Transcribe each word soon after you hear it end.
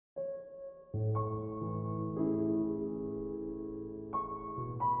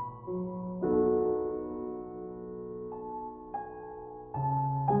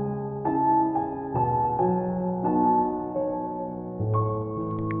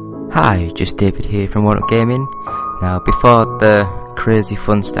Hi, just David here from One Up Gaming. Now, before the crazy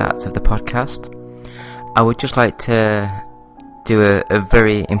fun starts of the podcast, I would just like to do a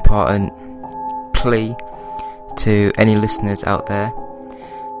very important plea to any listeners out there.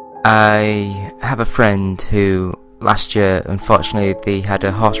 I have a friend who last year, unfortunately, they had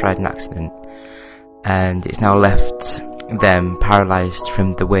a horse riding accident, and it's now left them paralysed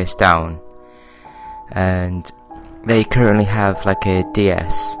from the waist down, and they currently have like a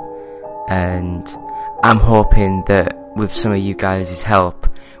DS, and I'm hoping that with some of you guys' help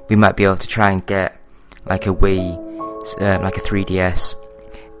we might be able to try and get like a Wii, like a 3DS,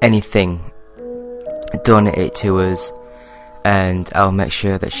 anything, donate it to us, and I'll make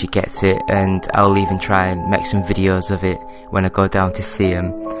sure that she gets it, and I'll even try and make some videos of it when I go down to see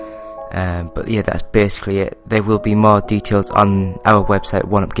them. But yeah, that's basically it. There will be more details on our website,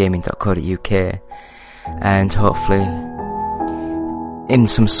 oneupgaming.co.uk, and hopefully in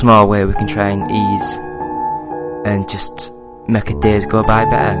some small way we can try and ease and just make a days go by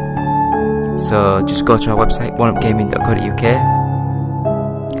better. So just go to our website, oneupgaming.co.uk,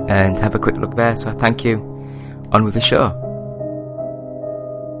 and have a quick look there. So thank you. On with the show.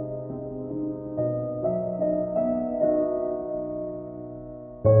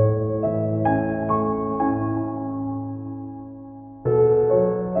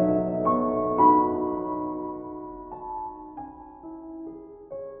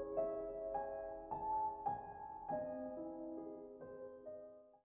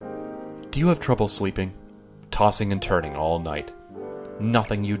 Do you have trouble sleeping? Tossing and turning all night.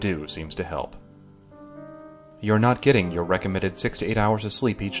 Nothing you do seems to help. You're not getting your recommended 6 to 8 hours of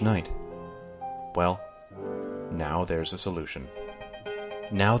sleep each night. Well, now there's a solution.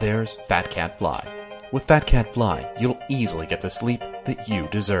 Now there's Fat Cat Fly. With Fat Cat Fly, you'll easily get the sleep that you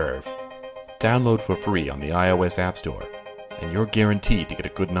deserve. Download for free on the iOS App Store, and you're guaranteed to get a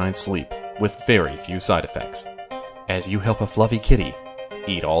good night's sleep with very few side effects, as you help a fluffy kitty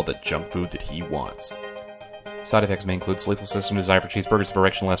eat all the junk food that he wants. Side effects may include sleeplessness and desire for cheeseburgers if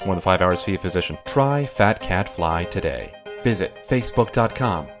erection lasts more than 5 hours. See a physician. Try Fat Cat Fly today. Visit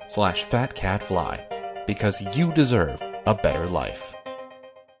facebook.com/fatcatfly, because you deserve a better life.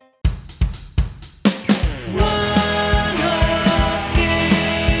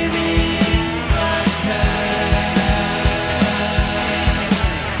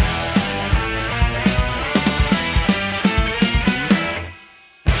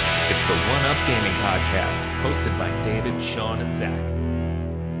 Podcast, hosted by David, Sean, and Zach.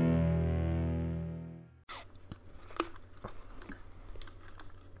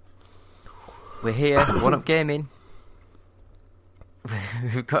 We're here, One Up Gaming.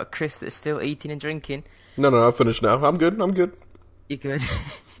 We've got Chris that's still eating and drinking. No, I've finished now. I'm good. You good?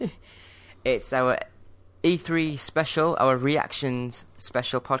 It's our E3 special, our reactions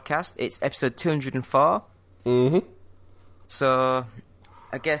special podcast. It's episode 204. Mm-hmm. So,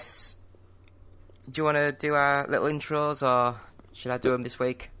 I guess, do you want to do our little intros, or should I do them this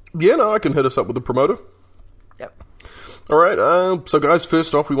week? Yeah, no, I can hit us up with the promoter. Yep. Alright, so guys,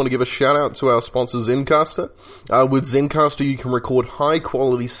 first off, we want to give a shout out to our sponsor, Zencastr. With Zencastr, you can record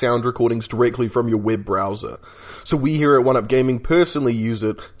high-quality sound recordings directly from your web browser. So we here at One Up Gaming personally use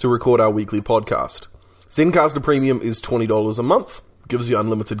it to record our weekly podcast. Zencastr Premium is $20 a month. Gives you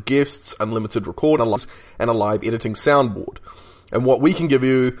unlimited guests, unlimited recordings, and a live editing soundboard. And what we can give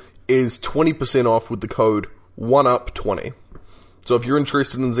you is 20% off with the code ONEUP20. So if you're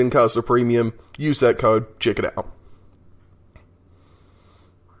interested in Zencastr Premium, use that code, check it out.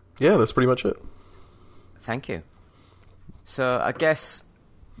 Yeah, that's pretty much it. Thank you. So I guess,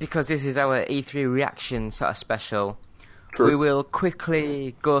 because this is our E3 reaction sort of special, True. We will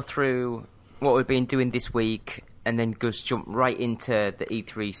quickly go through what we've been doing this week, and then just jump right into the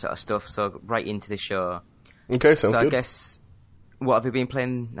E3 sort of stuff, so right into the show. Okay, sounds good. So I guess, what have you been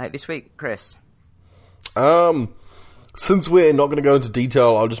playing like this week, Chris? Since we're not going to go into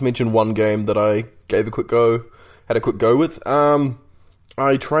detail, I'll just mention one game that I had a quick go with.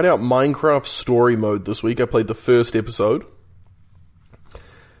 I tried out Minecraft Story Mode this week. I played the first episode.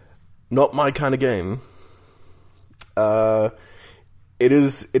 Not my kind of game. It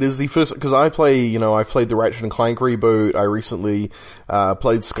is the first, because I played the Ratchet and Clank reboot. I recently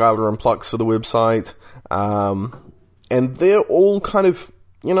played Skylar and Plux for the website. And they're all kind of,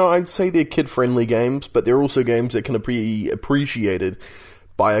 I'd say they're kid-friendly games, but they're also games that can be appreciated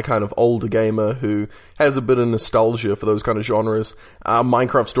by a kind of older gamer who has a bit of nostalgia for those kind of genres.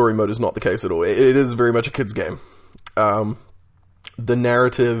 Minecraft Story Mode is not the case at all. It is very much a kid's game. The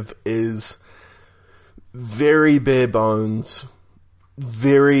narrative is very bare bones,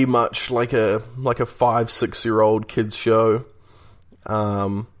 very much like a 5-6 year old kids show.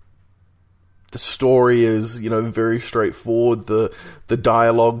 the story is, very straightforward. The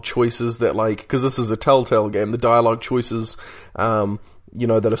dialogue choices that, because this is a Telltale game, the dialogue choices,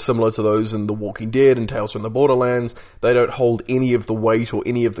 that are similar to those in The Walking Dead and Tales from the Borderlands, they don't hold any of the weight or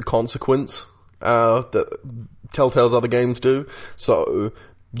any of the consequence that Telltale's other games do. So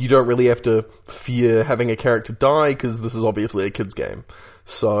you don't really have to fear having a character die, because this is obviously a kid's game.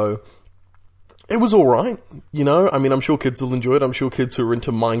 So it was alright, I'm sure kids will enjoy it. I'm sure kids who are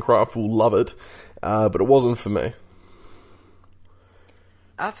into Minecraft will love it, but it wasn't for me.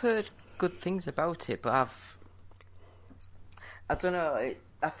 I've heard good things about it, but I don't know,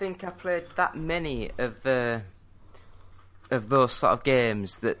 I think I played that many of those sort of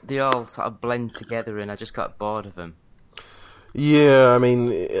games that they all sort of blend together, and I just got bored of them. Yeah,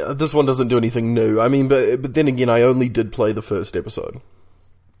 this one doesn't do anything new. But then again, I only did play the first episode.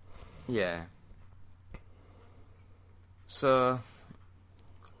 Yeah. So,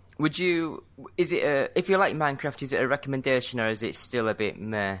 if you like Minecraft, is it a recommendation, or is it still a bit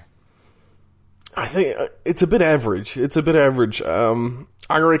meh? I think it's a bit average.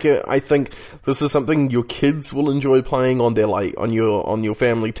 I think this is something your kids will enjoy playing on their on your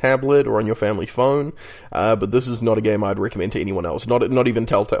family tablet or on your family phone. But this is not a game I'd recommend to anyone else. Not even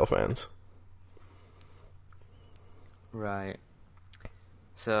Telltale fans. Right.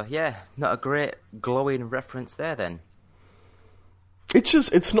 So yeah, not a great glowing reference there then.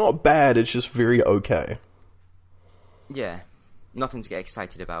 It's not bad. It's just very okay. Yeah, nothing to get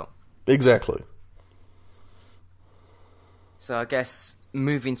excited about. Exactly. So I guess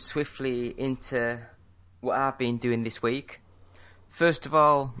moving swiftly into what I've been doing this week. First of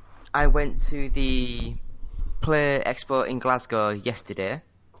all, I went to the Play Expo in Glasgow yesterday.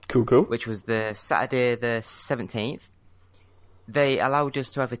 Cool. Which was the Saturday the 17th. They allowed us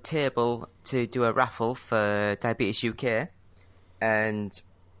to have a table to do a raffle for Diabetes UK. And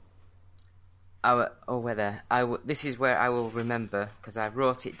this is where I will remember, because I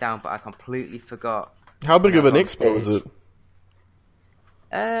wrote it down, but I completely forgot. How big of an expo is it?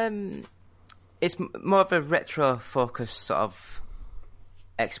 It's more of a retro-focused sort of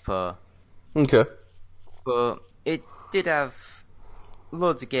expo. Okay. But it did have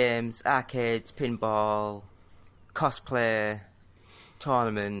loads of games, arcades, pinball, cosplay,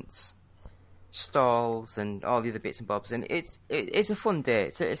 tournaments, stalls, and all the other bits and bobs. And it's a fun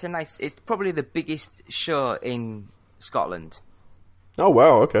day. It's probably the biggest show in Scotland. Oh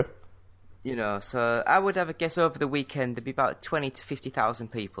wow! Okay. So I would have a guess over the weekend there'd be about 20 to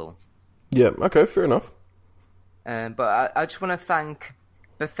 50,000 people. Yeah, okay, fair enough. But I just want to thank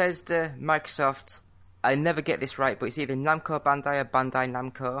Bethesda, Microsoft. I never get this right, but it's either Namco Bandai or Bandai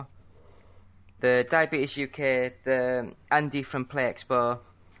Namco. The Diabetes UK, the Andy from Play Expo,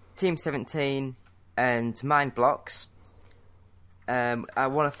 Team 17, and Mindblocks. I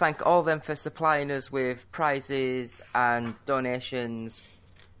want to thank all of them for supplying us with prizes and donations.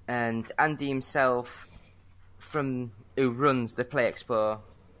 And Andy himself, who runs the Play Expo,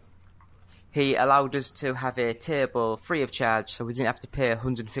 he allowed us to have a table free of charge, so we didn't have to pay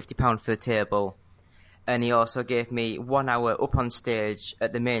 £150 for the table. And he also gave me 1 hour up on stage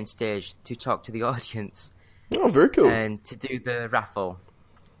at the main stage to talk to the audience. Oh, very cool. And to do the raffle,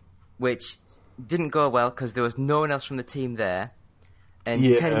 which didn't go well because there was no one else from the team there. And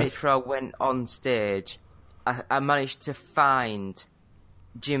 10 minutes before I went on stage, I managed to find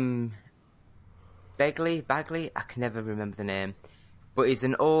Jim Bagley, I can never remember the name, but he's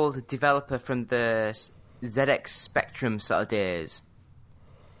an old developer from the ZX Spectrum sort of days.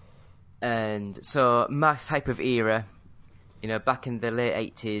 And so my type of era, back in the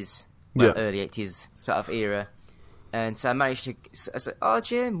late 80s, early 80s sort of era. And so I managed to, I said, "Oh,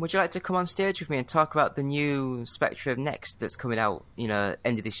 Jim, would you like to come on stage with me and talk about the new Spectrum Next that's coming out,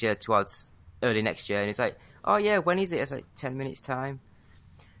 end of this year towards early next year?" And he's like, "Oh yeah, when is it?" I was like, 10 minutes time.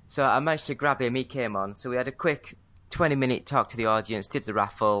 So I managed to grab him, he came on. So we had a quick 20-minute talk to the audience, did the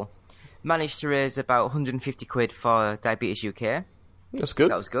raffle, managed to raise about 150 quid for Diabetes UK. That's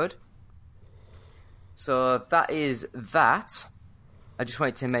good. That was good. So that is that. I just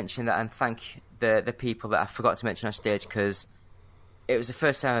wanted to mention that and thank the people that I forgot to mention on stage, because it was the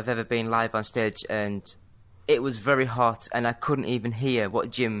first time I've ever been live on stage, and it was very hot, and I couldn't even hear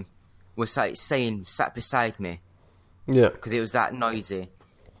what Jim was saying sat beside me. Yeah. Because it was that noisy.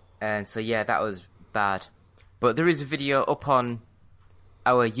 And so, yeah, that was bad. But there is a video up on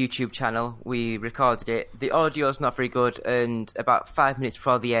our YouTube channel. We recorded it. The audio's not very good, and about 5 minutes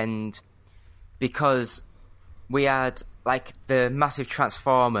before the end, because we had, the massive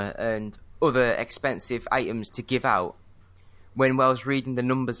transformer and other expensive items to give out, when I was reading the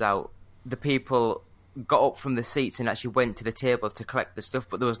numbers out, the people got up from the seats and actually went to the table to collect the stuff,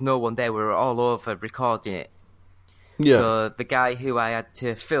 but there was no one there. We were all over recording it. Yeah. So the guy who I had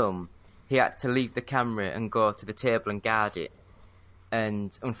to film, he had to leave the camera and go to the table and guard it.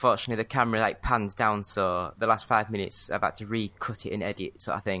 And unfortunately, the camera pans down, so the last 5 minutes I've had to re-cut it and edit,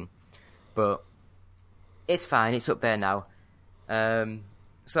 sort of thing. But it's fine. It's up there now.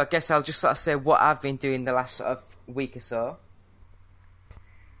 So I guess I'll just sort of say what I've been doing the last sort of week or so.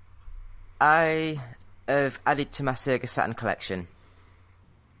 I have added to my Sega Saturn collection.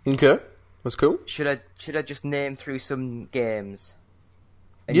 Okay, that's cool. Should I just name through some games?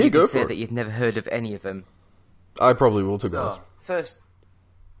 And Yeah, you go can say for it. that you've never heard of any of them. I probably will, to be honest. So,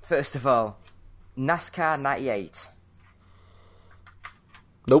 first of all, NASCAR 98.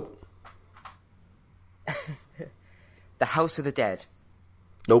 Nope. The House of the Dead.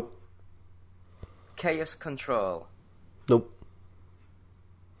 Nope. Chaos Control. Nope.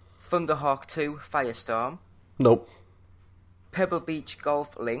 Thunderhawk 2 Firestorm. Nope. Pebble Beach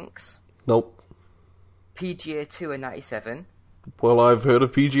Golf Links. Nope. PGA Tour 97. Well, I've heard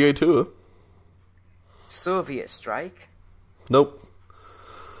of PGA Tour. Soviet Strike. Nope.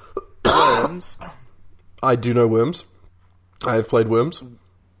 Worms. I do know Worms. I have played Worms.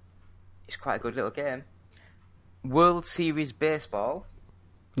 It's quite a good little game. World Series Baseball.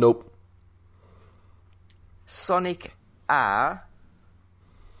 Nope. Sonic R.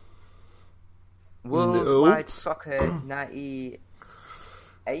 Worldwide Soccer 98.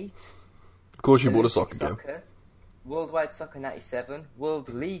 Of course, you bought a soccer game. Soccer. Worldwide Soccer 97. World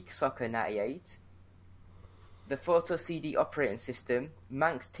League Soccer 98. The Photo CD operating system.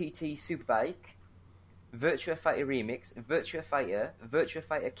 Manx TT Superbike. Virtua Fighter Remix. Virtua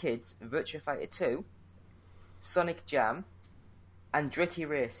Fighter Kids. Virtua Fighter 2. Sonic Jam. Andretti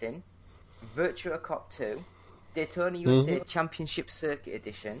Racing. Virtua Cop 2. Daytona USA Championship Circuit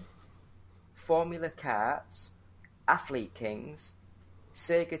Edition. Formula Karts. Athlete Kings.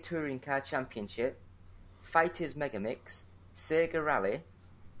 Sega Touring Car Championship. Fighters Megamix. Sega Rally.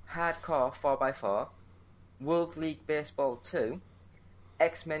 Hardcore 4x4. World League Baseball 2.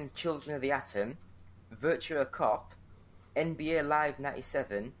 X-Men Children of the Atom. Virtua Cop. NBA Live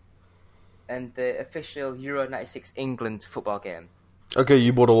 97. And the official Euro 96 England football game. Okay,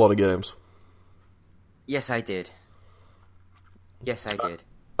 you bought a lot of games. Yes, I did.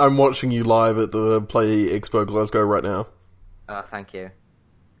 I'm watching you live at the Play Expo Glasgow right now. Oh, thank you.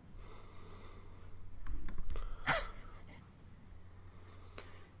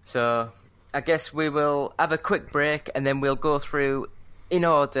 So, I guess we will have a quick break and then we'll go through in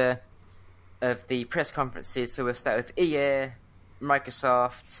order of the press conferences. So we'll start with EA,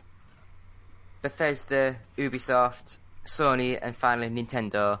 Microsoft, Bethesda, Ubisoft, Sony, and finally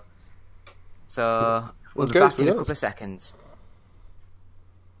Nintendo. So, we'll be back in a couple of seconds.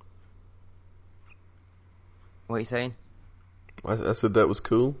 What are you saying? I said that was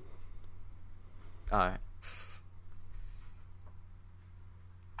cool. Alright.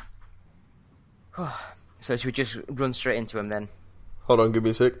 So should we just run straight into him then? Hold on, give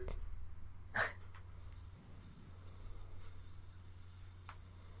me a sec.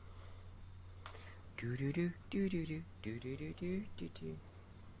 Do do do do do do do do do do do do.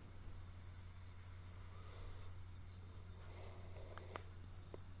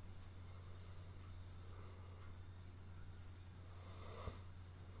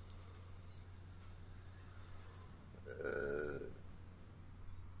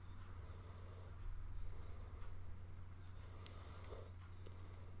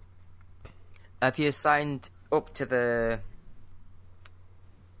 Have you signed up to the...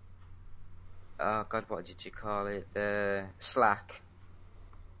 Oh god, what did you call it? The Slack?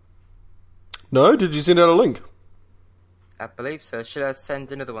 No? Did you send out a link? I believe so. Should I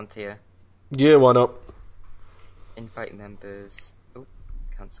send another one to you? Yeah, why not? Invite members. Oh,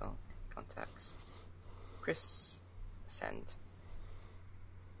 cancel. Contacts. Chris. Send.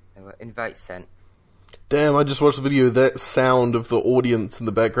 Invite sent. Damn, I just watched the video. That sound of the audience in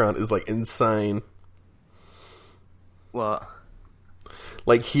the background is, like, insane. What?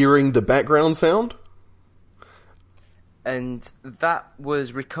 Like, hearing the background sound? And that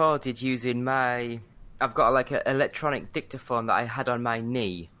was recorded using my... I've got, like, an electronic dictaphone that I had on my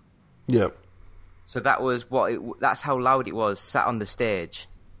knee. Yeah. So that was what it... That's how loud it was, sat on the stage.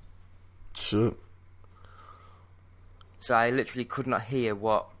 Shit. So I literally could not hear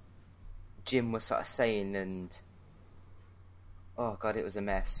what Jim was sort of saying, and... Oh, God, it was a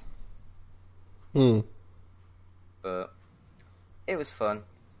mess. But it was fun.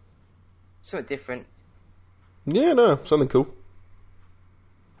 Something different. Yeah, no, something cool.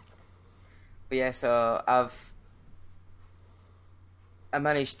 But yeah, so I've I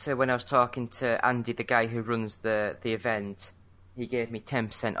managed to, when I was talking to Andy, the guy who runs the event, he gave me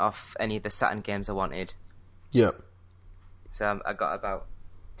 10% off any of the Saturn games I wanted. Yeah. So I got about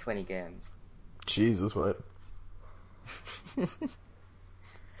 20 games. Jesus, mate.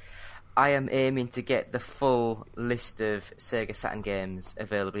 I am aiming to get the full list of Sega Saturn games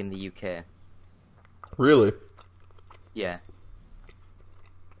available in the UK. Really? Yeah.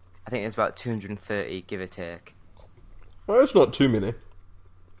 I think there's about 230, give or take. Well, that's not too many.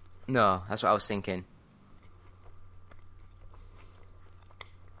 No, that's what I was thinking.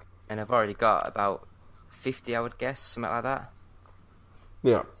 And I've already got about 50, I would guess, something like that.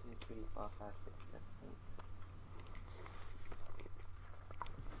 Yeah. 2, 3, 4, 5, 6, 7,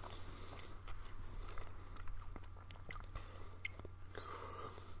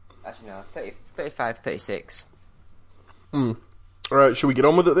 8. Actually, no, 30, 35, 36. Alright, should we get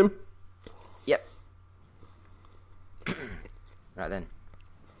on with it then? Yep. Right then.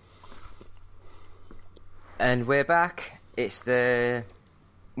 And we're back. It's the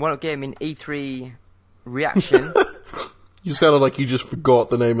One Up Gaming E3 reaction. You sounded like you just forgot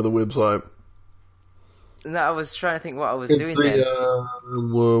the name of the website. No, I was trying to think what I was It's doing the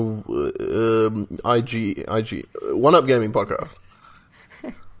IG One Up Gaming podcast.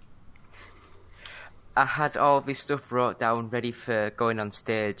 I had all this stuff wrote down ready for going on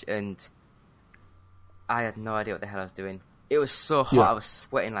stage, and I had no idea what the hell I was doing. It was so hot, Yeah. I was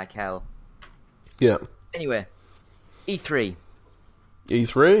sweating like hell. Yeah. Anyway, E3.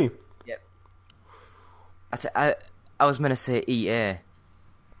 E3. Yep. I was meant to say EA,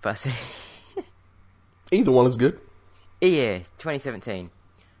 but I say Either one is good. EA 2017.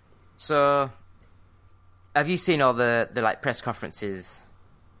 So, have you seen all the like press conferences?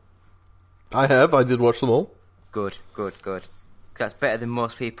 I have. I did watch them all. Good. 'Cause that's better than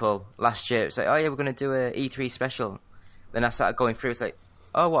most people. Last year, it's like, oh yeah, we're going to do a E3 special. Then I started going through, it's like,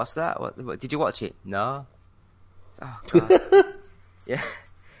 oh, what's that? What did you watch it? No. Oh, God. Yeah.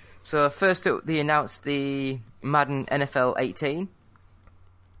 So first up, they announced the Madden NFL 18.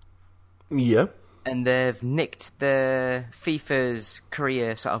 Yeah. And they've nicked the FIFA's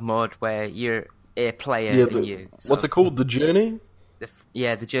career sort of mode where you're a player Yeah. and you... What's it called? The Journey?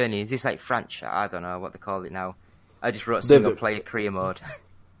 The journey. Is this like franchise? I don't know what they call it now. I just wrote single player career mode.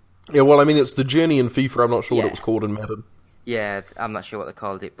 Yeah, well, I mean, it's the Journey in FIFA. I'm not sure what Yeah. it was called in Madden. Yeah, I'm not sure what they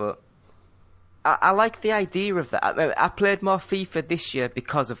called it, but I like the idea of that. I played more FIFA this year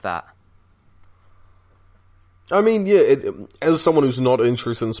because of that. I mean, yeah, as someone who's not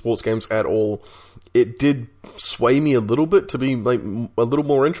interested in sports games at all, it did sway me a little bit to be like a little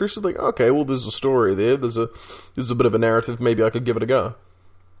more interested. Like, okay, well, there's a story there. There's a bit of a narrative. Maybe I could give it a go.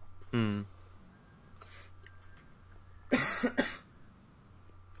 Oh,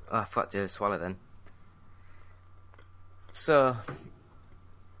 I forgot to swallow then. So,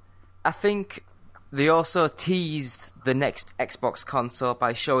 I think they also teased the next Xbox console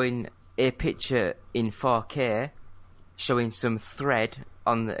by showing a picture in 4K, showing some thread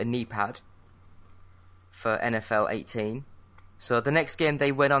on a knee pad for NFL 18. So the next game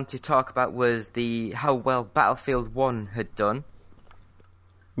they went on to talk about was how well Battlefield 1 had done.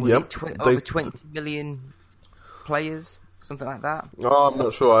 Was it over 20 million players? Something like that? Oh, I'm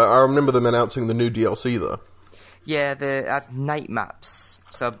not sure. I remember them announcing the new DLC, though. Yeah, they had night maps.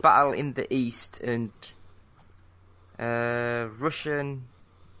 So Battle in the East and Russian...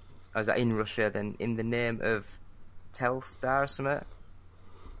 I was in Russia, then in the name of Telstar or something.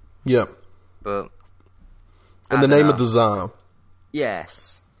 Yeah. But... In the name of the Tsar.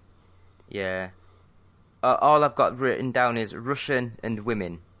 Yes. Yeah. All I've got written down is Russian and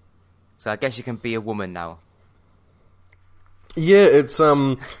women. So I guess you can be a woman now. Yeah, it's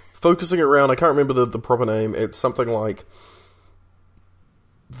focusing around. I can't remember the proper name. It's something like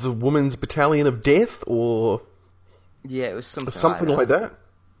the Women's Battalion of Death, or Yeah, it was something like that.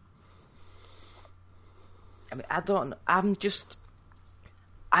 I mean, I don't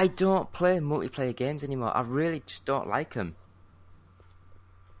play multiplayer games anymore. I really just don't like them.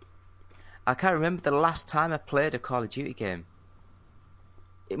 I can't remember the last time I played a Call of Duty game.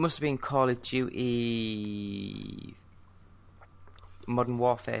 It must have been Call of Duty Modern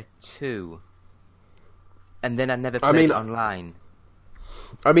Warfare 2. And then I never played it online.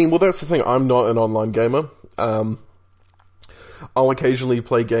 I mean, well, that's the thing. I'm not an online gamer. I'll occasionally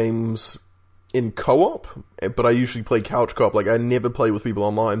play games in co-op, but I usually play couch co-op. Like, I never play with people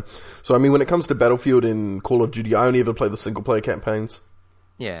online. So, I mean, when it comes to Battlefield and Call of Duty, I only ever play the single-player campaigns.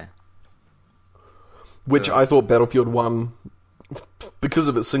 Yeah. Which I thought Battlefield 1, because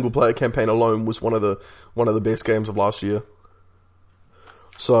of its single-player campaign alone, was one of the best games of last year.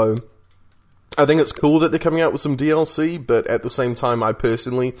 So, I think it's cool that they're coming out with some DLC, but at the same time, I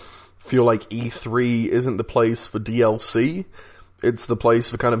personally feel like E3 isn't the place for DLC. It's the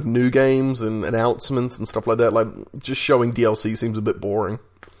place for kind of new games and announcements and stuff like that. Like, just showing DLC seems a bit boring.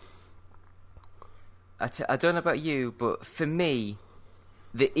 I don't know about you, but for me,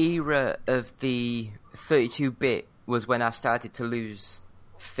 the era of the 32-bit was when I started to lose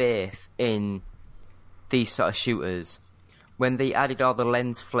faith in these sort of shooters. When they added all the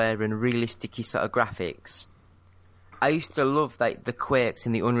lens flare and realistic sort of graphics. I used to love like the Quakes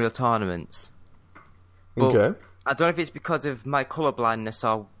in the Unreal tournaments. But Okay. I don't know if it's because of my colour blindness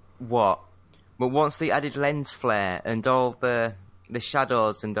or what, but once they added lens flare and all the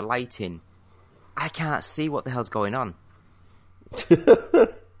shadows and the lighting, I can't see what the hell's going on.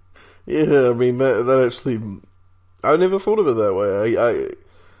 Yeah, I mean, that actually... I never thought of it that way.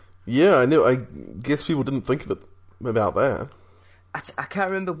 I guess people didn't think of it about that. I can't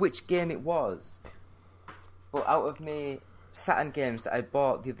remember which game it was, but out of my Saturn games that I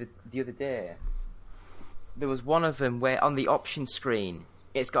bought the other day, there was one of them where on the option screen,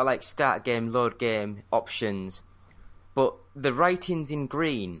 it's got like start game, load game, options, but the writing's in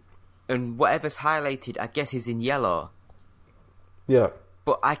green, and whatever's highlighted, I guess, is in yellow. Yeah.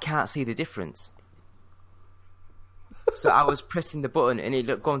 But I can't see the difference. So I was pressing the button, and it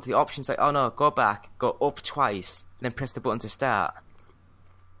looked going to the options like, oh no, go back, go up twice, then press the button to start.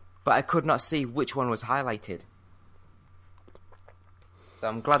 But I could not see which one was highlighted. So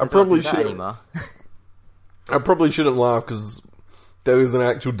I'm glad I don't do that anymore. I probably shouldn't laugh because that is an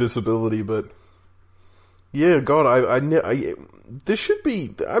actual disability, but yeah, God, there should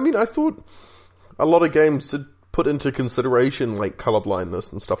be. I mean, I thought a lot of games did put into consideration like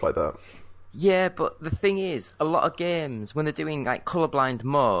colorblindness and stuff like that. Yeah, but the thing is, a lot of games when they're doing like colorblind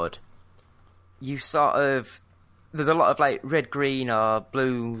mode, there's a lot of like red, green, or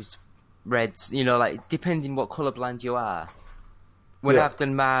blues, reds. You know, like depending what colorblind you are. When I've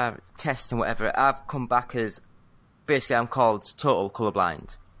done my test and whatever, I've come back as basically I'm called total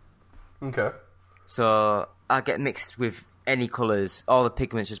colorblind. Okay. So I get mixed with any colours, all the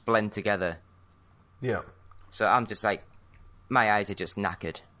pigments just blend together. Yeah. So I'm just like, my eyes are just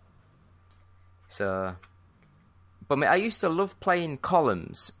knackered. So, but I used to love playing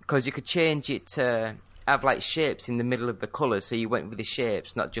columns because you could change it to have like shapes in the middle of the colours, so you went with the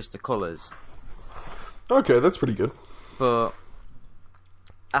shapes, not just the colours. Okay, that's pretty good. But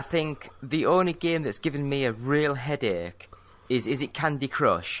I think the only game that's given me a real headache is it Candy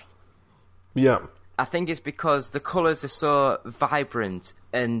Crush? Yeah. I think it's because the colours are so vibrant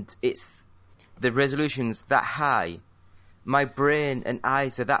and the resolution's that high. My brain and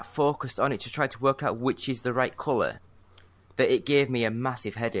eyes are that focused on it to try to work out which is the right colour that it gave me a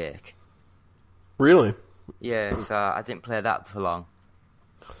massive headache. Really? Yeah, so I didn't play that for long.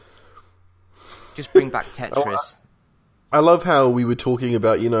 Just bring back Tetris. I love how we were talking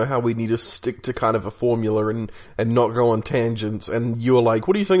about, how we need to stick to kind of a formula and not go on tangents. And you were like,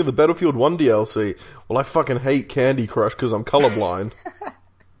 what do you think of the Battlefield 1 DLC? Well, I fucking hate Candy Crush because I'm colorblind.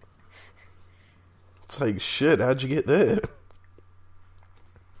 It's like, shit, how'd you get there?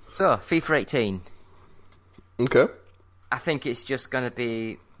 So, FIFA 18. Okay. I think it's just going to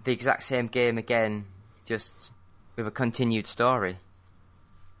be the exact same game again, just with a continued story.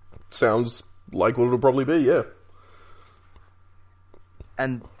 Sounds like what it'll probably be, yeah.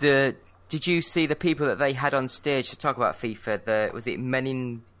 And did you see the people that they had on stage to talk about FIFA? Was it Men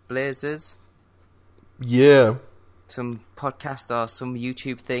in Blazers? Yeah. Some podcast or some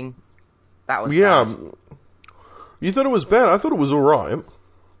YouTube thing? That was yeah. bad. You thought it was bad? I thought it was alright.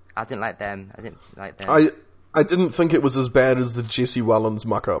 I didn't like them. I didn't think it was as bad as the Jesse Wellens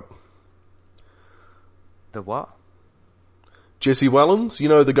muck-up. The what? Jesse Wellens? You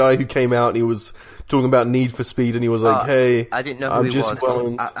know, the guy who came out and he was talking about Need for Speed and he was like, hey, I didn't know who I'm he Jesse was.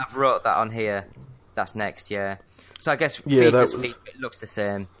 Wellens. I've wrote that on here. That's next, yeah. So I guess Yeah, FIFA's FIFA, it looks the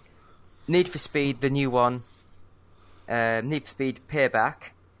same. Need for Speed, the new one. Need for Speed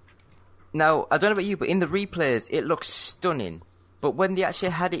Payback. Now, I don't know about you, but in the replays, it looks stunning. But when they actually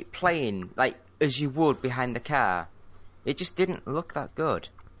had it playing, like, as you would behind the car, it just didn't look that good.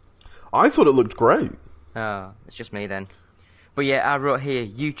 I thought it looked great. Oh, it's just me then. But yeah, I wrote here,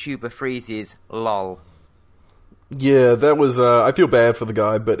 YouTuber freezes, lol. Yeah, that was, I feel bad for the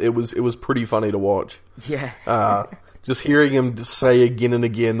guy, but it was pretty funny to watch. Yeah. Just hearing him say again and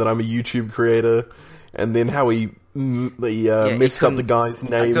again that I'm a YouTube creator, and then how he messed up the guy's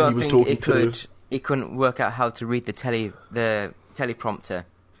name he was talking to. He couldn't work out how to read the teleprompter.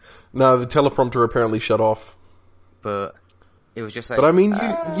 No, the teleprompter apparently shut off. But it was just like... But I mean,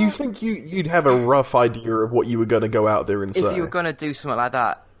 you think you'd have a rough idea of what you were going to go out there and say. If you were going to do something like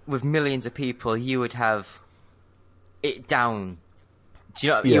that, with millions of people, you would have it down. Do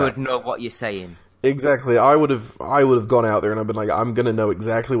you know? Yeah. You would know what you're saying. Exactly. I would have gone out there and I've been like, I'm gonna know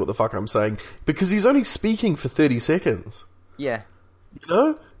exactly what the fuck I'm saying because he's only speaking for 30 seconds. Yeah. You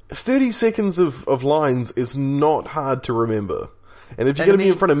know, 30 seconds of lines is not hard to remember, and if you're And gonna be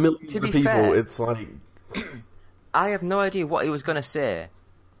in front of millions to of be people, fair, it's like, I have no idea what he was going to say,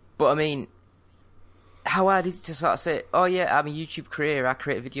 but I mean, how hard is it to sort of say, oh yeah, I'm a YouTube creator, I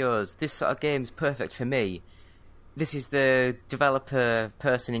create videos, this sort of game's perfect for me, this is the developer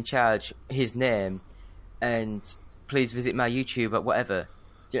person in charge, his name, and please visit my YouTube or whatever.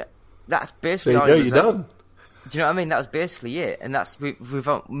 Do you know, that's basically there all you go, he was you're like. done. Do you know what I mean? That was basically it, and that's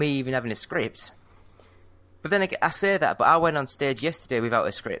without me even having a script. But then I say that, but I went on stage yesterday without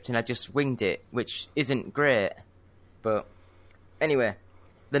a script, and I just winged it, which isn't great. But anyway,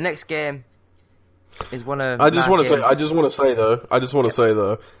 the next game is one of. I just want to say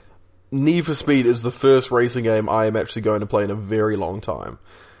though, Need for Speed is the first racing game I am actually going to play in a very long time.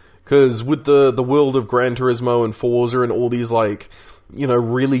 Because with the world of Gran Turismo and Forza and all these like, you know,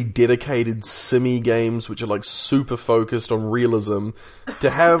 really dedicated simmy games which are like super focused on realism, to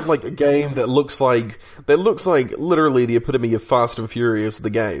have like a game that looks like literally the epitome of Fast and Furious, the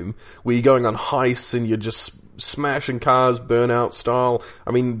game, where you're going on heists and you're just smashing cars, Burnout style.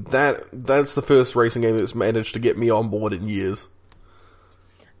 I mean, that's the first racing game that's managed to get me on board in years.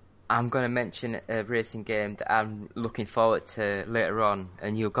 I'm going to mention a racing game that I'm looking forward to later on,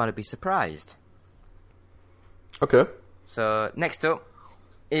 and you're going to be surprised. Okay. So, next up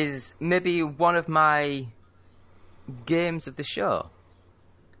is maybe one of my games of the show,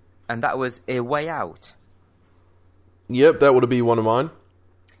 and that was A Way Out. Yep, that would be one of mine.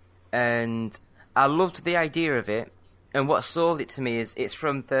 And I loved the idea of it, and what sold it to me is it's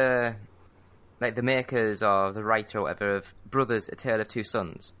from the makers or the writer or whatever of Brothers: A Tale of Two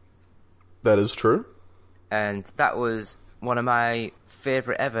Sons. That is true. And that was one of my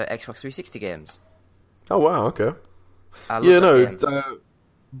favourite ever Xbox 360 games. Oh wow, okay. I love that game.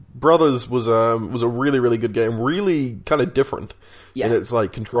 Brothers was a really, really good game. Really kind of different in its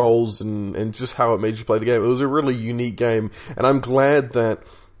like controls and just how it made you play the game. It was a really unique game, and I'm glad that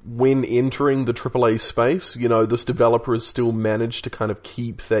when entering the AAA space, you know, this developer has still managed to kind of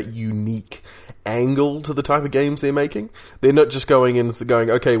keep that unique angle to the type of games they're making. They're not just going in and going,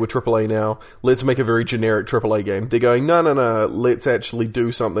 okay, we're AAA now, let's make a very generic AAA game. They're going, no, let's actually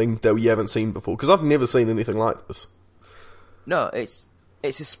do something that we haven't seen before, because I've never seen anything like this. No, it's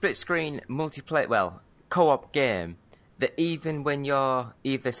a split-screen multiplayer, co-op game that even when you're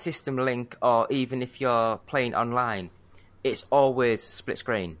either system link or even if you're playing online, it's always split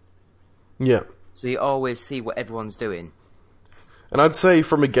screen. Yeah. So you always see what everyone's doing. And I'd say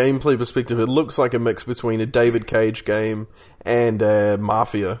from a gameplay perspective, it looks like a mix between a David Cage game and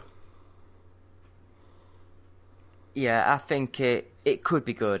Mafia. Yeah, I think it could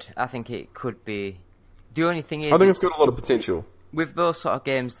be good. I think it could be. The only thing is, I think it's got a lot of potential. With those sort of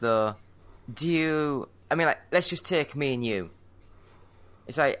games, though, let's just take me and you.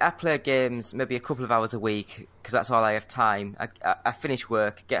 It's like, I play games maybe a couple of hours a week, because that's all I have time. I finish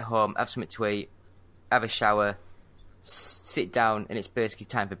work, get home, have something to eat, have a shower, sit down, and it's basically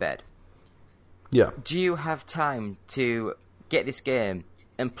time for bed. Yeah. Do you have time to get this game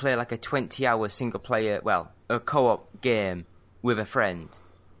and play like a 20-hour single-player, a co-op game with a friend?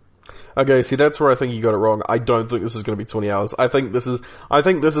 Okay, see, that's where I think you got it wrong. I don't think this is going to be 20 hours. I think this is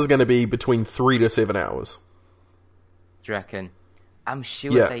going to be between 3 to 7 hours. Do you reckon? I'm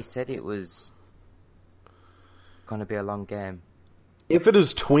sure they said it was going to be a long game. If it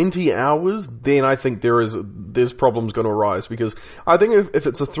is 20 hours, then I think there's problems going to arise, because I think if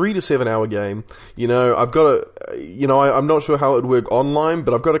it's a 3 to 7 hour game, you know, I'm not sure how it would work online,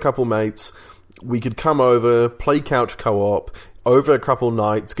 but I've got a couple mates. We could come over, play couch co-op over a couple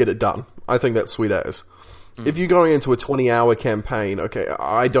nights, get it done. I think that's sweet as. If you're going into a 20-hour campaign, okay,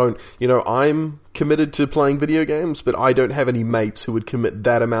 I'm committed to playing video games, but I don't have any mates who would commit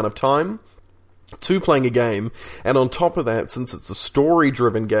that amount of time to playing a game. And on top of that, since it's a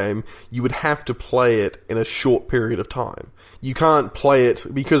story-driven game, you would have to play it in a short period of time. You can't play it,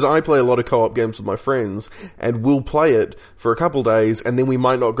 because I play a lot of co-op games with my friends, and we'll play it for a couple days, and then we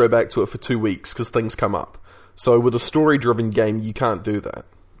might not go back to it for 2 weeks, because things come up. So with a story-driven game, you can't do that.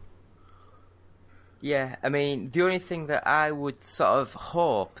 Yeah, I mean, the only thing that I would sort of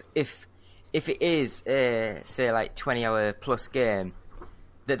hope, if it is a, say, like 20-hour plus game,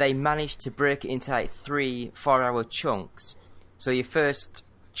 that they manage to break it into like 3-4 hour chunks. So your first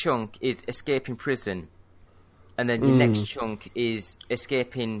chunk is escaping prison, and then your next chunk is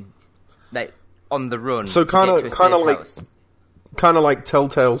escaping, like, on the run. So kind of like house. Kind of like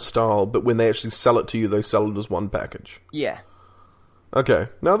Telltale style, but when they actually sell it to you, they sell it as one package. Yeah. Okay.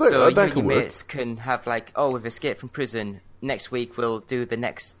 Now that, So that your could work. mates can have like, oh, we've escaped from prison. Next week we'll do the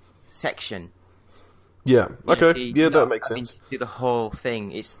next section. Yeah. Okay. So you Yeah, not that makes having sense. to do the whole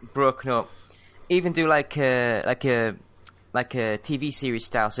thing. It's broken up. Even do like a TV series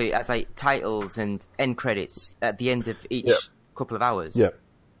style. So it has like titles and end credits at the end of each couple of hours. Yeah.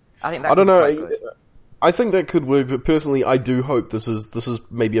 I think that I don't could be know. quite good. I think that could work, but personally, I do hope this is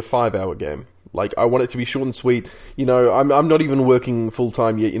maybe a 5-hour game. Like, I want it to be short and sweet. You know, I'm not even working full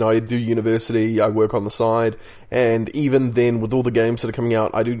time yet. You know, I do university, I work on the side, and even then, with all the games that are coming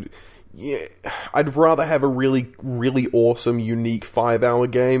out, I'd rather have a really, really awesome, unique 5-hour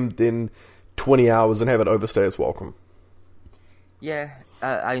game than 20 hours and have it overstay its welcome. Yeah,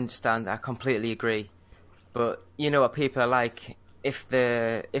 I understand. I completely agree. But you know what people are like. If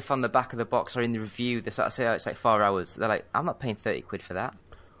on the back of the box or in the review they sort of say, oh, it's like 4 hours, they're like, I'm not paying £30 for that.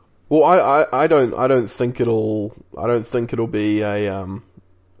 Well, I don't think it'll be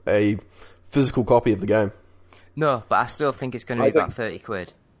a physical copy of the game. No, but I still think it's going to be about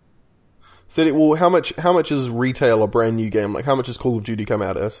 £30. 30. Well, how much is retail a brand new game? Like, how much does Call of Duty come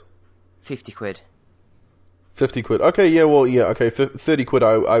out as? £50. 50 quid. Okay, yeah, well, yeah, okay, 30 quid.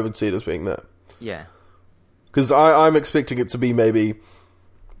 I would see it as being that. Yeah. Because I'm expecting it to be maybe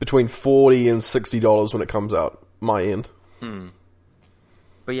between $40 and $60 when it comes out. My end.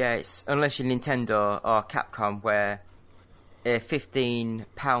 But yeah, it's unless you're Nintendo or Capcom, where a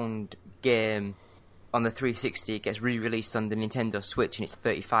 £15 game on the 360 gets re-released on the Nintendo Switch and it's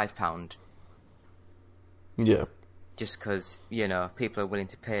 £35. Yeah. Just because, you know, people are willing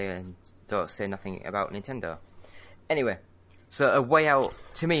to pay and don't say nothing about Nintendo. Anyway, so A Way Out,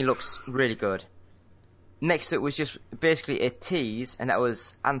 to me, looks really good. Next up was just basically a tease, and that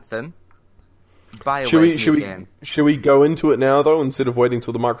was Anthem. Should we go into it now, though, instead of waiting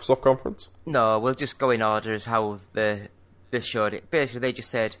till the Microsoft conference? No, we'll just go in order as how they showed it. Basically, they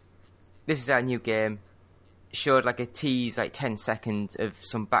just said, this is our new game. Showed like a tease, like 10 seconds of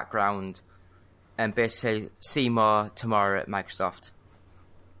some background, and basically see more tomorrow at Microsoft.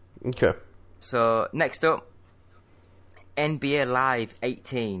 Okay. So, next up, NBA Live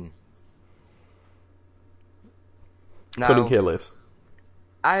 18. Now, Couldn't care less.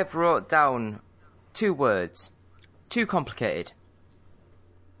 I've wrote down 2 words. Too complicated.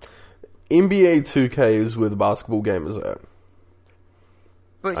 NBA 2K is where the basketball game is at.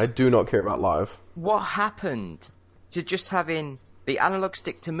 But I do not care about live. what happened to just having the analog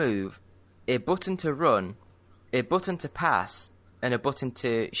stick to move, a button to run, a button to pass, and a button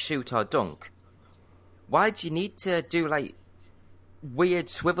to shoot or dunk? Why do you need to do like weird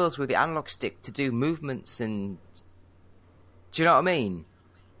swivels with the analog stick to do movements and... Do you know what I mean?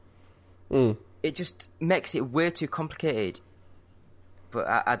 It just makes it way too complicated. But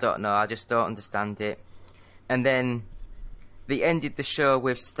I don't know, I just don't understand it. And then they ended the show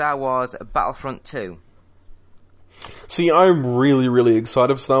with Star Wars Battlefront 2. See, I'm really, really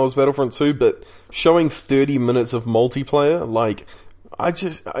excited for Star Wars Battlefront 2, but showing 30 minutes of multiplayer, like, I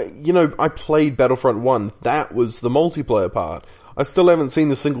played Battlefront 1. That was the multiplayer part. I still haven't seen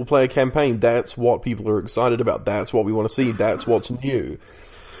the single-player campaign. That's what people are excited about. That's what we want to see. That's what's new.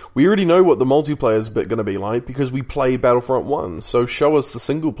 We already know what the multiplayer's bit going to be like because we played Battlefront 1, so show us the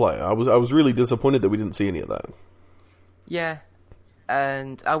single-player. I was really disappointed that we didn't see any of that. Yeah,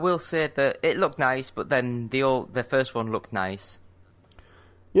 and I will say that it looked nice, but then the first one looked nice.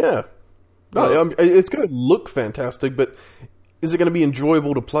 Yeah. No, it's going to look fantastic, but is it going to be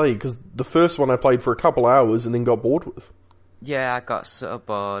enjoyable to play? Because the first one I played for a couple hours and then got bored with. Yeah, I got so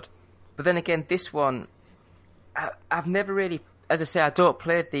bored. But then again, this one, I've never really... As I say, I don't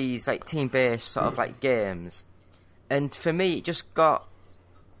play these like team-based sort of like games. And for me, it just got,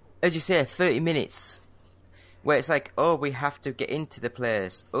 as you say, 30 minutes where it's like, oh, we have to get into the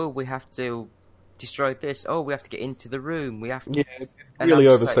place. Oh, we have to destroy this. Oh, we have to get into the room. We have to... Yeah, and really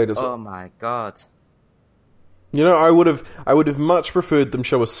I'm just overstayed like, as well. Oh my god. You know, I would have much preferred them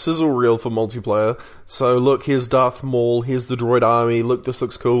show a sizzle reel for multiplayer. So look, here's Darth Maul, here's the droid army, look, this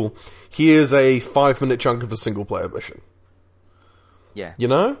looks cool. Here's a 5-minute chunk of a single player mission. Yeah. You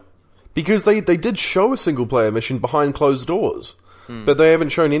know? Because they did show a single player mission behind closed doors. But they haven't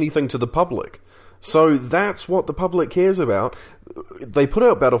shown anything to the public. So that's what the public cares about. They put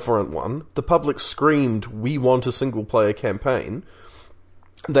out Battlefront 1, the public screamed, we want a single player campaign.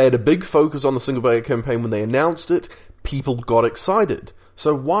 They had a big focus on the single-player campaign when they announced it. People got excited.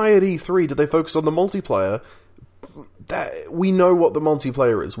 So why at E3 did they focus on the multiplayer? We know what the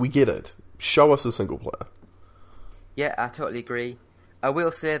multiplayer is. We get it. Show us a single-player. Yeah, I totally agree. I will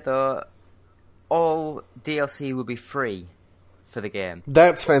say, though, all DLC will be free for the game.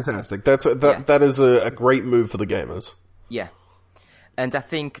 That's fantastic. That is a great move for the gamers. Yeah. And I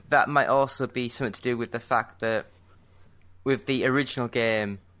think that might also be something to do with the fact that with the original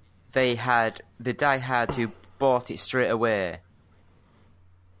game, the diehards who bought it straight away,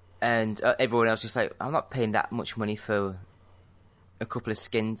 and everyone else just like, I'm not paying that much money for a couple of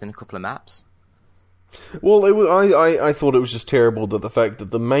skins and a couple of maps. Well, I thought it was just terrible that the fact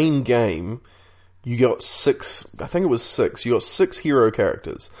that the main game, you got six, you got 6 hero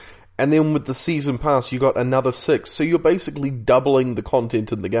characters. And then with the season pass, you got another 6. So you're basically doubling the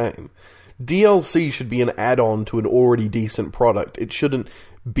content in the game. DLC should be an add-on to an already decent product. It shouldn't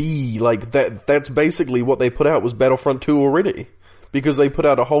be like that. That's basically what they put out was Battlefront 2 already. Because they put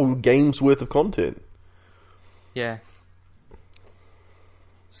out a whole game's worth of content. Yeah.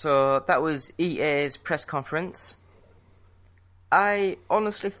 So that was EA's press conference. I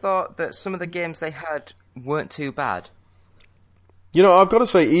honestly thought that some of the games they had weren't too bad. You know, I've got to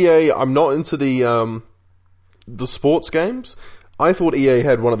say, EA, I'm not into the sports games. I thought EA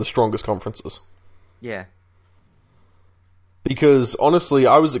had one of the strongest conferences. Yeah. Because, honestly,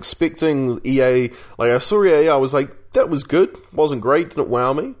 I was expecting EA... Like, I saw EA, I was like, that was good. Wasn't great, didn't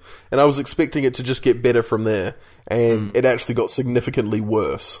wow me. And I was expecting it to just get better from there. And it actually got significantly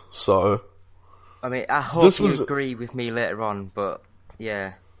worse, so... I mean, I hope you agree with me later on, but,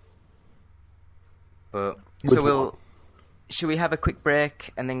 yeah. But, so should we have a quick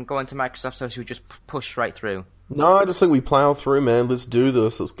break and then go into Microsoft, or should we just push right through? No, I just think we plow through, man. Let's do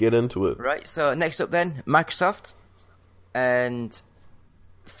this. Let's get into it. Right, so next up then, Microsoft. And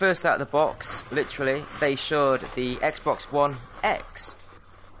first out of the box, literally, they showed the Xbox One X.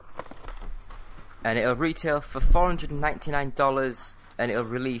 And it'll retail for $499, and it'll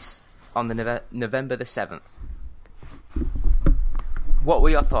release on the November the 7th. What were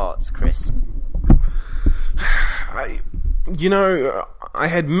your thoughts, Chris? I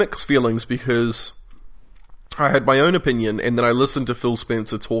had mixed feelings because I had my own opinion, and then I listened to Phil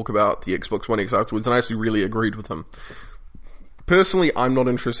Spencer talk about the Xbox One X afterwards, and I actually really agreed with him. Personally, I'm not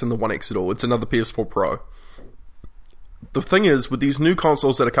interested in the One X at all. It's another PS4 Pro. The thing is, with these new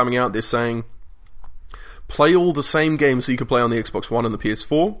consoles that are coming out, they're saying, play all the same games that you could play on the Xbox One and the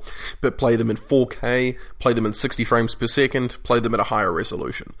PS4, but play them in 4K, play them in 60 frames per second, play them at a higher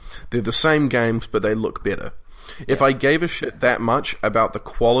resolution. They're the same games, but they look better. If I gave a shit that much about the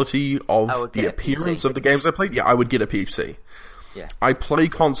quality of the appearance of the games I played, I would get a PC. Yeah. I play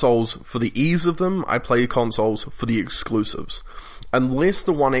consoles for the ease of them, I play consoles for the exclusives. Unless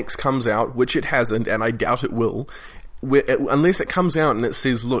the One X comes out, which it hasn't, and I doubt it will, unless it comes out and it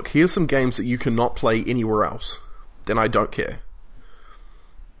says, look, here's some games that you cannot play anywhere else, then I don't care.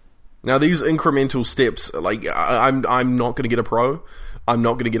 Now, these incremental steps, like, I'm not going to get a Pro, I'm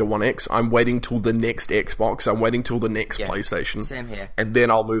not going to get a One X, I'm waiting till the next Xbox, I'm waiting till the next PlayStation, same here. And then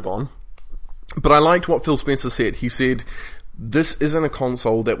I'll move on. But I liked what Phil Spencer said. He said, this isn't a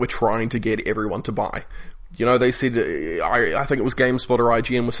console that we're trying to get everyone to buy. You know, they said, I think it was GameSpot or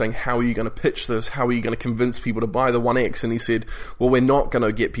IGN was saying, how are you going to pitch this? How are you going to convince people to buy the One X? And he said, well, we're not going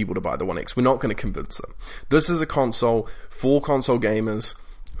to get people to buy the One X. We're not going to convince them. This is a console for console gamers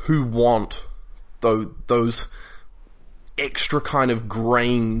who want those extra kind of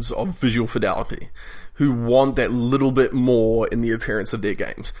grains of visual fidelity, who want that little bit more in the appearance of their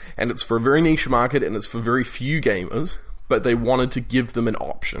games. And it's for a very niche market, and it's for very few gamers, but they wanted to give them an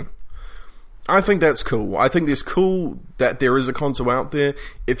option. I think that's cool. I think it's cool that there is a console out there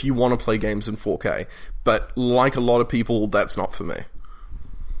if you want to play games in 4K. But like a lot of people, that's not for me.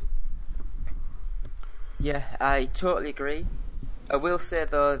 Yeah, I totally agree. I will say,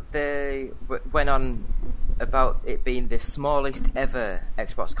 though, they went on about it being the smallest ever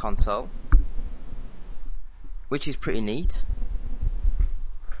Xbox console, which is pretty neat.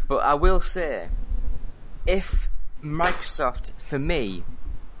 But I will say, if Microsoft, for me,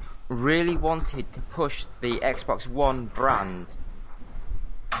 really wanted to push the Xbox One brand,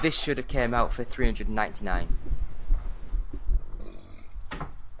 this should have came out for $399.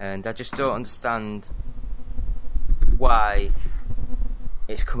 And I just don't understand why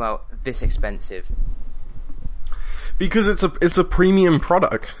it's come out this expensive. Because it's a premium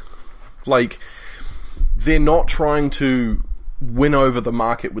product. Like, they're not trying to win over the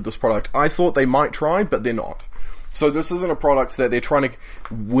market with this product. I thought they might try, but they're not. So this isn't a product that they're trying to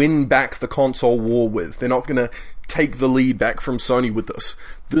win back the console war with. They're not going to take the lead back from Sony with this.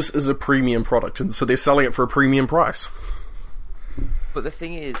 This is a premium product, and so they're selling it for a premium price. But the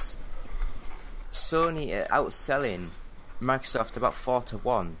thing is, Sony are outselling Microsoft about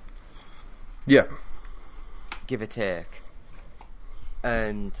 4-1. Yeah. Give or take.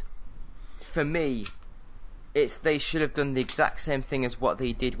 And for me, they should have done the exact same thing as what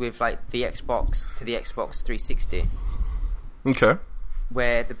they did with like the Xbox to the Xbox 360. Okay.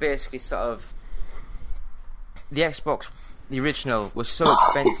 Where they basically sort of the Xbox, the original, was so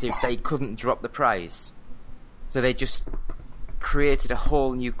expensive they couldn't drop the price, so they just created a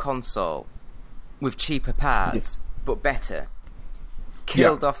whole new console with cheaper parts but better.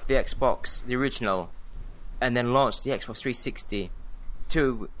 Killed off the Xbox, the original, and then launched the Xbox 360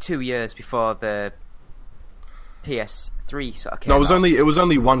 two years before the PS3 sort of came No, out. it was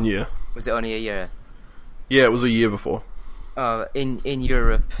only 1 year. Was it only a year? Yeah, it was a year before. In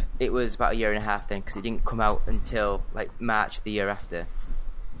Europe, it was about a year and a half then, because it didn't come out until like March the year after.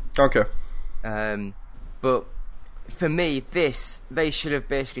 Okay. But for me, they should have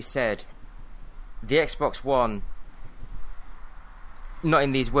basically said the Xbox One, not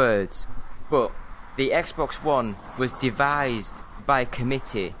in these words, but the Xbox One was devised by a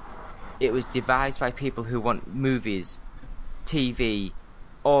committee. It was devised by people who want movies, TV,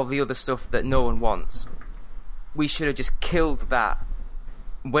 all the other stuff that no one wants. We should have just killed that,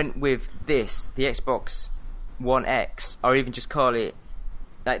 went with this, the Xbox One X, or even just call it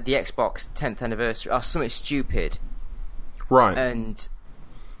like the Xbox 10th anniversary, or something stupid. Right. And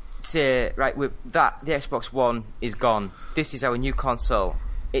say, right, with that, the Xbox One is gone. This is our new console.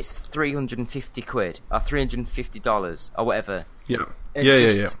 It's £350 or $350 or whatever. Yeah. And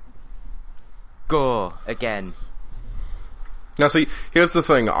Yeah. Go again. Now, see, here's the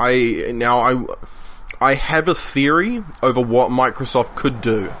thing. I have a theory over what Microsoft could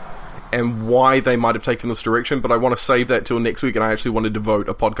do and why they might have taken this direction, but I want to save that till next week, and I actually want to devote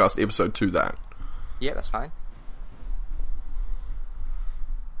a podcast episode to that. Yeah, that's fine.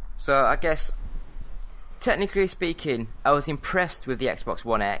 So, I guess, technically speaking, I was impressed with the Xbox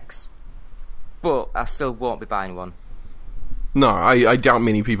One X, but I still won't be buying one. No, I doubt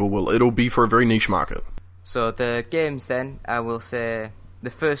many people will. It'll be for a very niche market. So, the games then, I will say, the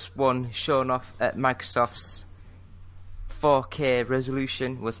first one shown off at Microsoft's 4K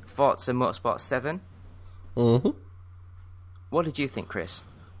resolution was Forza Motorsport 7. Mm-hmm. What did you think, Chris?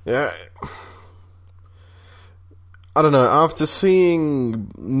 Yeah. I don't know, after seeing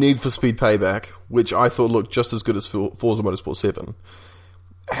Need for Speed Payback, which I thought looked just as good as Forza Motorsport 7,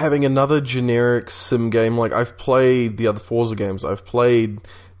 having another generic sim game, like I've played the other Forza games, I've played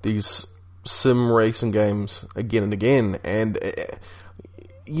these sim racing games again and again, and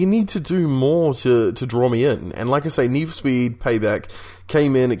you need to do more to draw me in. And like I say, Need for Speed Payback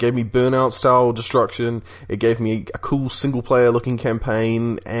came in, it gave me Burnout style destruction, it gave me a cool single player looking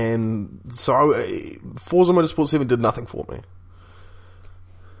campaign, and so Forza Motorsport 7 did nothing for me.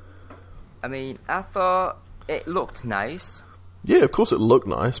 I mean, I thought it looked nice. Yeah, of course it looked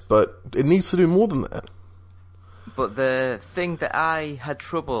nice, but it needs to do more than that. But the thing that I had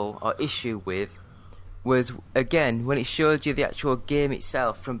trouble or issue with was, again, when it showed you the actual game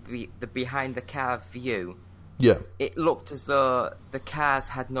itself from the behind the car view, Yeah. it looked as though the cars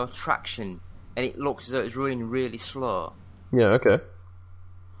had no traction, and it looked as though it was running really slow. Yeah, okay.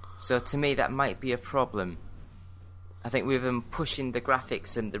 So to me, that might be a problem. I think with them pushing the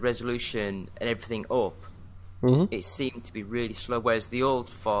graphics and the resolution and everything up, it seemed to be really slow, whereas the old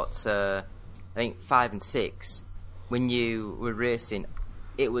Forza, I think 5 and 6, when you were racing,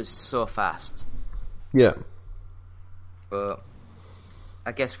 it was so fast. Yeah. But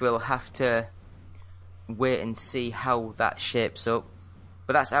I guess we'll have to wait and see how that shapes up.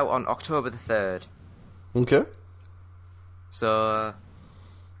 But that's out on October the 3rd. Okay. So,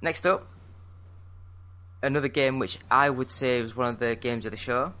 next up, another game which I would say was one of the games of the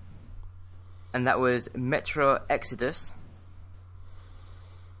show, and that was Metro Exodus.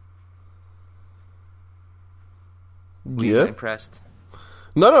 Were you Yeah. not impressed?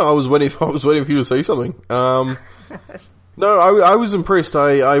 No, I was waiting for you to say something. No, I was impressed.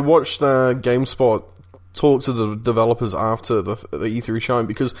 I watched GameSpot talk to the developers after the E3 showing,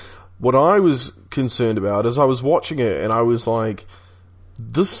 because what I was concerned about is I was watching it and I was like,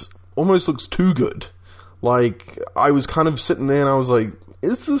 this almost looks too good. Like, I was kind of sitting there and I was like,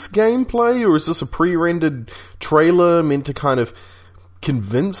 is this gameplay or is this a pre-rendered trailer meant to kind of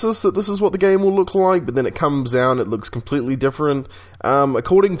convince us that this is what the game will look like, but then it comes out and it looks completely different.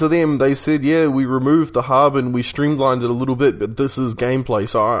 According to them, they said, yeah, we removed the hub and we streamlined it a little bit, but this is gameplay.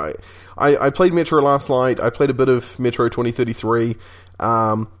 So I played Metro last night, I played a bit of Metro 2033.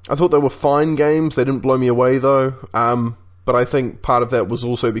 I thought they were fine games, they didn't blow me away though. But I think part of that was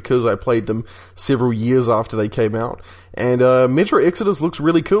also because I played them several years after they came out. And Metro Exodus looks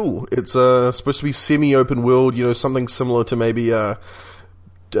really cool. It's supposed to be semi-open world, you know, something similar to maybe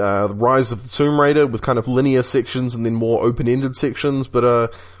Rise of the Tomb Raider, with kind of linear sections and then more open-ended sections.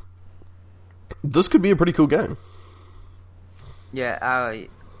 But this could be a pretty cool game. Yeah, I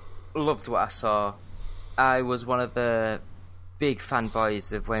loved what I saw. I was one of the big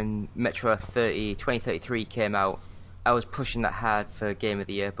fanboys of when Metro 2033 came out. I was pushing that hard for Game of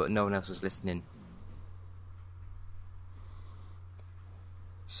the Year, but no one else was listening.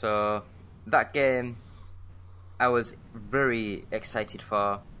 So, that game, I was very excited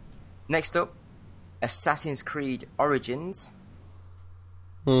for. Next up, Assassin's Creed Origins.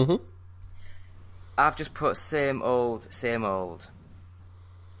 Mm-hmm. I've just put same old, same old.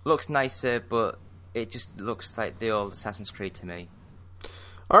 Looks nicer, but it just looks like the old Assassin's Creed to me.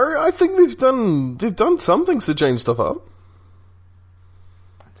 I think they've done some things to change stuff up.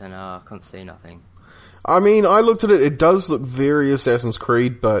 I don't know, I can't say nothing. I mean, I looked at it, it does look very Assassin's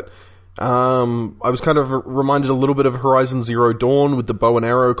Creed, but I was kind of reminded a little bit of Horizon Zero Dawn with the bow and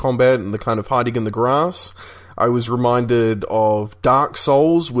arrow combat and the kind of hiding in the grass. I was reminded of Dark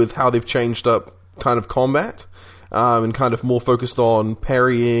Souls with how they've changed up kind of combat, and kind of more focused on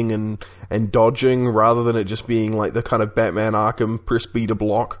parrying and dodging rather than it just being like the kind of Batman Arkham press B to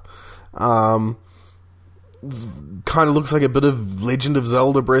block. Kind of looks like a bit of Legend of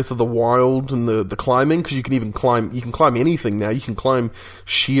Zelda Breath of the Wild and the climbing, because you can climb anything now. You can climb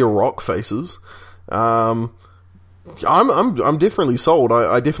sheer rock faces. I'm definitely sold.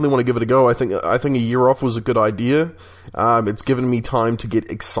 I definitely want to give it a go. I think a year off was a good idea. It's given me time to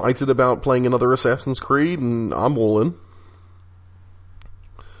get excited about playing another Assassin's Creed, and I'm all in.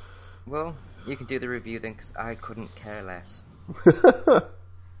 Well, you can do the review then, because I couldn't care less.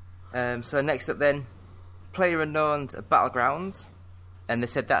 So next up then, PlayerUnknown's Battlegrounds, and they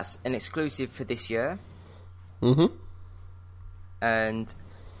said that's an exclusive for this year. Mm-hmm. And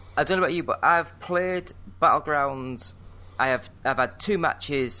I don't know about you, but I've played Battlegrounds. I've had 2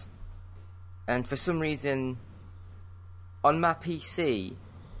 matches, and for some reason, on my PC,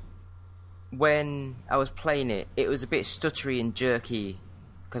 when I was playing it, it was a bit stuttery and jerky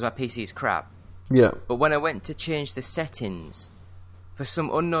because my PC is crap. Yeah. But when I went to change the settings, for some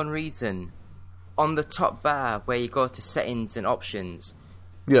unknown reason, on the top bar where you go to settings and options,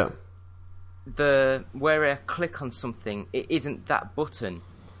 yeah, where I click on something, it isn't that button.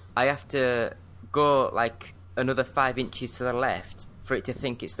 I have to go like another 5 inches to the left for it to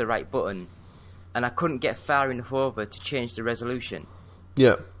think it's the right button, and I couldn't get far enough over to change the resolution.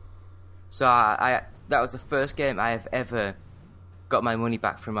 Yeah. So that was the first game I have ever got my money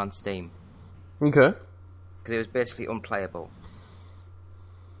back from on Steam. Okay. Because it was basically unplayable.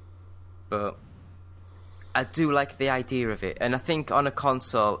 But I do like the idea of it, and I think on a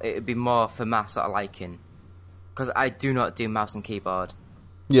console it would be more for my sort of liking, because I do not do mouse and keyboard.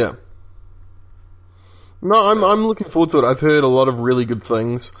 Yeah. No, I'm looking forward to it. I've heard a lot of really good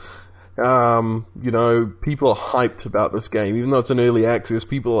things. People are hyped about this game. Even though it's an early access,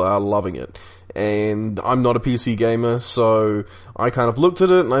 people are loving it. And I'm not a PC gamer, so I kind of looked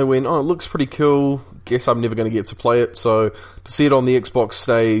at it and I went, oh, it looks pretty cool. Guess I'm never going to get to play it. So to see it on the Xbox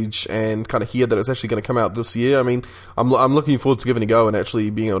stage and kind of hear that it's actually going to come out this year, I mean, I'm looking forward to giving it a go and actually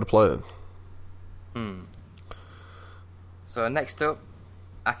being able to play it. So next up,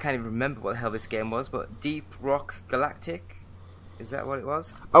 I can't even remember what the hell this game was, but Deep Rock Galactic? Is that what it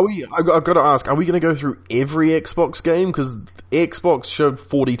was? I've got to ask, are we going to go through every Xbox game? Because Xbox showed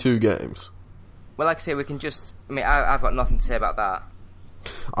 42 games. Well, like I say, we can just... I mean, I've got nothing to say about that.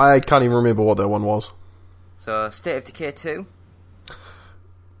 I can't even remember what that one was. So, State of Decay 2?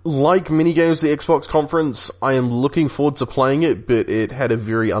 Like many games at the Xbox conference, I am looking forward to playing it, but it had a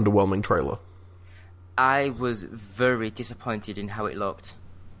very underwhelming trailer. I was very disappointed in how it looked.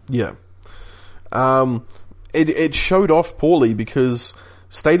 Yeah. It showed off poorly because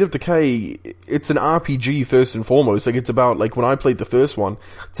State of Decay, it's an RPG first and foremost. Like, it's about, like, when I played the first one,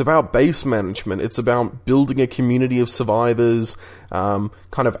 it's about base management. It's about building a community of survivors, kind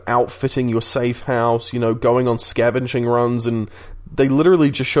of outfitting your safe house, going on scavenging runs, and they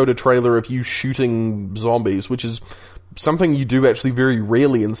literally just showed a trailer of you shooting zombies, which is something you do actually very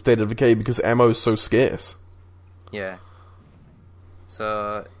rarely in State of Decay because ammo is so scarce. Yeah.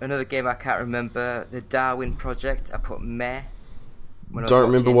 So, another game I can't remember, the Darwin Project, I put meh. Don't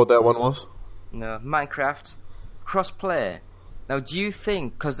remember what that one was? No, Minecraft, cross-play. Now, do you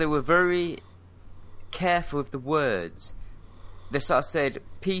think, because they were very careful with the words, they sort of said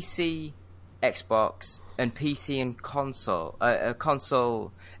PC, Xbox, and PC and console,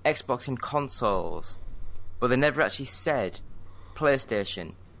 Xbox and consoles, but they never actually said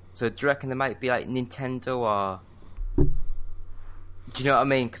PlayStation. So do you reckon they might be like Nintendo or... Do you know what I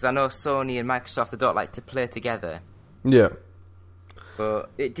mean? Because I know Sony and Microsoft, they don't like to play together. Yeah.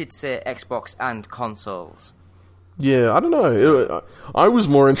 But it did say Xbox and consoles. Yeah, I don't know. I was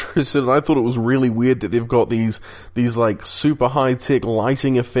more interested, and I thought it was really weird that they've got these like super high tech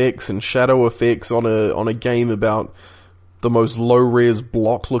lighting effects and shadow effects on a game about the most low res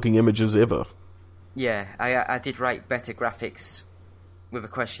block looking images ever. Yeah, I did write better graphics with a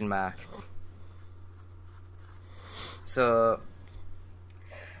question mark. So,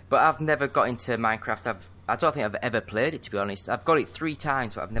 but I've never got into Minecraft. I don't think I've ever played it, to be honest. I've got it 3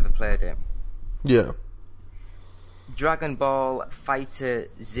 times, but I've never played it. Yeah. Dragon Ball Fighter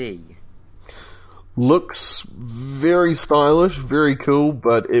Z. Looks very stylish, very cool,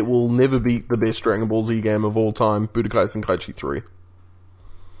 but it will never beat the best Dragon Ball Z game of all time, Budokai Tenkaichi 3.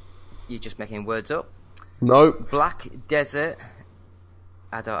 You're just making words up. Nope. Black Desert.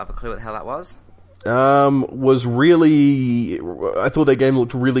 I don't have a clue what the hell that was. Was really... I thought that game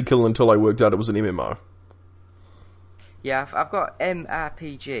looked really cool until I worked out it was an MMO. Yeah, I've got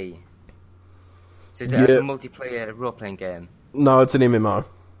MRPG. So is it a multiplayer role-playing game? No, it's an MMO.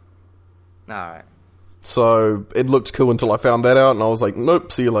 Alright. So, it looked cool until I found that out, and I was like, nope,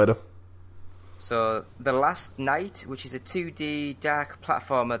 see you later. So, The Last Night, which is a 2D dark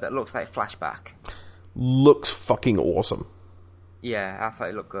platformer that looks like Flashback. Looks fucking awesome. Yeah, I thought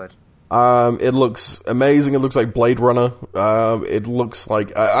it looked good. It looks amazing. It looks like Blade Runner. It looks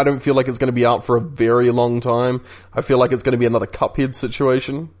like... I don't feel like it's going to be out for a very long time. I feel like it's going to be another Cuphead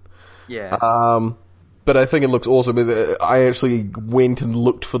situation. Yeah. But I think it looks awesome. I actually went and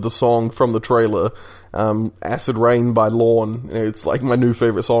looked for the song from the trailer, Acid Rain by Lorne. It's like my new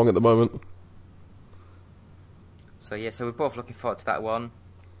favourite song at the moment. So yeah, so we're both looking forward to that one.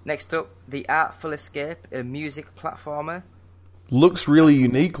 Next up, The Artful Escape, a music platformer. Looks really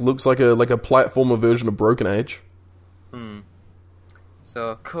unique. Looks like a platformer version of Broken Age.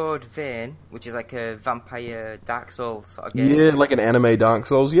 So Code Vein, which is like a vampire Dark Souls sort of game. Yeah, like an anime Dark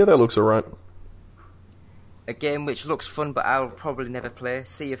Souls. Yeah, that looks alright. A game which looks fun, but I'll probably never play.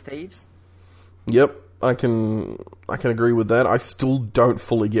 Sea of Thieves. Yep, I can agree with that. I still don't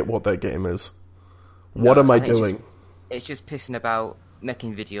fully get what that game is. What am I doing? It's just pissing about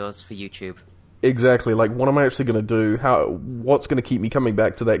making videos for YouTube. Exactly. Like, what am I actually going to do? What's going to keep me coming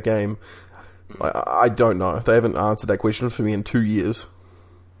back to that game? I don't know. They haven't answered that question for me in 2 years.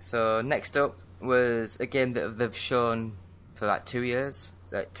 So next up was a game that they've shown for like 2 years,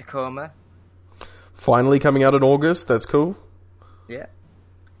 like Tacoma. Finally coming out in August. That's cool. Yeah.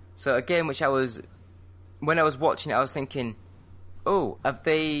 So a game which when I was watching it, I was thinking, oh, have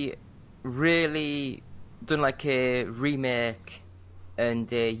they really done like a remake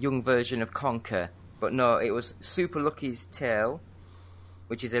and a young version of Conker? But no, it was Super Lucky's Tale,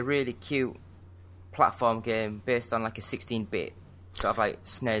 which is a really cute platform game based on like a 16-bit sort of like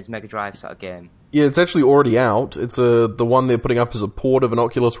SNES Mega Drive sort of game. Yeah, it's actually already out. It's the one they're putting up as a port of an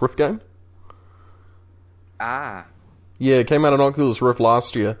Oculus Rift game. Ah. Yeah, it came out on Oculus Rift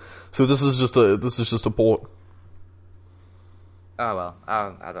last year. So this is just a port. Oh well,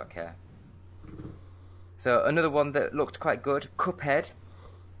 I don't care. So another one that looked quite good, Cuphead.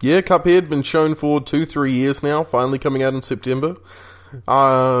 Yeah, Cuphead, been shown for 2-3 years now, finally coming out in September.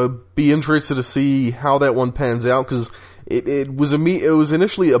 Be interested to see how that one pans out, because it was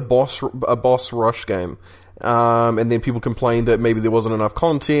initially a boss rush game. And then people complained that maybe there wasn't enough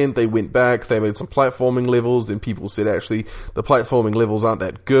content. They went back, they made some platforming levels, then people said actually the platforming levels aren't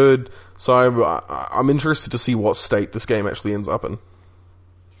that good. So I'm interested to see what state this game actually ends up in.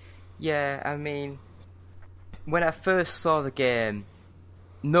 Yeah, I mean, when I first saw the game,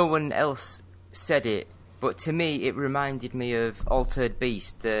 no one else said it, but to me it reminded me of Altered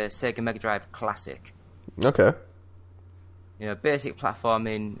Beast, the Sega Mega Drive classic. Okay. You know, basic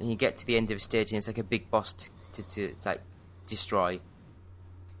platforming, and you get to the end of a stage and it's like a big boss to like destroy.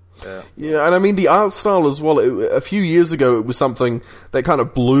 Yeah, and I mean the art style as well. A few years ago, it was something that kind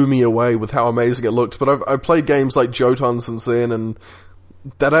of blew me away with how amazing it looked. But I've played games like Jotun since then, and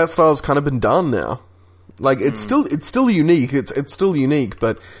that art style's kind of been done now. Like it's still unique. It's still unique,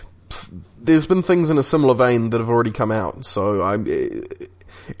 but there's been things in a similar vein that have already come out. So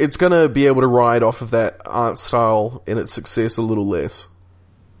it's gonna be able to ride off of that art style and its success a little less.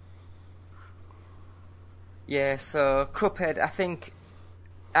 Yeah, so Cuphead, I think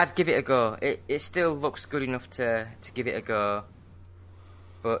I'd give it a go. It still looks good enough to give it a go.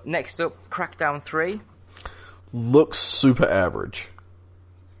 But next up, Crackdown 3. Looks super average.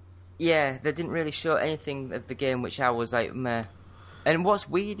 Yeah, they didn't really show anything of the game which I was like, meh. And what's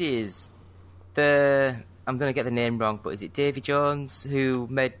weird is I'm going to get the name wrong, but is it Davy Jones who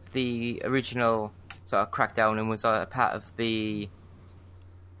made the original sort of Crackdown and was a part of the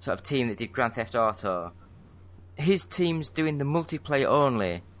sort of team that did Grand Theft Auto? His team's doing the multiplayer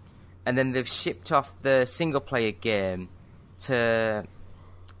only, and then they've shipped off the single-player game to...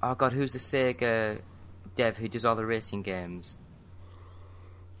 Oh god, who's the Sega dev who does all the racing games?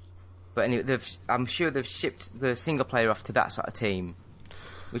 But anyway, I'm sure they've shipped the single-player off to that sort of team,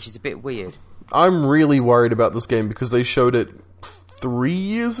 which is a bit weird. I'm really worried about this game because they showed it 3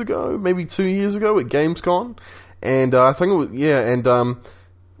 years ago, maybe 2 years ago at Gamescom, and I think it was,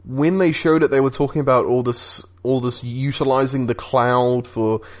 when they showed it, they were talking about all this utilizing the cloud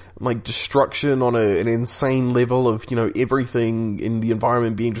for like destruction on an insane level of everything in the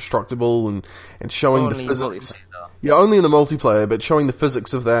environment being destructible and showing Only the physics. multiplayer. Yeah, only in the multiplayer, but showing the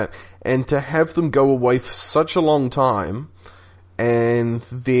physics of that, and to have them go away for such a long time and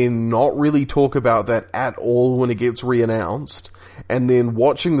then not really talk about that at all when it gets re-announced, and then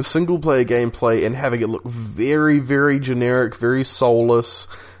watching the single-player gameplay and having it look very, very generic, very soulless,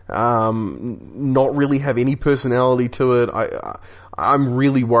 not really have any personality to it. I'm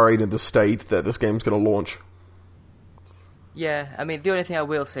really worried at the state that this game's going to launch. Yeah, I mean, the only thing I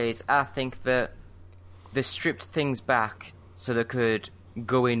will say is I think that they stripped things back so they could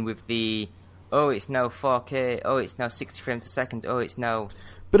go in with the, oh, it's now 4K, oh, it's now 60 frames a second, oh, it's now...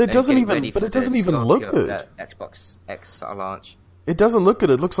 But it doesn't getting even. ready But for it doesn't the even look Scorpio, good. Xbox X sort of launch. It doesn't look good.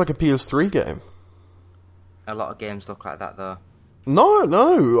 It looks like a PS3 game. A lot of games look like that, though.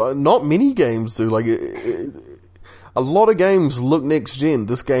 No, not many games do. Like, a lot of games look next gen.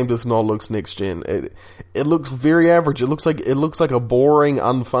 This game does not look next gen. It looks very average. It looks like a boring,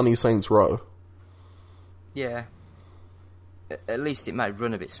 unfunny Saints Row. Yeah. At least it might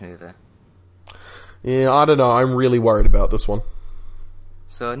run a bit smoother. Yeah, I don't know. I'm really worried about this one.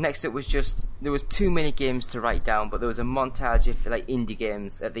 So next up was there was too many games to write down, but there was a montage of like indie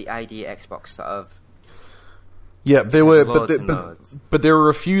games at the ID Xbox sort of. Yeah, there were, loads. but there are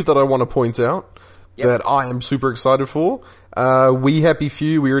a few that I want to point out that I am super excited for. We Happy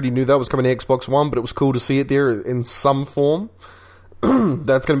Few, we already knew that was coming to Xbox One, but it was cool to see it there in some form.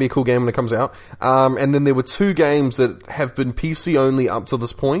 That's going to be a cool game when it comes out. And then there were two games that have been PC only up to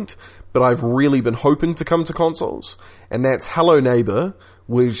this point, but I've really been hoping to come to consoles. And that's Hello Neighbor,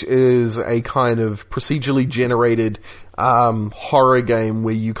 which is a kind of procedurally generated horror game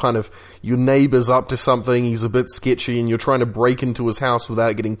where your neighbor's up to something, he's a bit sketchy, and you're trying to break into his house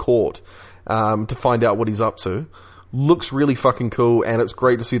without getting caught to find out what he's up to. Looks really fucking cool, and it's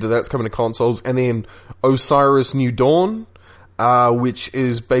great to see that that's coming to consoles. And then Osiris New Dawn, which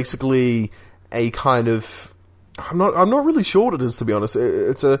is basically a kind of... I'm not really sure what it is, to be honest.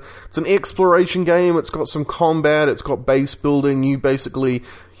 It's an exploration game. It's got some combat. It's got base building.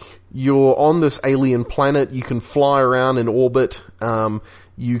 You're on this alien planet. You can fly around in orbit.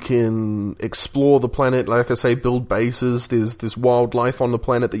 You can explore the planet. Like I say, build bases. There's wildlife on the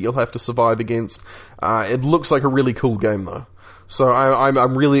planet that you'll have to survive against. It looks like a really cool game, though. So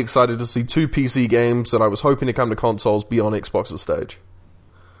I'm really excited to see two PC games that I was hoping to come to consoles be on Xbox's stage.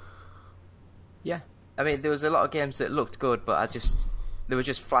 Yeah. I mean, there was a lot of games that looked good, but they were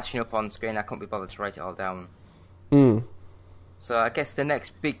just flashing up on screen. I couldn't be bothered to write it all down. So I guess the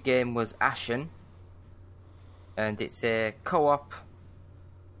next big game was Ashen, and it's a co-op.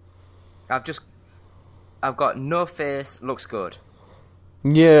 I've got no face. Looks good.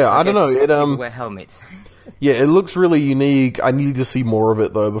 Yeah, I don't know. People wear helmets. Yeah, it looks really unique. I need to see more of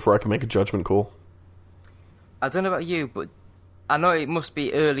it though before I can make a judgment call. I don't know about you, but I know it must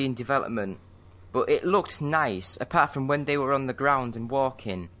be early in development. But it looked nice, apart from when they were on the ground and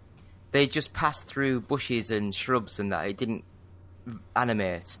walking. They just passed through bushes and shrubs and that. It didn't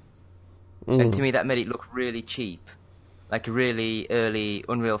animate. And to me that made it look really cheap. Like a really early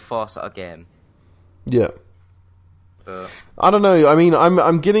Unreal 4 sort of game. Yeah. But I don't know. I mean,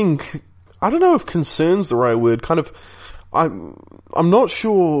 I'm getting... I don't know if concern's the right word. Kind of... I'm not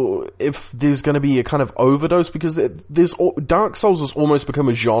sure if there's going to be a kind of overdose, because Dark Souls has almost become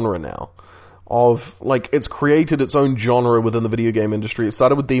a genre now. It's created its own genre within the video game industry. It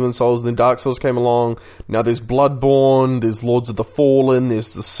started with Demon Souls, then Dark Souls came along. Now there's Bloodborne, there's Lords of the Fallen,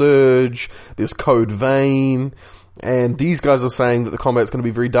 there's The Surge, there's Code Vein, and these guys are saying that the combat's going to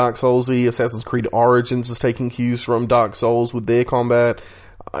be very Dark Soulsy. Assassin's Creed Origins is taking cues from Dark Souls with their combat.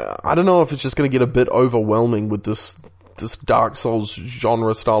 I don't know if it's just going to get a bit overwhelming with this Dark Souls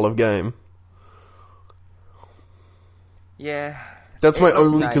genre style of game. yeah. That's my It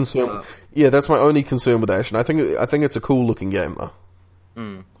looks only nice, concern. but- Yeah, that's my only concern with Ashen. I think it's a cool looking game though.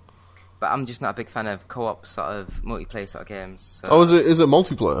 But I'm just not a big fan of co-op sort of multiplayer sort of games. So Oh, is it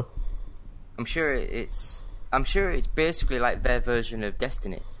multiplayer? I'm sure it's basically like their version of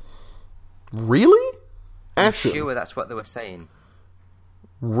Destiny. Really? I'm Ashen? sure that's what they were saying.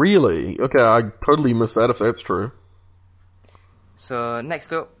 Really? Okay, I totally missed that if that's true. So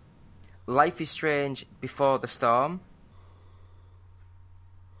next up, Life is Strange Before the Storm.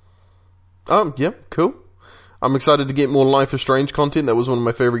 Yeah, cool. I'm excited to get more Life is Strange content. That was one of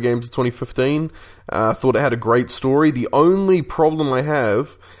my favorite games of 2015. I thought it had a great story. The only problem I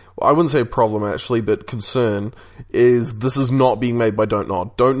have, well, I wouldn't say a problem actually, but concern, is this is not being made by Don't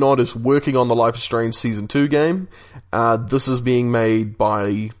Nod. Don't Nod is working on the Life is Strange Season 2 game. This is being made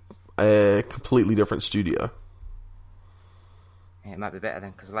by a completely different studio. Yeah, it might be better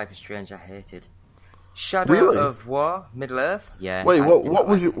then, because Life is Strange I hated. Shadow Really? of War, Middle-earth. Yeah. Wait, I what did not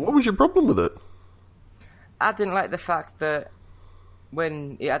was like what was your problem with it? I didn't like the fact that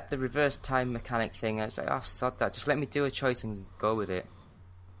when it had the reverse time mechanic thing, I was like, oh, sod that. Just let me do a choice and go with it.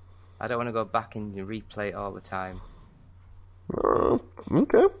 I don't want to go back and replay it all the time.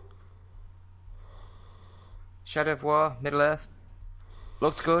 Okay. Shadow of War, Middle-earth.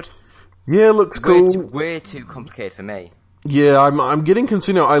 Looked good. Yeah, looks cool. Way too complicated for me. Yeah, I'm getting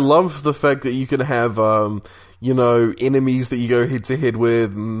concerned. I love the fact that you can have, enemies that you go head to head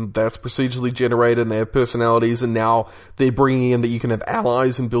with, and that's procedurally generated, and they have personalities, and now they're bringing in that you can have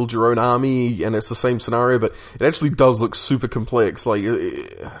allies and build your own army, and it's the same scenario, but it actually does look super complex. Like,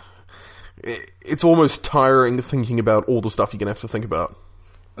 it's almost tiring thinking about all the stuff you're gonna have to think about.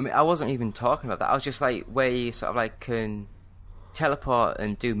 I mean, I wasn't even talking about that. I was just like, where you sort of like can teleport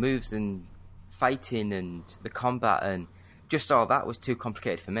and do moves and fighting and the combat and just all that was too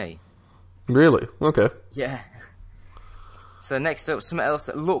complicated for me. Really? Okay. Yeah. So next up, something else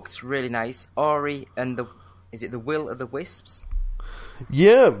that looked really nice. Ori and is it the Will of the Wisps?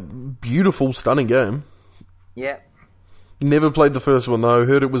 Yeah, beautiful, stunning game. Yeah. Never played the first one though.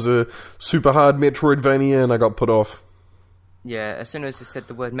 Heard it was a super hard Metroidvania and I got put off. Yeah, as soon as they said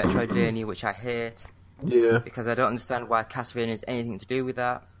the word Metroidvania, which I hate, Yeah. because I don't understand why Castlevania has anything to do with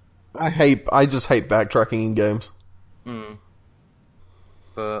that. I just hate backtracking in games.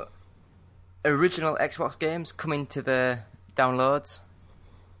 But original Xbox games coming to the downloads.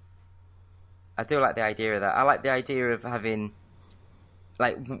 I do like the idea of that. I like the idea of having,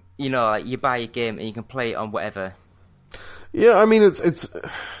 like, like you buy a game and you can play it on whatever. Yeah, I mean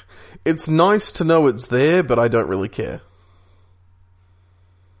it's nice to know it's there, but I don't really care.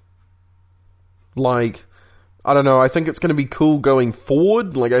 Like, I don't know, I think it's going to be cool going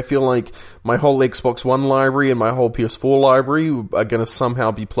forward. Like, I feel like my whole Xbox One library and my whole PS4 library are going to somehow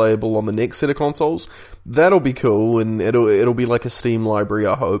be playable on the next set of consoles. That'll be cool, and it'll be like a Steam library,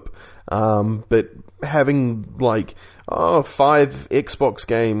 I hope. But having, like, 5 Xbox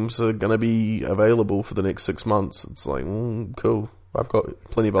games are going to be available for the next 6 months, it's like, cool. I've got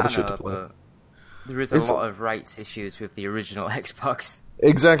plenty of other shit to play. But there is a lot of rights issues with the original Xbox.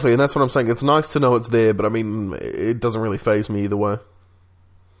 Exactly, and that's what I'm saying. It's nice to know it's there, but I mean, it doesn't really faze me either way.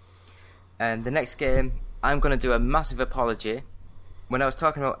 And the next game, I'm going to do a massive apology. When I was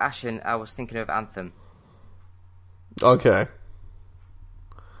talking about Ashen, I was thinking of Anthem. Okay.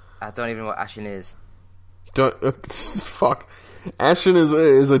 I don't even know what Ashen is. Fuck. Ashen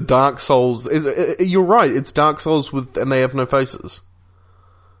is a Dark Souls. You're right, it's Dark Souls and they have no faces.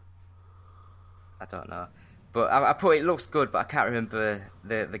 I don't know. But I put it looks good, but I can't remember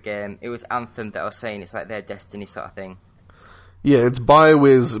the game. It was Anthem that I was saying. It's like their Destiny sort of thing. Yeah, it's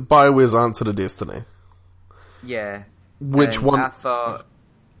BioWare's answer to Destiny. Yeah. Which and one? I thought,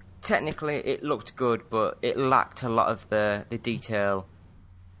 technically it looked good, but it lacked a lot of the detail.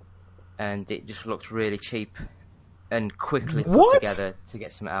 And it just looked really cheap and quickly put together to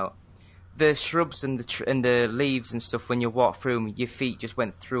get something out. The shrubs and the leaves and stuff, when you walk through them, your feet just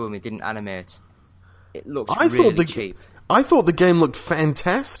went through them, it didn't animate. It looked really cheap. I thought the game looked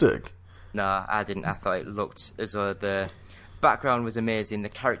fantastic. No, I didn't. I thought it looked as though the background was amazing, the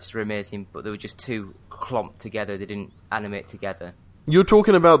characters were amazing, but they were just too clumped together. They didn't animate together. You're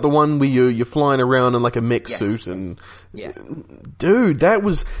talking about the one where you're flying around in like a mech suit and... Yeah. Dude, that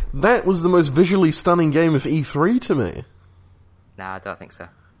was the most visually stunning game of E3 to me. Nah, I don't think so.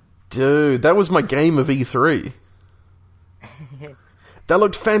 Dude, that was my game of E3. That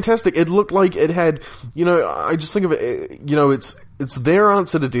looked fantastic. It looked like it had, I just think of it, it's their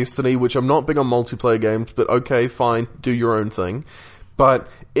answer to Destiny, which I'm not big on multiplayer games, but okay, fine, do your own thing. But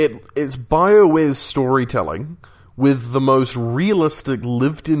it's BioWare's storytelling with the most realistic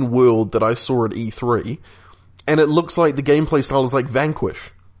lived-in world that I saw at E3, and it looks like the gameplay style is like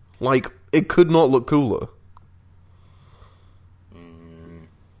Vanquish. Like, it could not look cooler.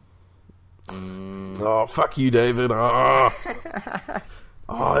 Oh, fuck you, David.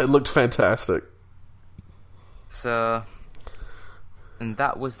 Oh, it looked fantastic. So, and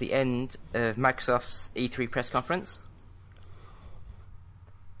that was the end of Microsoft's E3 press conference.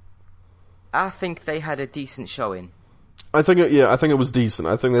 I think they had a decent showing. I think it was decent.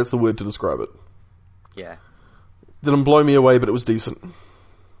 I think that's the word to describe it. Yeah. Didn't blow me away, but it was decent.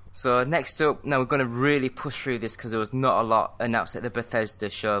 So next up, now we're going to really push through this because there was not a lot announced at the Bethesda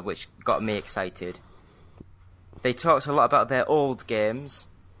show, which got me excited. They talked a lot about their old games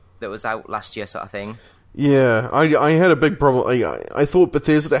that was out last year, sort of thing. Yeah, I had a big problem. I thought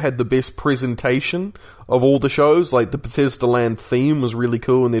Bethesda had the best presentation of all the shows. Like, the Bethesda Land theme was really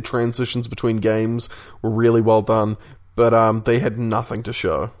cool, and their transitions between games were really well done. But they had nothing to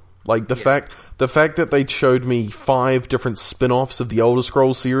show. Like, the fact that they showed me 5 different spin-offs of the Elder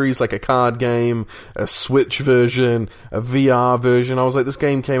Scrolls series, like a card game, a Switch version, a VR version. I was like, this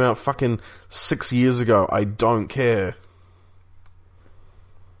game came out fucking 6 years ago. I don't care.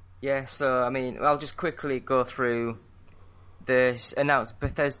 Yeah, so, I mean, I'll just quickly go through the announced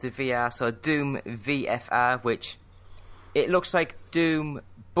Bethesda VR, so Doom VFR, which it looks like Doom,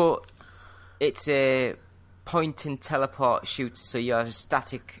 but it's a point and teleport shooter, so you're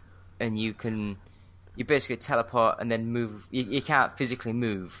static and you basically teleport and then move. You can't physically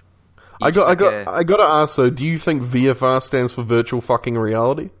move. I gotta ask though, do you think VFR stands for virtual fucking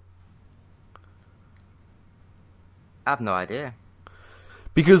reality? I have no idea.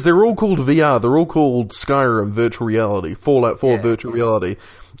 Because they're all called VR, they're all called Skyrim Virtual Reality, Fallout 4 Virtual Reality,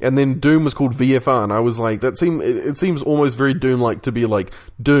 and then Doom was called VFR, and I was like, it seems almost very Doom-like to be like,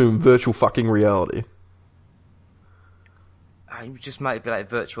 Doom Virtual fucking Reality. It just might be like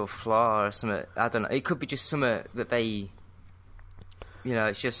Virtual Floor or something, I don't know, it could be just something that they,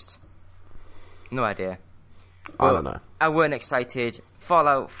 it's just, no idea. I don't know. I weren't excited.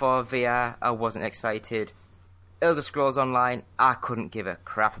 Fallout 4 VR, I wasn't excited. Elder Scrolls Online, I couldn't give a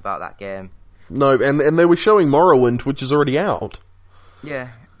crap about that game. No, and they were showing Morrowind, which is already out. Yeah.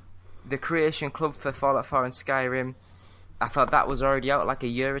 The Creation Club for Fallout 4 and Skyrim, I thought that was already out like a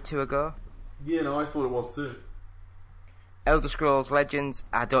year or two ago. Yeah, no, I thought it was too. Elder Scrolls Legends,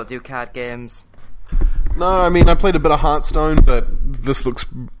 I don't do card games. No, I mean, I played a bit of Hearthstone, but this looks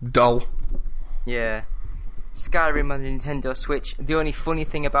dull. Yeah. Skyrim on Nintendo Switch, the only funny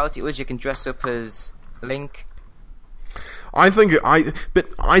thing about it was you can dress up as Link. I think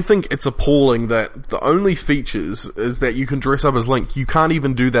it's appalling that the only features is that you can dress up as Link. You can't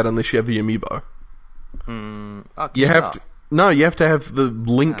even do that unless you have the amiibo. You have to have the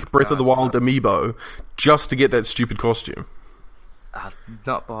Link Breath of the Wild amiibo just to get that stupid costume. I've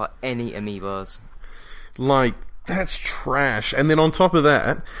not bought any amiibos. Like, that's trash. And then on top of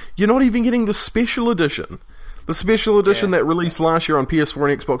that, you're not even getting the special edition. The special edition that released last year on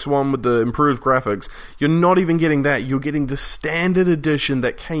PS4 and Xbox One with the improved graphics, you're not even getting that. You're getting the standard edition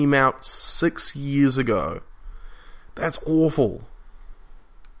that came out 6 years ago. That's awful.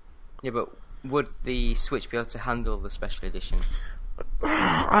 Yeah, but would the Switch be able to handle the special edition?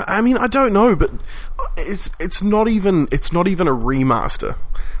 I mean, I don't know, but it's not even a remaster.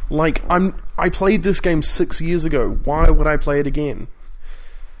 Like, I played this game 6 years ago. Why would I play it again?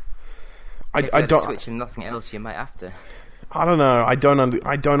 I don't Switch and nothing else. You might have to. I don't know. I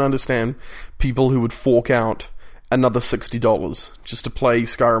don't understand people who would fork out another $60 just to play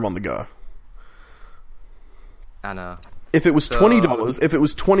Skyrim on the go. I know. If it was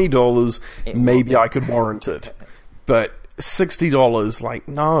 $20, maybe I could warrant it. But $60, like,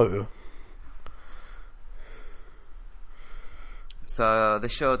 no. So they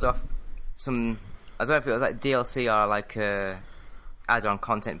showed off some, I don't know if it was like DLC or like add-on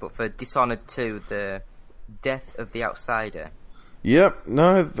content, but for Dishonored 2, the Death of the Outsider. Yep,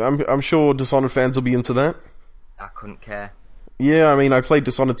 no, I'm sure Dishonored fans will be into that. I couldn't care. Yeah, I mean, I played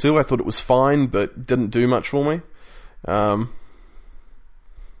Dishonored 2, I thought it was fine, but didn't do much for me.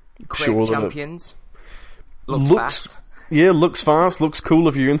 Quake Champions. Looks fast. Yeah, looks fast, looks cool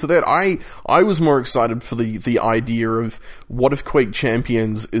if you're into that. I was more excited for the idea of what if Quake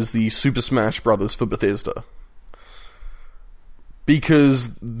Champions is the Super Smash Brothers for Bethesda.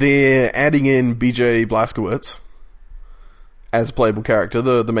 Because they're adding in BJ Blazkowicz as a playable character,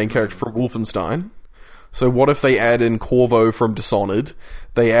 the main character from Wolfenstein. So what if they add in Corvo from Dishonored,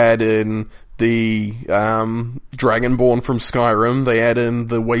 they add in the Dragonborn from Skyrim, they add in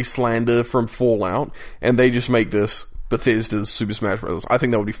the Wastelander from Fallout, and they just make this Bethesda's Super Smash Bros. I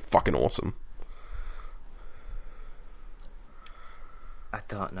think that would be fucking awesome. I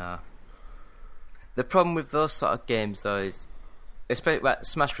don't know. The problem with those sort of games, though, is, especially like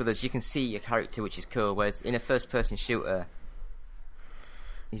Smash Brothers, you can see your character, which is cool, whereas in a first-person shooter,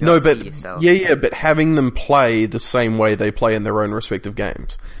 you don't see yourself. Yeah, but having them play the same way they play in their own respective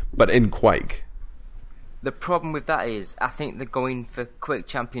games, but in Quake. The problem with that is, I think they're going for Quake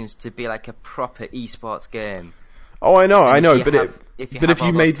Champions to be like a proper esports game. Oh, I know, but if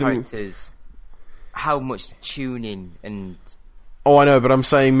you made them, how much tuning and... Oh, I know, but I'm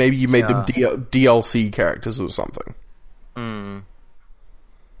saying maybe you made them Yeah. DLC characters or something.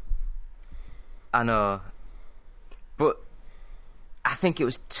 I know. But I think it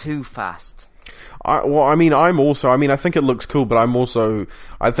was too fast. I think it looks cool, but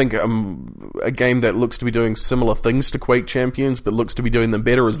I think a game that looks to be doing similar things to Quake Champions, but looks to be doing them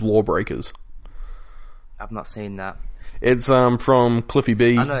better is Lawbreakers. I've not seen that. It's from Cliffy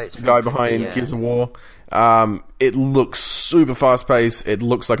B, I know it's the from guy Cliffy, behind yeah. Gears of War. It looks super fast paced. It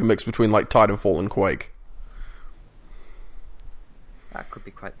looks like a mix between like Titanfall and Quake. That could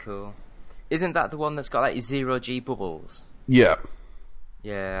be quite cool. Isn't that the one that's got like 0 G bubbles? Yeah.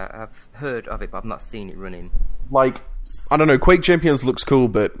 Yeah, I've heard of it, but I've not seen it running. Like, I don't know, Quake Champions looks cool,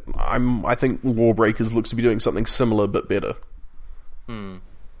 but I think Lawbreakers looks to be doing something similar but better.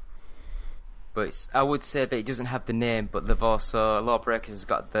 But I would say that it doesn't have the name, but they've also... Lawbreakers has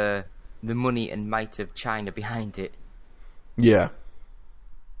got the money and might of China behind it. Yeah.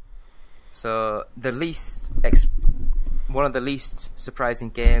 So, one of the least surprising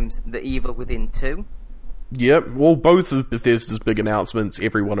games, The Evil Within 2. Yep. Well, both of Bethesda's big announcements,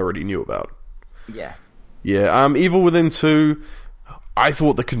 everyone already knew about. Yeah. Yeah. Evil Within 2. I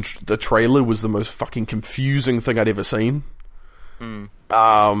thought the trailer was the most fucking confusing thing I'd ever seen.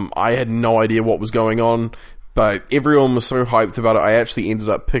 I had no idea what was going on, but everyone was so hyped about it. I actually ended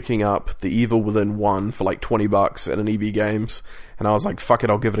up picking up The Evil Within 1 for like $20 at an EB Games, and I was like, fuck it,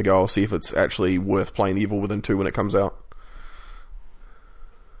 I'll give it a go. I'll see if it's actually worth playing Evil Within 2 when it comes out.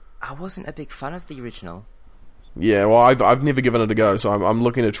 I wasn't a big fan of the original. Yeah, well, I've never given it a go, so I'm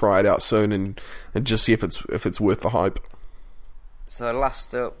looking to try it out soon and just see if it's worth the hype. So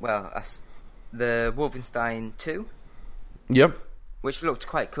last up, the Wolfenstein 2, Yep. which looked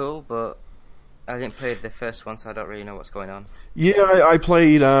quite cool, but I didn't play the first one, so I don't really know what's going on. Yeah, I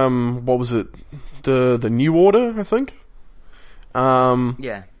played what was it? The New Order, I think.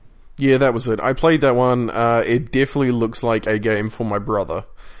 Yeah. Yeah, that was it. I played that one. It definitely looks like a game for my brother.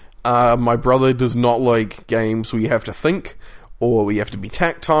 My brother does not like games where you have to think, or where you have to be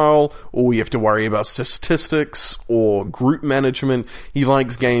tactile, or where you have to worry about statistics, or group management. He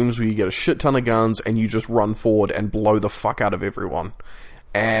likes games where you get a shit ton of guns, and you just run forward and blow the fuck out of everyone.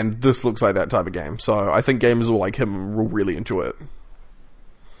 And this looks like that type of game. So I think gamers will like him will really enjoy it.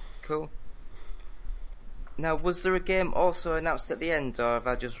 Cool. Now, was there a game also announced at the end, or have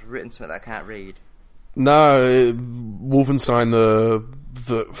I just written something that I can't read? No, Wolfenstein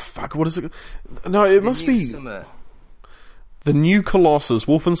the fuck, what is it? No, it must be Summer. the New Colossus.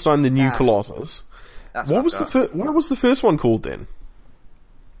 Wolfenstein the New Colossus. That's What I've was got. what was the first one called then?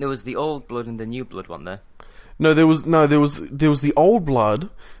 There was the Old Blood and the New Blood one there. No, there was the Old Blood.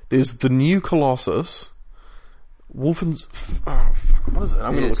 There's the New Colossus. Wolfen's. Oh fuck! What is it?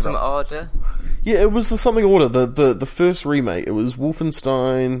 I'm gonna look it Some up. Order. Yeah, it was the something order. The first remake. It was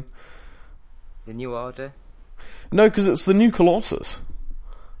Wolfenstein. The New Order. No, because it's the New Colossus.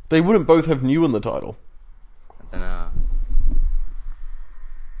 They wouldn't both have new in the title. I don't know.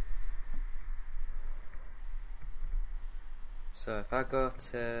 So if I go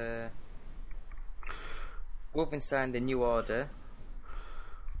to Wolfenstein: The New Order,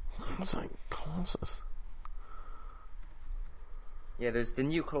 What's that? Colossus. yeah, there's the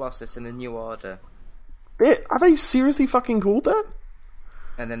New Colossus and the New Order, Are they seriously fucking called that?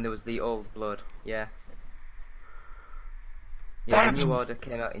 and then there was the Old Blood. Yeah. Yeah, That's- the New Order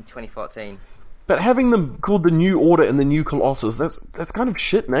came out in 2014. But having them called the New Order and the New Colossus, that's kind of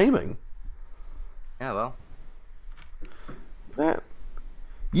shit naming. Oh well. That.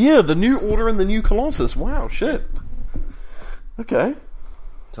 Yeah, the New Order and the New Colossus. Wow, shit. Okay.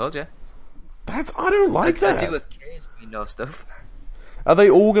 Told you. I don't like I that. do occasionally know stuff. Are they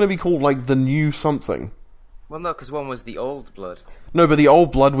all going to be called like the New something? Well, no, because one was the Old Blood. No, but the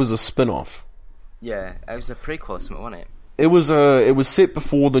Old Blood was a spin-off. Yeah, it was a prequel, something, wasn't it? It was set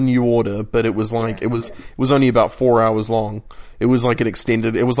before the New Order, but it was like it was only about 4 hours long. It was like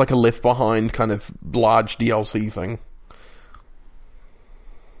it was like a Left Behind kind of large DLC thing.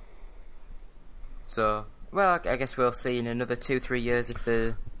 So, well, I guess we'll see in another 2-3 years if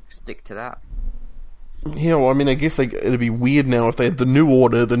they stick to that. Yeah, well, I mean, I guess it'd be weird now if they had the New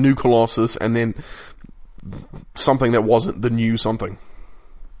Order, the New Colossus, and then something that wasn't the new something.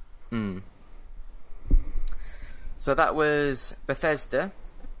 So that was Bethesda.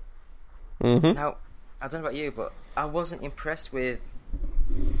 Mm-hmm. Now, I don't know about you, but I wasn't impressed with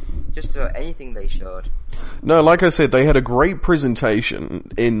just about anything they showed. No, like I said, they had a great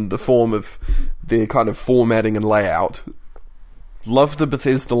presentation in the form of their kind of formatting and layout. Loved the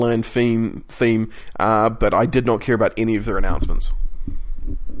Bethesda Land theme, but I did not care about any of their announcements.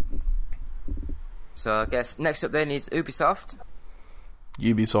 So I guess next up then is Ubisoft.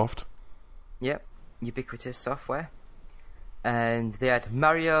 Ubisoft. Yep, ubiquitous software. And they had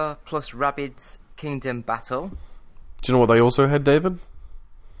Mario plus Rabbids Kingdom Battle. Do you know what they also had, David?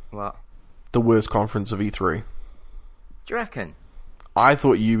 What? The worst conference of E3. Do you reckon? I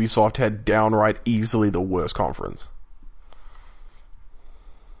thought Ubisoft had downright easily the worst conference.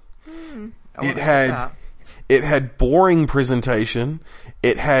 It had boring presentation.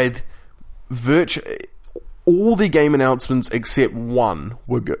 It had all the game announcements except one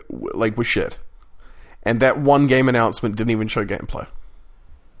were shit, and that one game announcement didn't even show gameplay.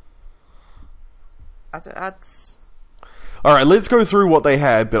 All right, let's go through what they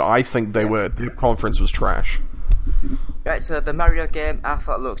had, but I think the conference was trash. Right, so the Mario game I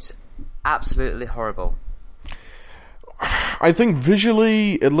thought looked absolutely horrible. I think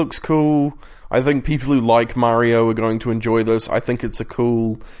visually it looks cool. I think people who like Mario are going to enjoy this. I think it's a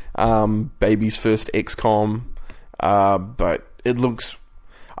cool baby's first XCOM, but it looks...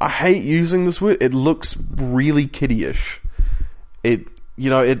 I hate using this word. It looks really kiddie-ish. It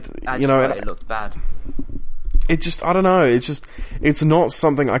looked bad. It just, I don't know. It's not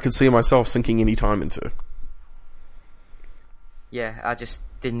something I could see myself sinking any time into. Yeah, I just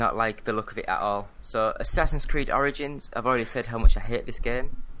did not like the look of it at all. So, Assassin's Creed Origins, I've already said how much I hate this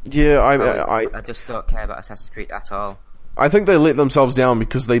game. Yeah, I just don't care about Assassin's Creed at all. I think they let themselves down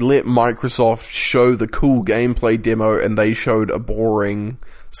because they let Microsoft show the cool gameplay demo and they showed a boring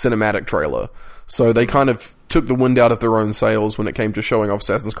cinematic trailer. So they kind of took the wind out of their own sails when it came to showing off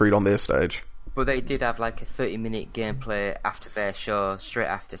Assassin's Creed on their stage. But they did have like a 30-minute gameplay after their show, straight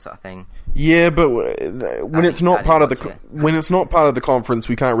after sort of thing. Yeah, but when it's not part of the conference,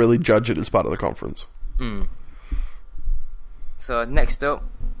 we can't really judge it as part of the conference. So next up,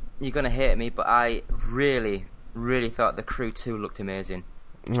 you're gonna hate me, but I really, really thought The Crew 2 looked amazing.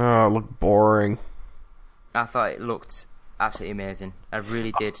 Oh, it looked boring. I thought it looked absolutely amazing. I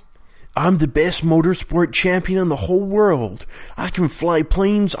really did. I'm the best motorsport champion in the whole world. I can fly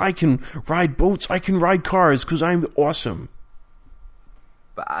planes, I can ride boats, I can ride cars, because I'm awesome.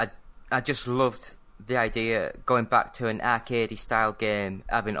 But I just loved the idea going back to an arcadey style game,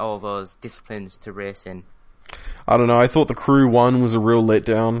 having all those disciplines to race in. I don't know, I thought The Crew 1 was a real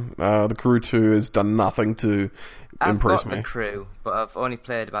letdown. The Crew 2 has done nothing to impress me. I've got The Crew, but I've only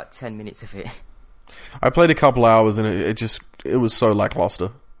played about 10 minutes of it. I played a couple hours and it was so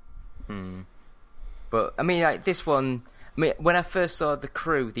lackluster. But I mean, like this one, when I first saw The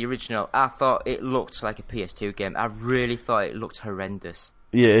Crew, the original, I thought it looked like a PS2 game. I really thought it looked horrendous.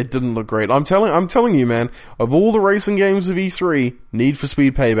 Yeah, it didn't look great. I'm telling you, man, of all the racing games of E3, Need for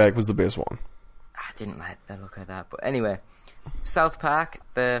Speed Payback was the best one. I didn't like the look of that, but anyway, South Park,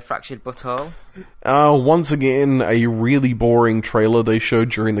 the Fractured Butthole. Once again, a really boring trailer they showed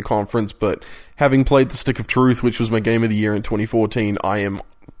during the conference, but having played The Stick of Truth, which was my game of the year in 2014, I am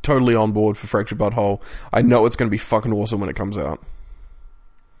totally on board for Fractured Butthole. I know it's going to be fucking awesome when it comes out.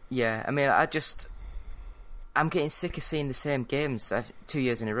 Yeah, I mean, I'm getting sick of seeing the same games 2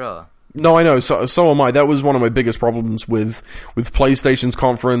 years in a row. No, I know. So am I. That was one of my biggest problems with PlayStation's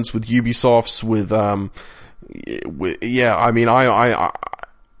conference, with Ubisoft's, yeah. I mean, I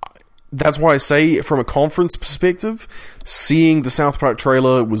that's why I say, from a conference perspective, seeing the South Park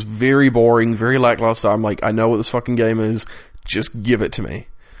trailer was very boring, very lackluster. I'm like, I know what this fucking game is. Just give it to me.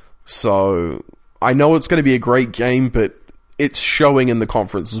 So I know it's going to be a great game, but it's showing in the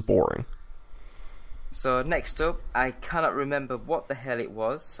conference is boring. So next up, I cannot remember what the hell it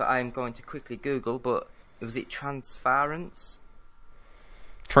was, so I'm going to quickly Google, but was it Transference?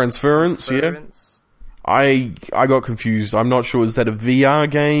 Transference, yeah. I got confused. I'm not sure. Is that a VR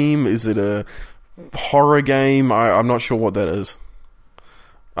game? Is it a horror game? I'm not sure what that is.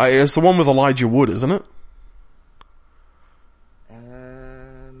 It's the one with Elijah Wood, isn't it?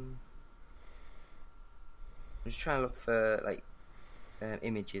 I'm just trying to look for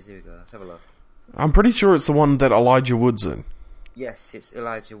images. Here we go. Let's have a look. I'm pretty sure it's the one that Elijah Wood's in. Yes, it's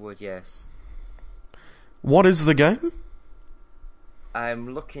Elijah Wood, yes. What is the game?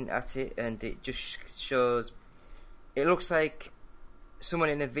 I'm looking at it and it just shows... It looks like someone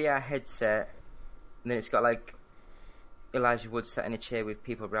in a VR headset, and then it's got Elijah Wood sat in a chair with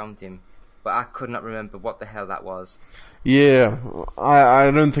people around him. But I could not remember what the hell that was. Yeah, I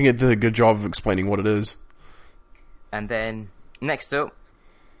don't think it did a good job of explaining what it is. And then, next up,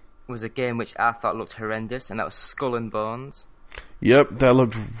 was a game which I thought looked horrendous, and that was Skull and Bones. Yep, that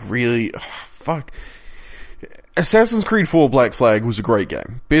looked really... fuck. Assassin's Creed 4 Black Flag was a great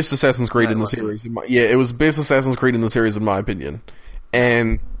game. Best Assassin's Creed in the series. It was best Assassin's Creed in the series, in my opinion.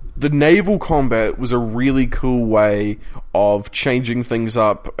 And the naval combat was a really cool way of changing things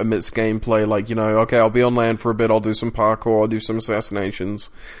up amidst gameplay. Like, okay, I'll be on land for a bit, I'll do some parkour, I'll do some assassinations.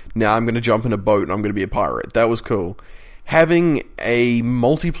 Now I'm going to jump in a boat and I'm going to be a pirate. That was cool. Having a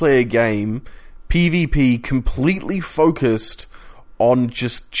multiplayer game, PvP, completely focused on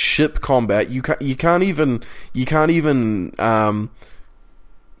just ship combat. You can't even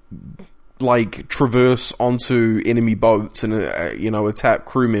like traverse onto enemy boats and attack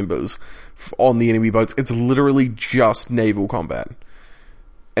crew members on the enemy boats. It's literally just naval combat.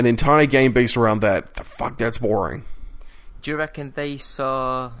 An entire game based around that. The fuck, that's boring. Do you reckon they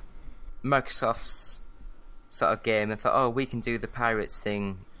saw Microsoft's sort of game and thought, oh, we can do the pirates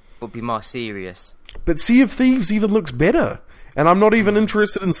thing but be more serious? But Sea of Thieves even looks better, and I'm not even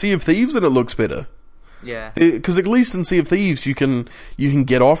interested in Sea of Thieves, and it looks better. Yeah, because at least in Sea of Thieves you can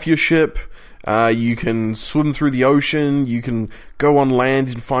get off your ship, you can swim through the ocean, you can go on land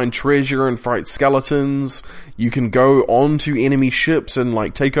and find treasure and fight skeletons, you can go onto enemy ships and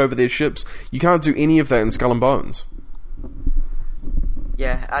like take over their ships. You can't do any of that in Skull and Bones.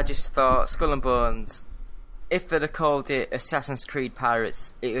 Yeah, I just thought Skull and Bones, if they'd have called it Assassin's Creed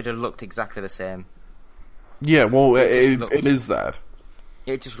Pirates, it would have looked exactly the same. Yeah, well, it is that.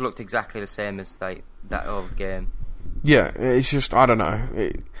 It just looked exactly the same as that old game. Yeah, it's just, I don't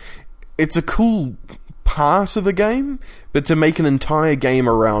know. It's a cool part of a game, but to make an entire game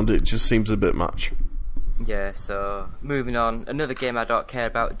around it just seems a bit much. Yeah, so moving on. Another game I don't care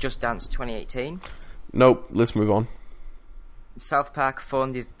about, Just Dance 2018. Nope, let's move on. South Park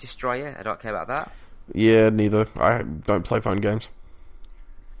Phone Destroyer, I don't care about that. Yeah, neither. I don't play phone games.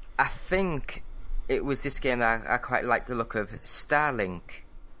 I think it was this game that I quite liked the look of, Starlink.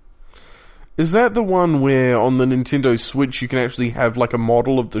 Is that the one where on the Nintendo Switch you can actually have like a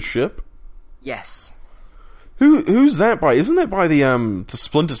model of the ship? Yes. Who's that by? Isn't that by the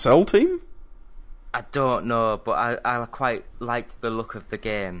Splinter Cell team? I don't know, but I quite liked the look of the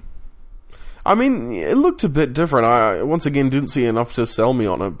game. I mean, it looked a bit different. I once again didn't see enough to sell me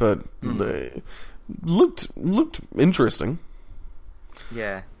on it, but it looked interesting.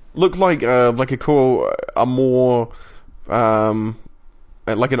 Yeah. Looked like a more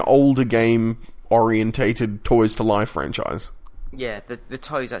like an older game orientated Toys to Life franchise. Yeah, the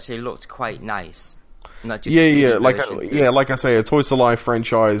toys actually looked quite nice. Not just like I say, a Toys to Life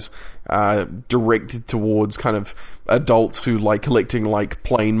franchise directed towards kind of adults who like collecting like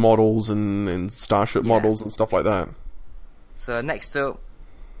plane models and starship models and stuff like that. So next up,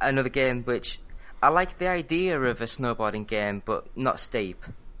 another game which I like the idea of a snowboarding game, but not steep.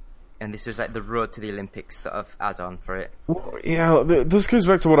 And this was like the Road to the Olympics sort of add-on for it. Well, yeah, this goes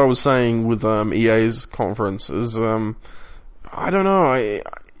back to what I was saying with EA's conference. Is I don't know,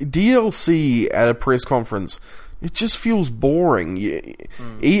 DLC at a press conference, it just feels boring.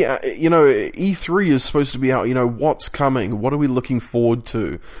 E3 is supposed to be out. What's coming? What are we looking forward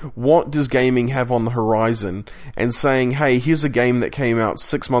to? What does gaming have on the horizon? And saying, hey, here's a game that came out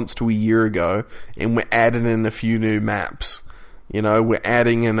 6 months to a year ago, and we're adding in a few new maps. We're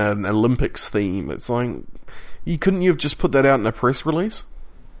adding in an Olympics theme. It's like, couldn't you have just put that out in a press release?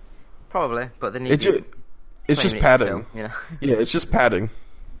 Probably, but then it's just padding. Yeah, it's just padding.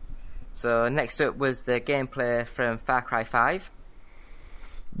 So next up was the gameplay from Far Cry 5.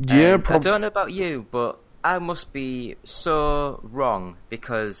 Yeah, I don't know about you, but I must be so wrong,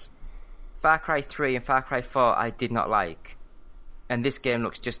 because Far Cry 3 and Far Cry 4 I did not like. And this game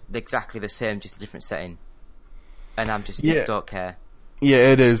looks just exactly the same, just a different setting. And I'm just don't care.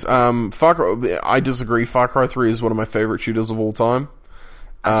 Yeah, it is. Far Cry, I disagree. Far Cry 3 is one of my favourite shooters of all time.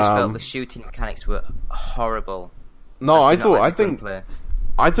 I just felt the shooting mechanics were horrible. No, I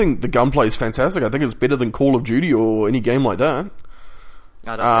think the gunplay is fantastic. I think it's better than Call of Duty or any game like that.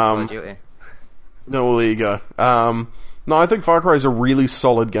 I don't play Call of Duty. No, well, there you go. No, I think Far Cry is a really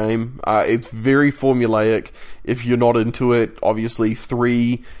solid game. It's very formulaic. If you're not into it, obviously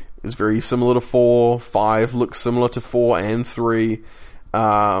 3 is very similar to 4. 5 looks similar to 4 and 3.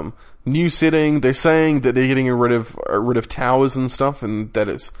 New setting. They're saying that they're getting rid of towers and stuff, and that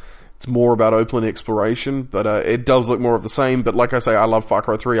it's more about open exploration. But it does look more of the same. But like I say, I love Far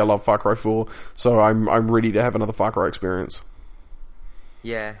Cry 3. I love Far Cry 4. So I'm ready to have another Far Cry experience.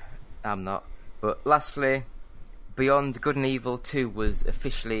 Yeah, I'm not. But lastly, Beyond Good and Evil 2 was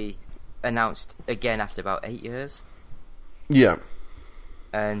officially announced again after about 8 years. Yeah.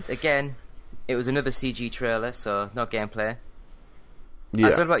 And again, it was another CG trailer, so no gameplay. Yeah. I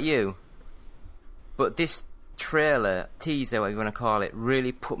don't know about you, but this trailer, teaser, whatever you want to call it,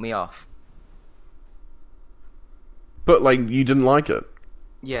 really put me off. But, like, you didn't like it?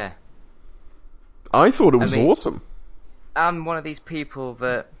 Yeah. I thought it was awesome. I'm one of these people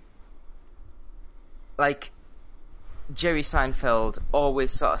that like, Jerry Seinfeld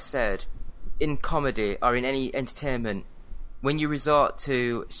always sort of said, in comedy or in any entertainment, when you resort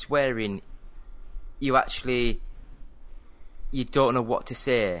to swearing, you don't know what to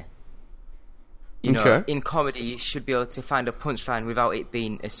say. You know, Okay. in comedy, you should be able to find a punchline without it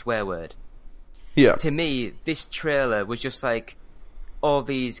being a swear word. Yeah. To me, this trailer was just like all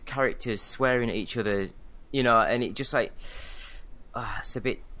these characters swearing at each other, you know, and it just like, it's a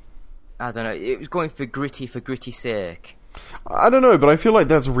bit, I don't know, it was going for gritty's sake. I don't know, but I feel like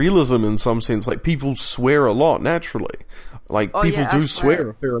that's realism in some sense. Like, people swear a lot naturally. Like, Oh, people yeah, I do swear. swear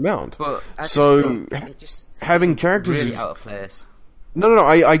a fair amount. But I just So, thought it just having seemed characters really who've- out of place. No,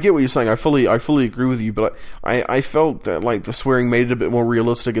 I get what you're saying. I fully agree with you, but I felt that, like, the swearing made it a bit more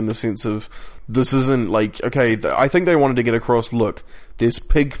realistic in the sense of, this isn't, like, okay, I think they wanted to get across, look, there's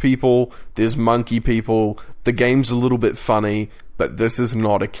pig people, there's monkey people, the game's a little bit funny, but this is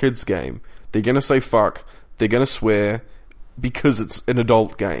not a kid's game. They're gonna say fuck, they're gonna swear, because it's an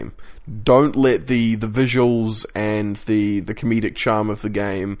adult game. Don't let the visuals and the comedic charm of the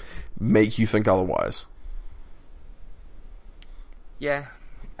game make you think otherwise. Yeah,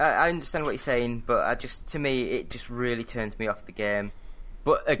 I understand what you're saying, but to me, it just really turned me off the game.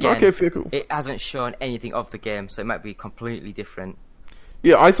 But again, Okay, fair, cool. it hasn't shown anything of the game, so it might be completely different.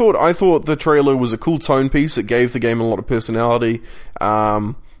 Yeah, I thought the trailer was a cool tone piece. It gave the game a lot of personality.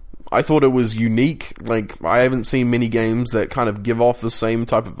 I thought it was unique. Like, I haven't seen many games that kind of give off the same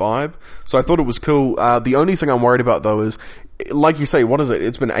type of vibe. So I thought it was cool. The only thing I'm worried about, though, is, like you say, what is it?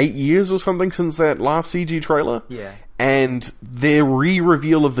 It's been 8 years or something since that last CG trailer? Yeah. And their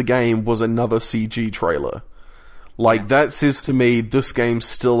re-reveal of the game was another CG trailer. Like, that says to me, this game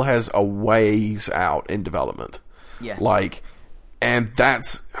still has a ways out in development. Yeah. Like, and they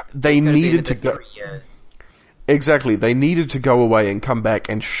It's gonna be needed to another go... 3 years. Exactly, they needed to go away and come back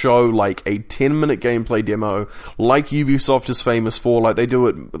and show, like, a 10-minute gameplay demo, like Ubisoft is famous for, like they do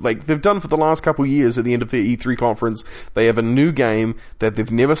it, like they've done for the last couple of years at the end of their E3 conference. They have a new game that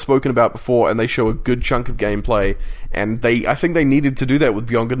they've never spoken about before, and they show a good chunk of gameplay, and I think they needed to do that with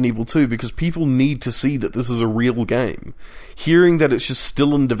Beyond Good and Evil 2, because people need to see that this is a real game. Hearing that it's just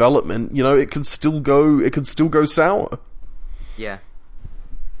still in development, you know, it could still go sour. Yeah.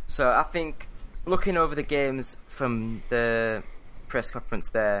 So I think, looking over the games from the press conference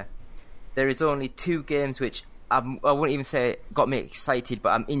there is only 2 games which I wouldn't even say got me excited, but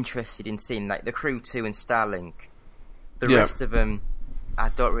I'm interested in seeing, like The Crew 2 and Starlink. The rest of them, I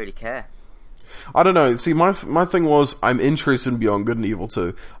don't really care. I don't know. See, my thing was, I'm interested in Beyond Good and Evil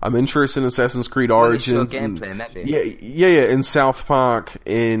 2. I'm interested in Assassin's Creed Origins. Gameplay, maybe. Yeah. In South Park,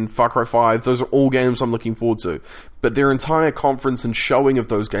 in Far Cry 5, those are all games I'm looking forward to. But their entire conference and showing of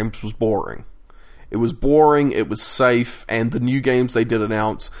those games was boring. It was boring, it was safe, and the new games they did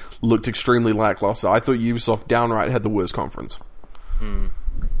announce looked extremely lackluster. I thought Ubisoft downright had the worst conference.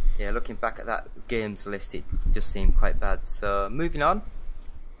 Yeah, looking back at that games list, it just seemed quite bad. So, moving on.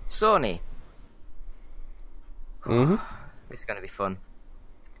 Sony. Mm-hmm. This is going to be fun.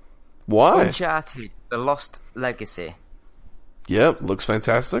 Why? Uncharted, The Lost Legacy. Yep, looks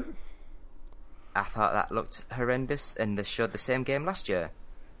fantastic. I thought that looked horrendous, and they showed the same game last year.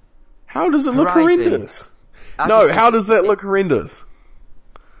 How does it look Horizon. horrendous? I No, just how think does that look horrendous?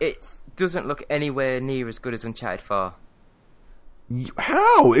 It doesn't look anywhere near as good as Uncharted 4.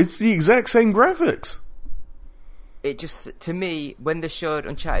 How? It's the exact same graphics. It just, to me, when they showed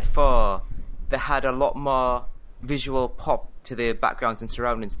Uncharted 4, they had a lot more visual pop to the backgrounds and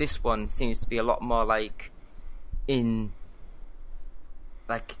surroundings. This one seems to be a lot more like in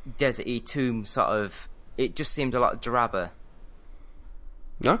like deserty tomb sort of. It just seemed a lot drabber.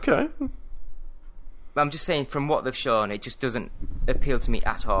 Okay. I'm just saying, from what they've shown, it just doesn't appeal to me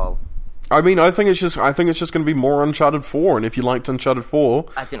at all. I mean, I think it's just going to be more Uncharted 4, and if you liked Uncharted 4,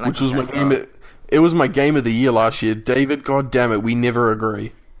 I didn't like which was my Uncharted game, it was my game of the year last year. David, God damn it, we never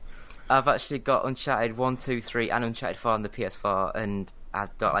agree. I've actually got Uncharted 1, 2, 3 and Uncharted 4 on the PS4, and I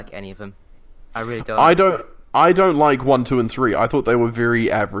don't like any of them. I really don't. I don't like 1, 2, and 3. I thought they were very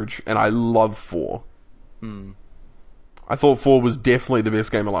average, and I love 4. I thought 4 was definitely the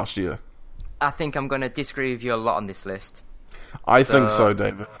best game of last year. I think I'm going to disagree with you a lot on this list. I think so,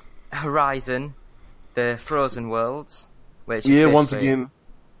 David. Horizon, the Frozen Worlds, which Yeah, is once basically- again.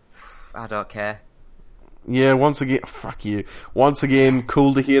 I don't care. Yeah, once again, fuck you. Once again,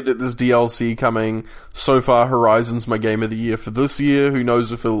 cool to hear that there's DLC coming. So far, Horizon's my game of the year for this year. Who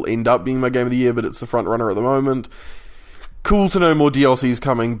knows if it'll end up being my game of the year, but it's the front runner at the moment. Cool to know more DLC's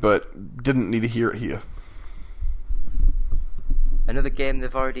coming, but didn't need to hear it here. Another game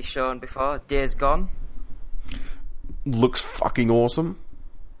they've already shown before, Days Gone. Looks fucking awesome.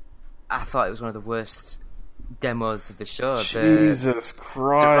 I thought it was one of the worst demos of the show. Jesus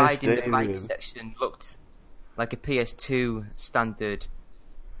Christ, the ride in the David. bike section looked like a PS2 standard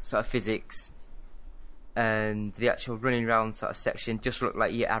sort of physics, and the actual running around sort of section just looked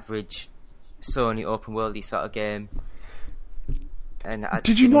like your average Sony open worldy sort of game. And I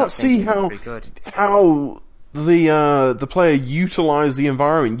Did you did not think see it was how very good. the player utilized the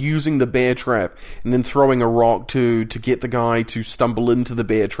environment using the bear trap and then throwing a rock to get the guy to stumble into the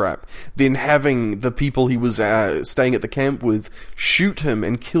bear trap, then having the people he was staying at the camp with shoot him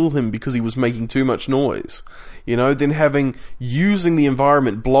and kill him because he was making too much noise? You know, then using the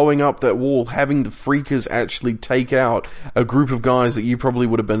environment, blowing up that wall, having the freakers actually take out a group of guys that you probably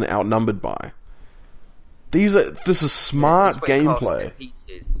would have been outnumbered by. This is smart That's what it calls gameplay. set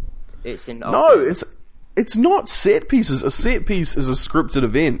pieces. It's in No, it's not set pieces. A set piece is a scripted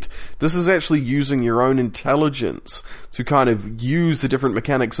event. This is actually using your own intelligence to kind of use the different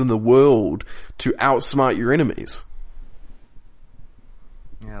mechanics in the world to outsmart your enemies.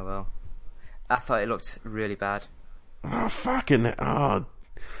 Yeah, well, I thought it looked really bad. Next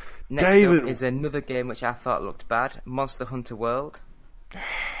Next David. up is another game which I thought looked bad, Monster Hunter World.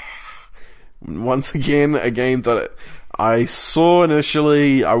 Once again, a game that I saw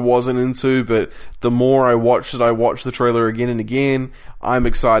initially, I wasn't into, but the more I watched it, I watched the trailer again and again. I'm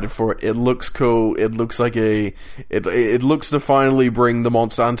excited for it. It looks cool. It looks like it looks to finally bring the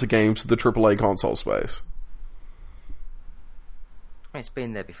Monster Hunter games to the AAA console space. It's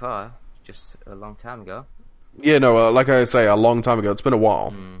been there before, just a long time ago. Yeah, no, like I say, a long time ago. It's been a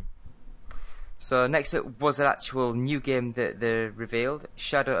while. So next up was an actual new game that they revealed,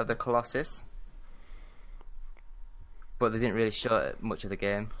 Shadow of the Colossus. But they didn't really show much of the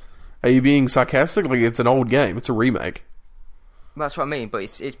game. Are you being sarcastic? Like, it's an old game. It's a remake. That's what I mean, but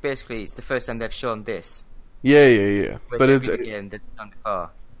it's basically the first time they've shown this. Yeah. But it's a game they've done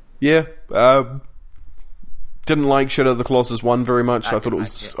before. yeah. Didn't like Shadow of the Colossus 1 very much. I thought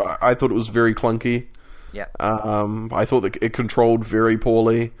it was very clunky. Yeah. I thought that it controlled very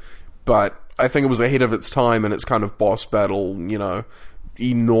poorly, but I think it was ahead of its time in its kind of boss battle, you know,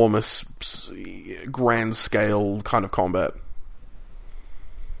 enormous, grand scale kind of combat.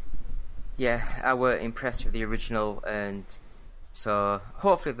 Yeah, I were impressed with the original, and so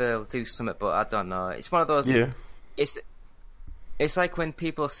hopefully they'll do something, but I don't know. It's one of those... Yeah. It's like when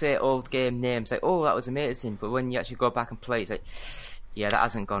people say old game names, like, oh, that was amazing, but when you actually go back and play, it's like, yeah, that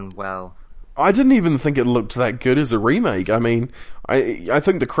hasn't gone well. I didn't even think it looked that good as a remake. I mean, I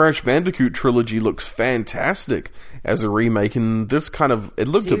think the Crash Bandicoot trilogy looks fantastic as a remake, and this kind of... It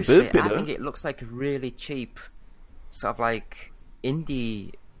looked Seriously, a bit better. I think it looks like a really cheap, sort of like,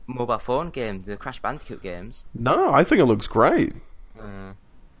 indie mobile phone game, the Crash Bandicoot games. No, I think it looks great.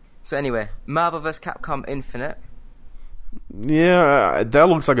 So anyway, Marvel vs. Capcom Infinite. Yeah, that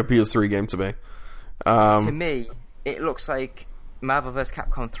looks like a PS3 game to me. To me, it looks like Marvel vs.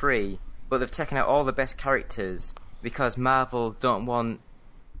 Capcom 3, but they've taken out all the best characters because Marvel don't want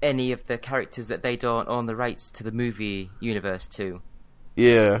any of the characters that they don't own the rights to the movie universe to.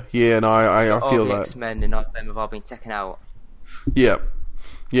 Yeah, no, I So feel all the that. X-Men and all of them have all been taken out. Yeah,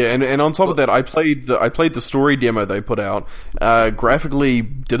 and on top of that, I played the story demo they put out. Graphically,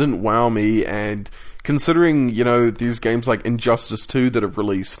 didn't wow me, and considering, you know, these games like Injustice 2 that have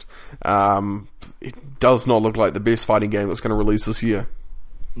released, it does not look like the best fighting game that's going to release this year.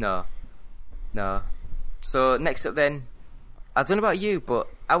 No. So next up then, I don't know about you, but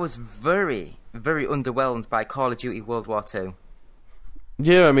I was very, very underwhelmed by Call of Duty World War 2.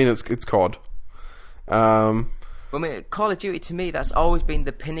 Yeah, I mean, it's COD. I mean, Call of Duty to me, that's always been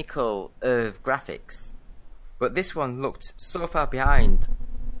the pinnacle of graphics. But this one looked so far behind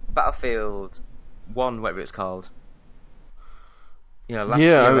Battlefield 1, whatever it's called. You know,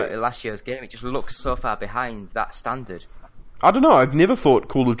 last year's game, it just looks so far behind that standard. I don't know, I've never thought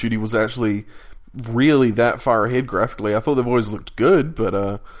Call of Duty was actually really that far ahead graphically. I thought they've always looked good,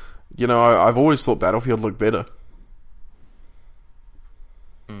 but, you know, I've always thought Battlefield looked better.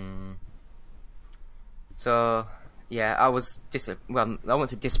 So, yeah, I was I won't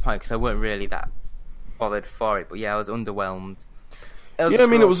say disappointed because I weren't really that bothered for it, but yeah, I was underwhelmed. Elder Yeah, I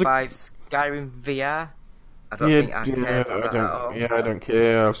mean, it Scrolls was 5 Skyrim VR. I don't think I care about that at all. I don't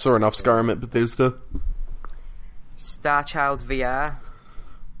care. I saw enough Skyrim at Bethesda. Star Child VR.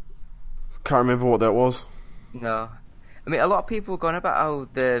 Can't remember what that was. No. I mean, a lot of people were going about how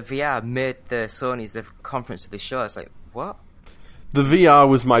the VR made the Sony's the conference of the show. It's like, what? The VR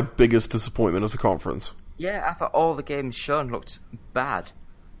was my biggest disappointment of the conference. Yeah, I thought all the games shown looked bad.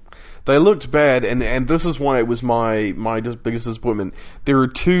 They looked bad, and this is why it was my biggest disappointment. There are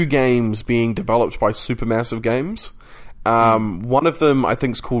 2 games being developed by Supermassive Games, One of them, I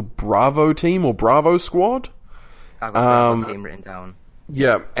think, is called Bravo Team or Bravo Squad. I've got Bravo Team written down.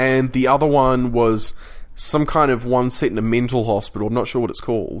 Yeah, and the other one was some kind of one set in a mental hospital. I'm not sure what it's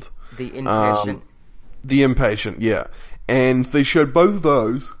called. The Inpatient. The Inpatient, yeah. And they showed both of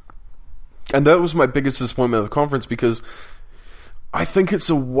those. And that was my biggest disappointment of the conference, because I think it's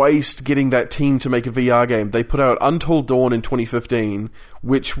a waste getting that team to make a VR game. They put out Until Dawn in 2015,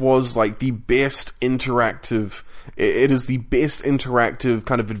 which was like the best interactive... It is the best interactive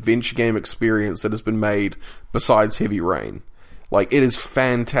kind of adventure game experience that has been made besides Heavy Rain. Like, it is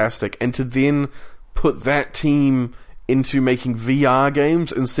fantastic. And to then put that team into making VR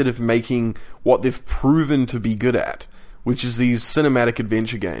games instead of making what they've proven to be good at, which is these cinematic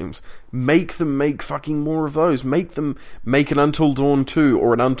adventure games. Make them make fucking more of those. Make them make an Until Dawn 2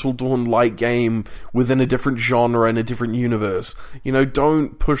 or an Until Dawn-like game within a different genre and a different universe. You know,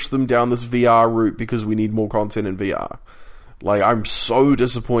 don't push them down this VR route because we need more content in VR. Like, I'm so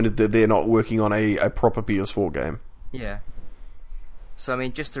disappointed that they're not working on a proper PS4 game. Yeah. So, I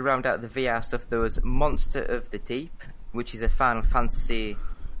mean, just to round out the VR stuff, there was Monster of the Deep, which is a Final Fantasy...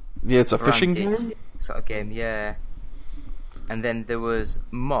 Yeah, it's a fishing game? Sort of game, yeah. And then there was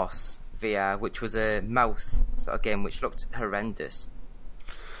Moss VR, which was a mouse sort of game, which looked horrendous.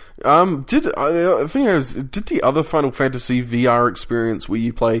 Did the other Final Fantasy VR experience where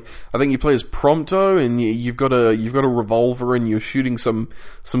you play? I think you play as Prompto, and you've got a revolver, and you're shooting some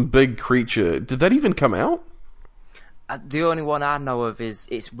big creature. Did that even come out? The only one I know of is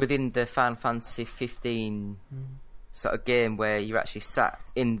it's within the Final Fantasy 15 sort of game where you're actually sat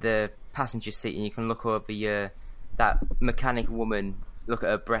in the passenger seat and you can look over that mechanic woman, look at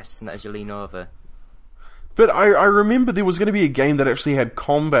her breasts, and as you lean over. But I remember there was going to be a game that actually had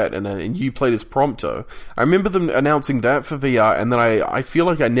combat in it, and you played as Prompto. I remember them announcing that for VR, and then I feel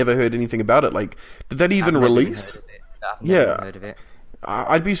like I never heard anything about it. Like, did that even release? I've never heard of it.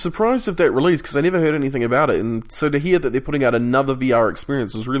 I'd be surprised if that released, because I never heard anything about it, and so to hear that they're putting out another VR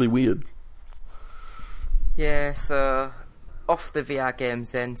experience was really weird. Yeah, so off the VR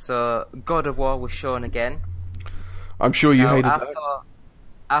games then, so God of War was shown again. I'm sure you hated that.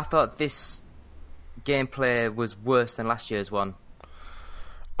 I thought this gameplay was worse than last year's one.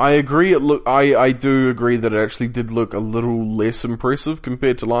 I agree. I do agree that it actually did look a little less impressive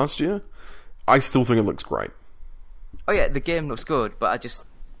compared to last year. I still think it looks great. Oh yeah, the game looks good, but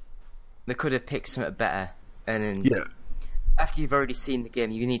they could have picked something better. And yeah. After you've already seen the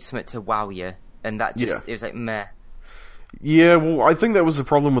game, you need something to wow you, and that just it was like meh. Yeah, well, I think that was the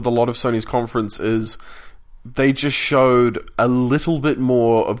problem with a lot of Sony's conference is they just showed a little bit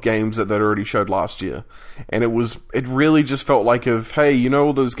more of games that they'd already showed last year. And it really just felt like hey, you know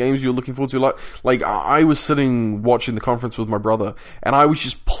all those games you're looking forward to? Like I was sitting watching the conference with my brother, and I was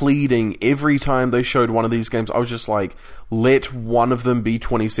just pleading every time they showed one of these games. I was just like, let one of them be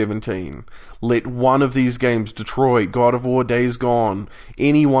 2017. Let one of these games, Detroit, God of War, Days Gone,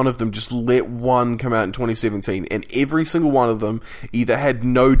 any one of them, just let one come out in 2017. And every single one of them either had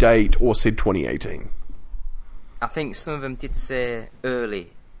no date or said 2018. I think some of them did say early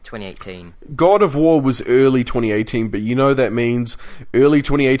 2018. God of War was early 2018, but you know that means early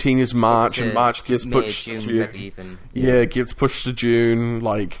 2018 is March, and March gets pushed to June. Yeah, it gets pushed to June.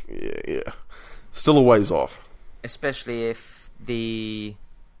 Like, yeah, still a ways off. Especially if the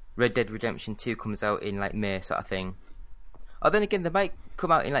Red Dead Redemption 2 comes out in like May sort of thing. Or then again, they might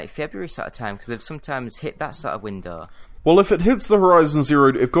come out in like February sort of time, because they've sometimes hit that sort of window. Well, if it hits the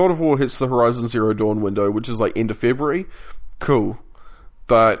if God of War hits the Horizon Zero Dawn window, which is like end of February, cool.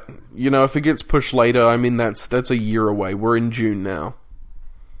 But, you know, if it gets pushed later, I mean, that's a year away. We're in June now.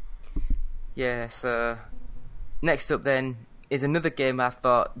 Yeah, so next up then is another game I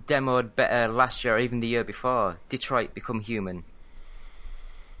thought demoed better last year or even the year before, Detroit Become Human.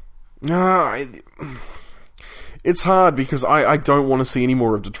 It's hard because I don't want to see any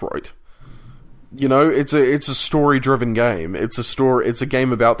more of Detroit. You know, it's a story-driven game. It's a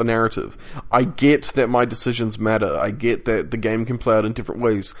game about the narrative. I get that my decisions matter. I get that the game can play out in different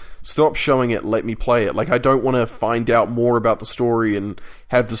ways. Stop showing it, let me play it. Like, I don't want to find out more about the story and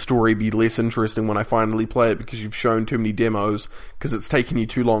have the story be less interesting when I finally play it because you've shown too many demos, because it's taken you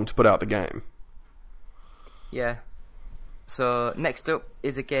too long to put out the game. Yeah. So, next up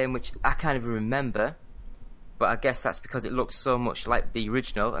is a game which I can't even remember, but I guess that's because it looks so much like the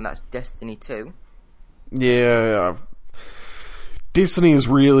original, and that's Destiny 2. Yeah, Destiny is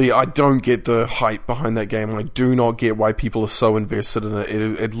really... I don't get the hype behind that game. I do not get why people are so invested in it.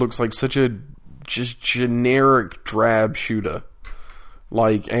 It looks like such a just generic, drab shooter.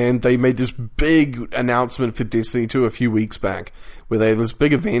 And they made this big announcement for Destiny 2 a few weeks back, where they had this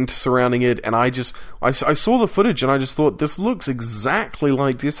big event surrounding it, and I saw the footage, and I just thought, this looks exactly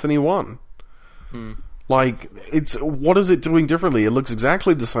like Destiny 1. What is it doing differently? It looks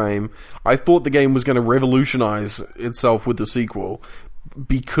exactly the same. I thought the game was going to revolutionize itself with the sequel,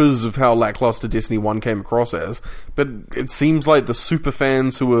 because of how lackluster Destiny 1 came across as. But it seems like the super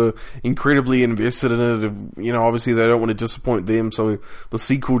fans who are incredibly invested in it, obviously they don't want to disappoint them, so the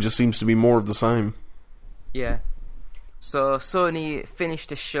sequel just seems to be more of the same. Yeah. So Sony finished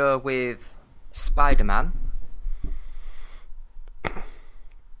the show with Spider-Man.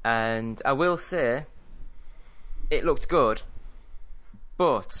 And I will say, it looked good,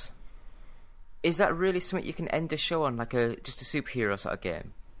 but is that really something you can end a show on, like just a superhero sort of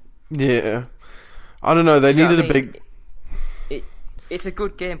game? Yeah. I don't know, they needed a big... It's a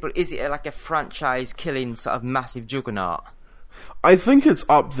good game, but is it like a franchise-killing sort of massive juggernaut? I think it's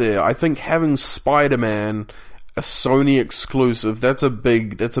up there. I think having Spider-Man, a Sony exclusive, that's a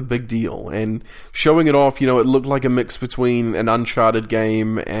big deal. And showing it off, it looked like a mix between an Uncharted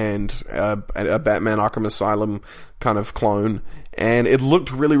game and a Batman Arkham Asylum kind of clone. And it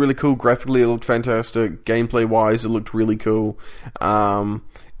looked really, really cool. Graphically, it looked fantastic. Gameplay-wise, it looked really cool.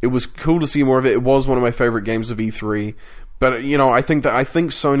 It was cool to see more of it. It was one of my favorite games of E3. But, I think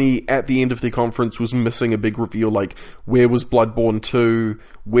Sony, at the end of the conference, was missing a big reveal, like, where was Bloodborne 2?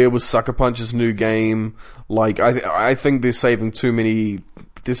 Where was Sucker Punch's new game? I think they're saving so many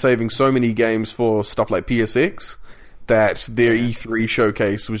games for stuff like PSX, that their E3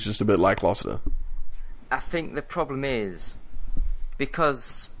 showcase was just a bit lackluster. I think the problem is,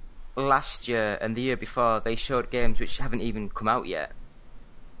 because last year and the year before, they showed games which haven't even come out yet.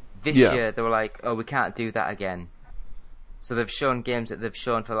 This year, they were like, oh, we can't do that again. So they've shown games that they've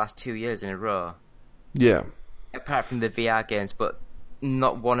shown for the last 2 years in a row. Yeah. Apart from the VR games, but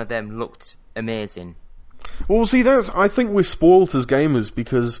not one of them looked amazing. Well, see, I think we're spoiled as gamers,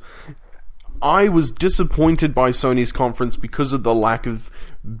 because I was disappointed by Sony's conference because of the lack of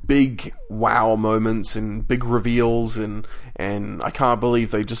big wow moments and big reveals, and I can't believe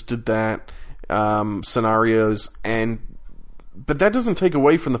they just did that, scenarios, but that doesn't take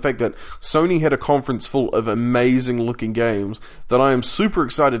away from the fact that Sony had a conference full of amazing looking games that I am super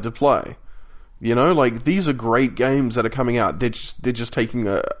excited to play. These are great games that are coming out. They're just taking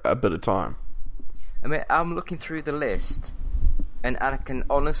a bit of time. I mean, I'm looking through the list, and I can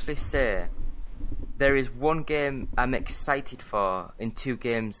honestly say there is one game I'm excited for and 2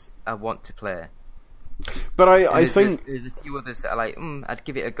 games I want to play. But I think there's a few others that are like, I'd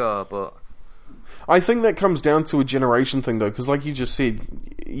give it a go, but I think that comes down to a generation thing, though, because like you just said,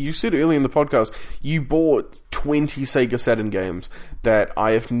 earlier in the podcast, you bought 20 Sega Saturn games that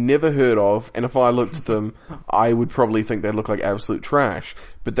I have never heard of, and if I looked at them, I would probably think they look like absolute trash.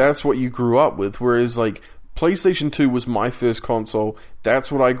 But that's what you grew up with, whereas, PlayStation 2 was my first console,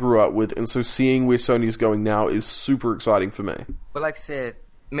 that's what I grew up with, and so seeing where Sony's going now is super exciting for me. But like I said,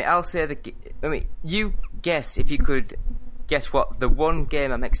 I'll say you guess if you could... Guess what? The one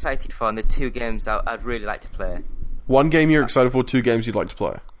game I'm excited for and the 2 games I'd really like to play. One game you're excited for, 2 games you'd like to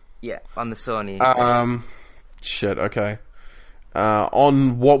play? Yeah, on the Sony. Shit, okay.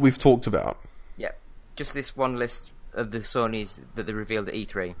 On what we've talked about? Yeah, just this one list of the Sonys that they revealed at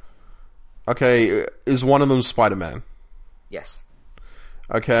E3. Okay, is one of them Spider-Man? Yes.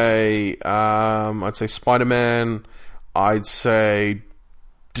 Okay, I'd say Spider-Man. I'd say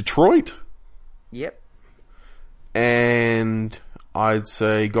Detroit? Yep. And I'd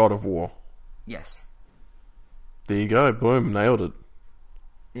say God of War. Yes. There you go, boom, nailed it.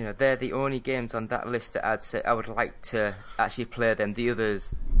 They're the only games on that list that I'd say I would like to actually play them. The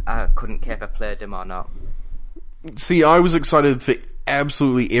others, I couldn't care if I played them or not. See, I was excited for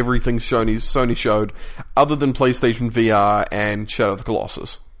absolutely everything Sony showed, other than PlayStation VR and Shadow of the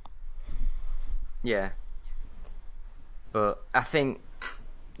Colossus. Yeah. But I think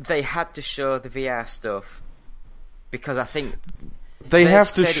they had to show the VR stuff, because I think they have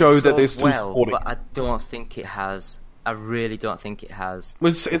to show that they're still supporting. But I don't think it has. I really don't think it has.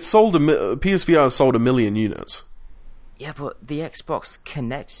 It's sold PSVR has sold 1 million units. Yeah, but the Xbox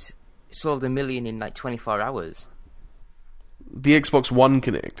Connect sold 1 million in 24 hours. The Xbox One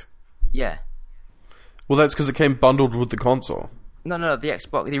Connect? Yeah. Well, that's because it came bundled with the console. No,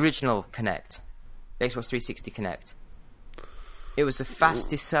 the original Connect. The Xbox 360 Connect. It was the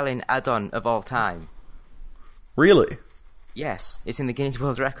fastest selling add-on of all time. Really? Yes, it's in the Guinness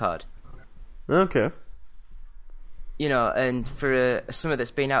World Record. Okay. And for something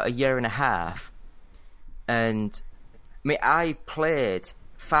that's been out a year and a half, and I played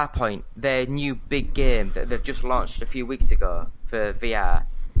Farpoint, their new big game that they've just launched a few weeks ago for VR.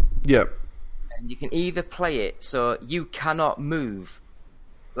 Yep. And you can either play it so you cannot move,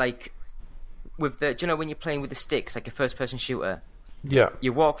 like with the, do you know when you're playing with the sticks, like a first-person shooter? Yeah.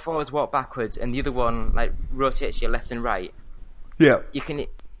 You walk forwards, walk backwards, and the other one like rotates your left and right. Yeah. You can,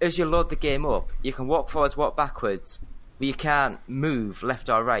 as you load the game up, you can walk forwards, walk backwards, but you can't move left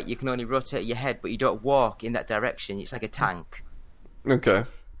or right. You can only rotate your head, but you don't walk in that direction. It's like a tank. Okay.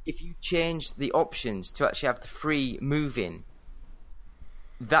 If you change the options to actually have the free moving,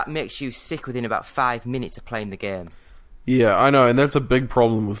 that makes you sick within about 5 minutes of playing the game. Yeah, I know, and that's a big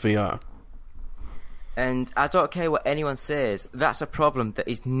problem with VR. And I don't care what anyone says, that's a problem that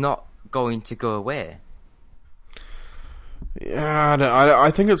is not going to go away. Yeah, I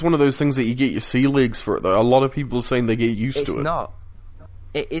think it's one of those things that you get your sea legs for it, though. A lot of people are saying they get used to it. It's not.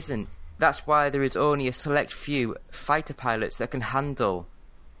 It isn't. That's why there is only a select few fighter pilots that can handle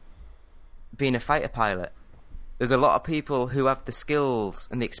being a fighter pilot. There's a lot of people who have the skills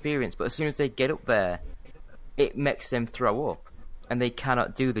and the experience, but as soon as they get up there, it makes them throw up, and they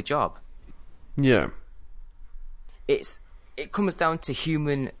cannot do the job. Yeah. It comes down to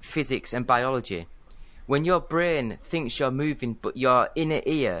human physics and biology. When your brain thinks you're moving, but your inner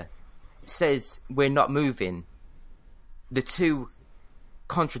ear says we're not moving, the two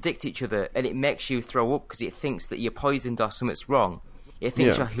contradict each other, and it makes you throw up because it thinks that you're poisoned or something's wrong. It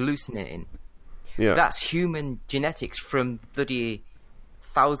thinks you're hallucinating. Yeah. That's human genetics from bloody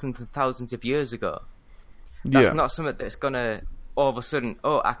thousands and thousands of years ago. That's not something that's gonna all of a sudden,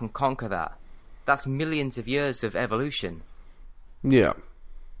 oh, I can conquer that. That's millions of years of evolution. Yeah.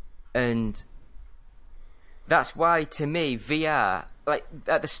 And that's why, to me, VR, like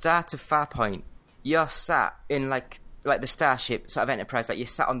at the start of Farpoint, you're sat in like the Starship sort of Enterprise, like you're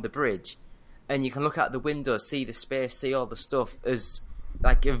sat on the bridge, and you can look out the window, see the space, see all the stuff as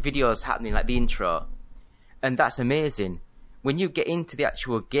like videos happening, like the intro, and that's amazing. When you get into the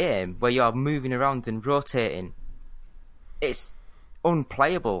actual game where you're moving around and rotating, it's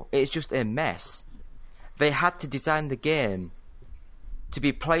unplayable. It's just a mess. They had to design the game to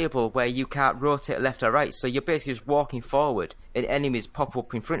be playable where you can't rotate left or right, so you're basically just walking forward and enemies pop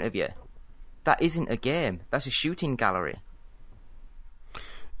up in front of you. That isn't a game. That's a shooting gallery.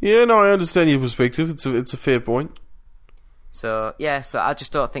 Yeah, no, I understand your perspective. It's a fair point. So yeah, so I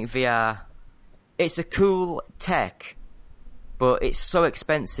just don't think VR. It's a cool tech, but it's so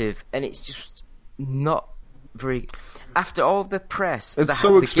expensive, and it's just not very. After all the press, it's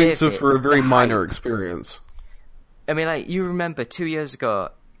so expensive for a very minor experience. I mean, like, you remember 2 years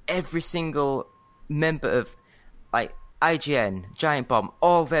ago, every single member of like IGN, Giant Bomb,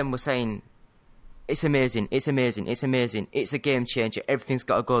 all of them were saying, "It's amazing, it's amazing, it's amazing, it's a game changer. Everything's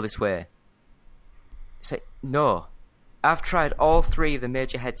got to go this way." It's like, no. I've tried all three of the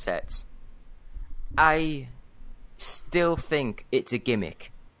major headsets. I still think it's a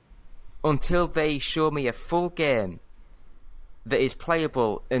gimmick. Until they show me a full game that is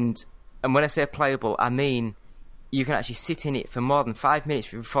playable, and when I say playable, I mean you can actually sit in it for more than 5 minutes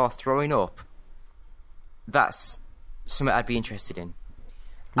before throwing up. That's something I'd be interested in.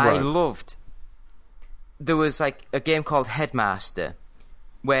 Right. I loved... There was like a game called Headmaster,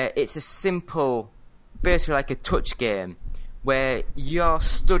 where it's a simple... basically like a touch game where you're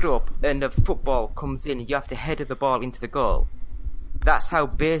stood up and a football comes in and you have to header the ball into the goal. That's how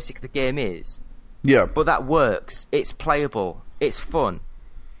basic the game is. Yeah. But that works. It's playable. It's fun.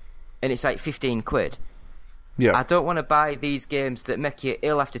 And it's like 15 quid. Yeah. I don't want to buy these games that make you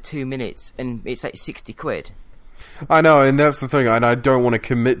ill after 2 minutes and it's like 60 quid. I know, and that's the thing, and I don't want to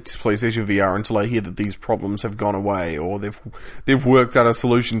commit to PlayStation VR until I hear that these problems have gone away or they've worked out a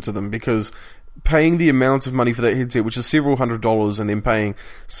solution to them, because paying the amount of money for that headset, which is several $100s, and then paying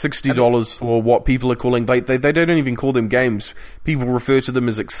 $60 for what people are calling... They don't even call them games. People refer to them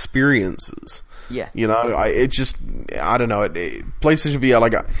as experiences. Yeah. You know, I don't know. PlayStation VR,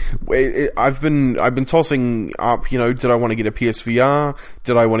 like, I've been tossing up, you know, did I want to get a PSVR?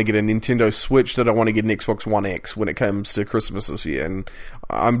 Did I want to get a Nintendo Switch? Did I want to get an Xbox One X when it comes to Christmas this year? And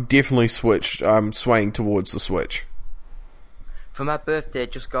I'm definitely swaying towards the Switch. For my birthday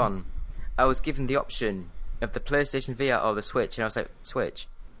just gone, I was given the option of the PlayStation VR or the Switch, and I was like, Switch.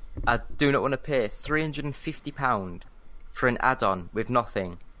 I do not want to pay £350 for an add-on with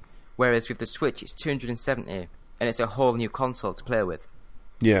nothing, whereas with the Switch it's $270, and it's a whole new console to play with.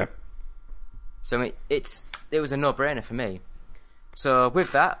 Yeah. So I mean, it was a no-brainer for me. So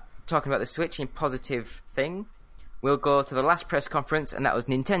with that, talking about the Switch in positive thing, we'll go to the last press conference, and that was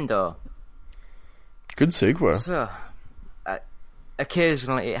Nintendo. Good segue. So,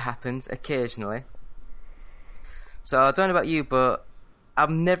 occasionally it happens, occasionally. So I don't know about you, but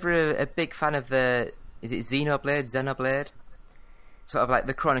I'm never a big fan of the... Is it Xenoblade? sort of like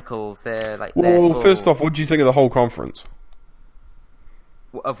the Chronicles. They're like Well, first off, what do you think of the whole conference?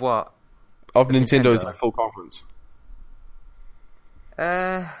 of what? Of Of Nintendo's Nintendo. like, full conference?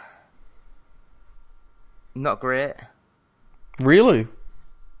 Not great. Really?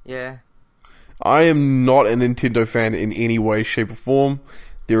 Yeah. I am not a Nintendo fan in any way, shape, or form.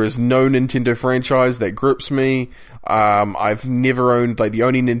 There is no Nintendo franchise that grips me. I've never owned, like, the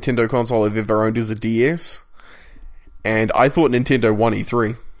only Nintendo console I've ever owned is a DS. And I thought Nintendo won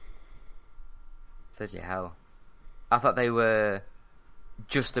E3. Says you hell. I thought they were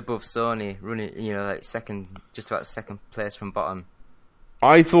just above Sony, running, like just about second place from bottom.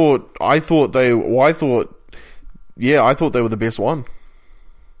 I thought they were the best one.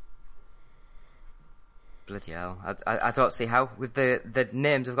 Bloody hell. I don't see how. With the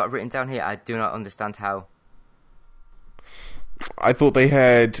names I've got written down here, I do not understand how. I thought they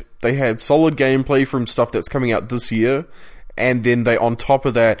had solid gameplay from stuff that's coming out this year, and then they, on top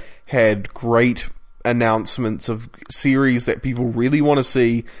of that, had great announcements of series that people really want to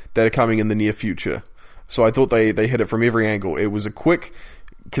see that are coming in the near future. So I thought they hit it from every angle. It was a quick,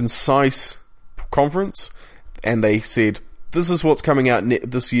 concise conference, and they said, this is what's coming out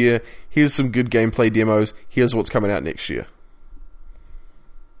this year, here's some good gameplay demos, here's what's coming out next year.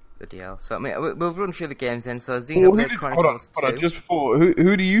 Bloody hell. So, I mean, we'll run through the games then. So, Xenoblade Chronicles 2. Hold on, just before,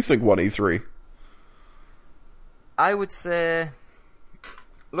 who do you think won E3? I would say,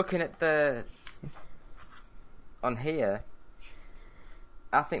 looking at on here,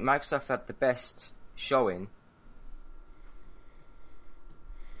 I think Microsoft had the best showing.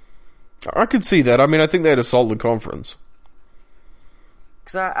 I could see that. I mean, I think they had a solid conference.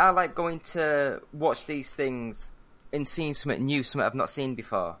 Because I like going to watch these things and seeing something new, something I've not seen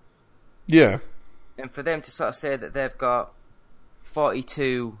before. Yeah. And for them to sort of say that they've got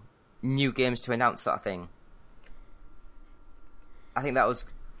 42 new games to announce, sort of thing, I think that was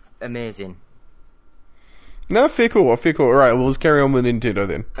amazing. No, fair call. Alright, well, let's carry on with Nintendo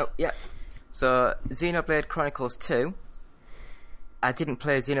then. Oh, yeah. So, Xenoblade Chronicles 2. I didn't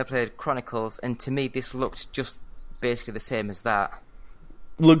play Xenoblade Chronicles, and to me this looked just basically the same as that.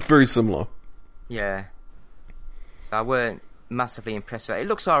 Looked very similar. Yeah. So I weren't massively impressed with it. It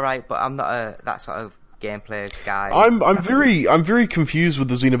looks alright, but I'm not that sort of gameplay guy. I'm very confused with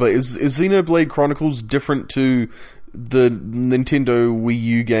the Xenoblade. Is Xenoblade Chronicles different to the Nintendo Wii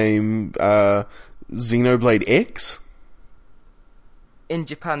U game Xenoblade X? In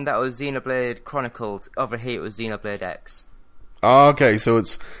Japan that was Xenoblade Chronicles. Over here it was Xenoblade X. Oh, okay, so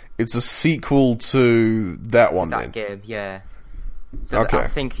it's a sequel to that one That then. game, yeah. So Okay. I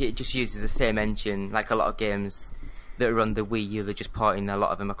think it just uses the same engine, like a lot of games that are on the Wii U. They're just porting a lot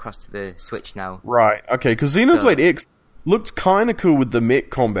of them across to the Switch now. Right, okay, because Xenoblade X looked kind of cool with the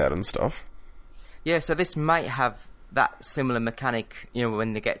mech combat and stuff. Yeah, so this might have that similar mechanic,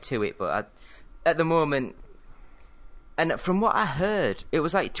 when they get to it, but at the moment, and from what I heard, it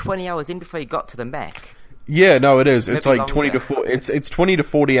was like 20 hours in before you got to the mech. Yeah, no, it is. It's Maybe like 20 to longer. 40. It's 20 to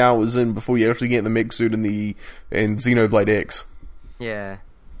 40 hours in before you actually get in the mech suit in Xenoblade X. Yeah.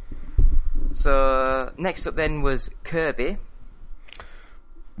 So, next up then was Kirby.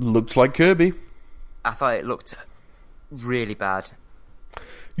 Looked like Kirby. I thought it looked really bad.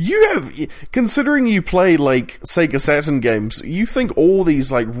 Considering you play like Sega Saturn games, you think all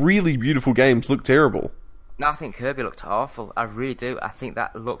these like really beautiful games look terrible. No, I think Kirby looked awful. I really do. I think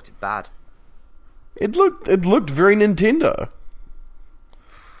that looked bad. It looked very Nintendo.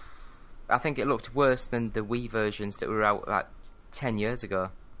 I think it looked worse than the Wii versions that were out like 10 years ago.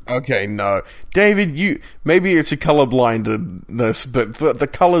 Okay, no, David, maybe it's a colorblindness, but the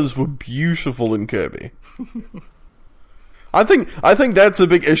colors were beautiful in Kirby. I think that's a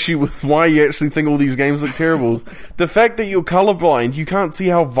big issue with why you actually think all these games look terrible. The fact that you're colorblind, you can't see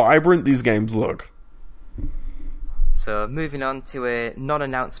how vibrant these games look. So, moving on to a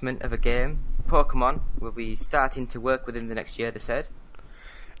non-announcement of a game. Pokemon will be starting to work within the next year, they said.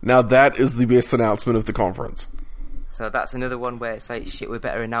 Now that is the best announcement of the conference. So that's another one where it's like, shit, we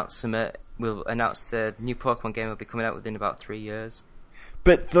better announce something. We'll announce the new Pokemon game will be coming out within about 3 years.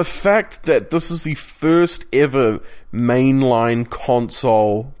 But the fact that this is the first ever mainline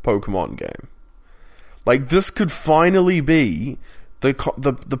console Pokemon game, like this could finally be the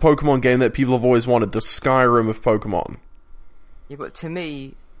Pokemon game that people have always wanted, the Skyrim of Pokemon. Yeah, but to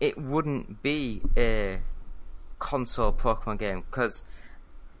me, it wouldn't be a console Pokemon game, because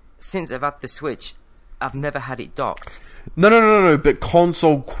since I've had the Switch, I've never had it docked. No, but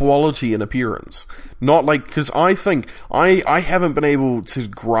console quality and appearance. Not like, because I think, I haven't been able to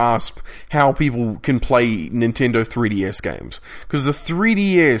grasp how people can play Nintendo 3DS games. Because the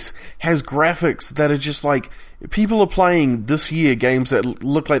 3DS has graphics that are just like, people are playing this year games that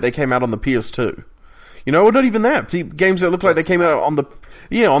look like they came out on the PS2. You know, or not even that. Games that look like they came out on the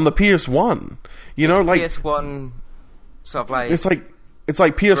PS1. You know, like PS1, sort of like it's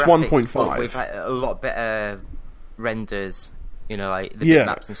like PS 1.5 but with like a lot better renders. You know, like the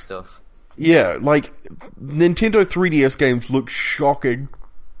bitmaps and stuff. Yeah, like Nintendo 3DS games look shocking.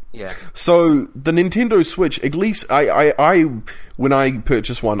 Yeah. So the Nintendo Switch, at least I when I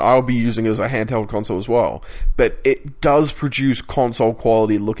purchase one, I'll be using it as a handheld console as well. But it does produce console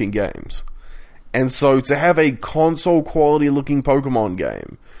quality looking games. And so to have a console quality looking Pokemon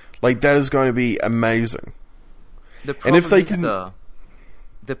game, like that is going to be amazing. The problem is though,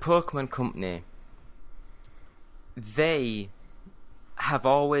 the Pokemon Company, they have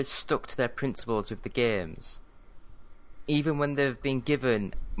always stuck to their principles with the games. Even when they've been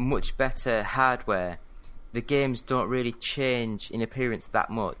given much better hardware, the games don't really change in appearance that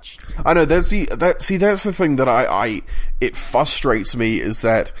much. I know, that's the thing that it frustrates me, is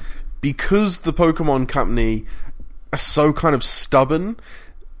that because the Pokemon Company are so kind of stubborn,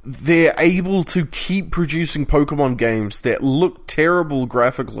 they're able to keep producing Pokemon games that look terrible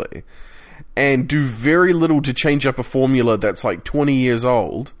graphically and do very little to change up a formula that's like 20 years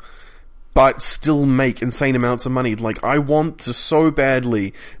old, but still make insane amounts of money. Like, I want to so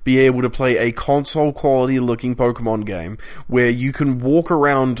badly be able to play a console quality looking Pokemon game where you can walk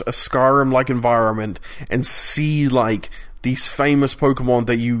around a Skyrim-like environment and see like these famous Pokemon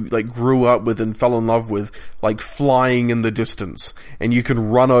that you like grew up with and fell in love with, like flying in the distance, and you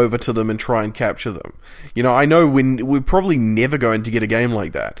can run over to them and try and capture them. You know, I know we're probably never going to get a game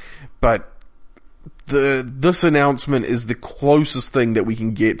like that, but this announcement is the closest thing that we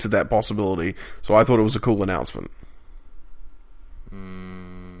can get to that possibility. So I thought it was a cool announcement.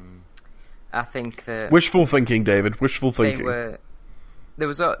 I think that wishful thinking, David. Wishful thinking. There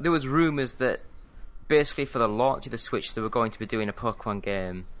was rumors that basically for the launch of the Switch they were going to be doing a Pokemon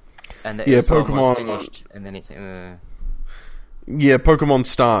game, and that it was Pokemon almost finished, and then it's Pokemon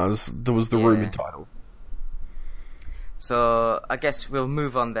Stars. There was the rumored title. So I guess we'll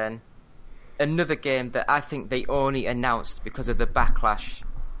move on then. Another game that I think they only announced because of the backlash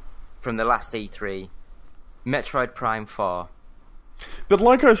from the last E3, Metroid Prime 4. But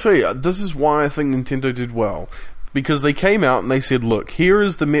like I say, this is why I think Nintendo did well. Because they came out and they said, look, here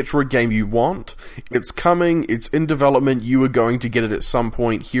is the Metroid game you want. It's coming, it's in development, you are going to get it at some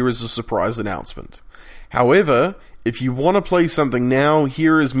point. Here is a surprise announcement. However, if you want to play something now,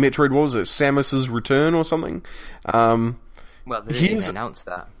 here is Metroid, what was it, Samus's Return or something? Well, they didn't even announce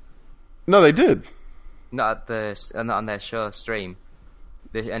that. No, they did. Not on their show stream.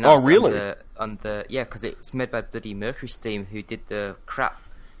 Oh, really? Because it's made by bloody Mercury Steam, who did the crap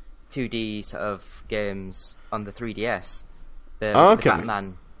 2D sort of games on the 3DS. The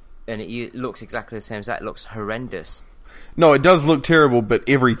Batman, and it looks exactly the same as that. It looks horrendous. No, it does look terrible, but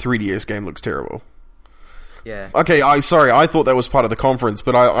every 3DS game looks terrible. Yeah. Okay, I thought that was part of the conference,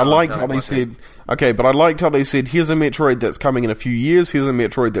 but I liked how they said... Okay, but I liked how they said, here's a Metroid that's coming in a few years, here's a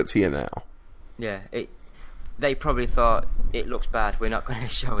Metroid that's here now. Yeah, they probably thought, it looks bad, we're not going to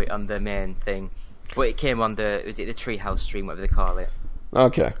show it on the main thing. But it came on the Treehouse stream, whatever they call it.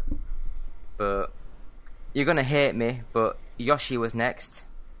 Okay. But you're going to hate me, but Yoshi was next.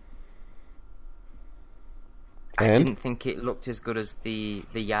 And? I didn't think it looked as good as the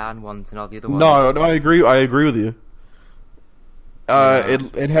Yarn ones and all the other ones. No, I agree with you.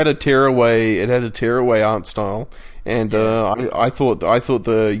 It had a tearaway art style, and I thought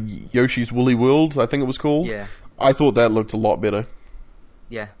the Yoshi's Woolly World, I think it was called. Yeah. I thought that looked a lot better.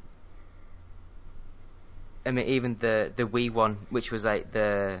 Yeah. I mean, even the Wii one, which was like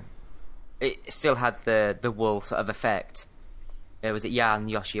it still had the wool sort of effect. Was it Yarn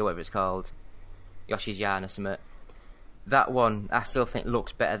Yoshi or whatever it's called? Yoshi's Yarn or something. That one I still think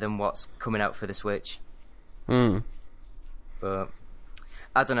looks better than what's coming out for the Switch. But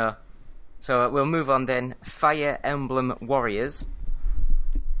I don't know. So we'll move on then. Fire Emblem Warriors.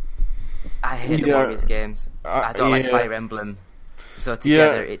 I hate the Warriors games. I don't like Fire Emblem. So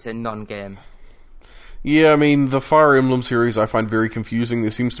together it's a non-game. Yeah, I mean, the Fire Emblem series I find very confusing.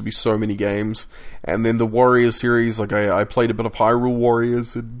 There seems to be so many games. And then the Warriors series, like I played a bit of Hyrule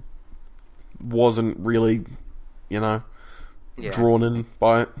Warriors. It wasn't really, drawn in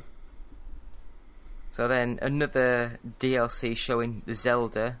by it. So then another DLC showing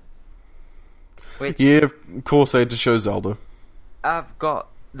Zelda. Which yeah, of course they had to show Zelda. I've got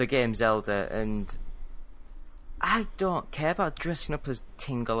the game Zelda, and I don't care about dressing up as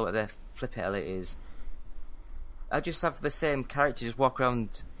Tingle or whatever the flip hell it is. I just have the same character, just walk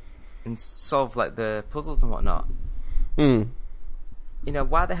around and solve like the puzzles and whatnot. Hmm. You know,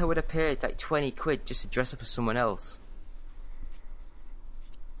 why the hell would I pay like 20 quid just to dress up as someone else?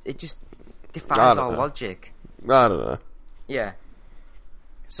 It just defies all logic. I don't know. Yeah.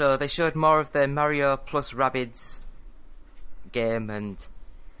 So they showed more of the Mario plus Rabbids game, and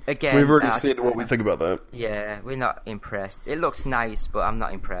again, We've already said what we think about that. Yeah, we're not impressed. It looks nice, but I'm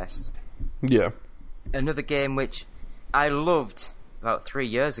not impressed. Yeah. Another game which I loved about 3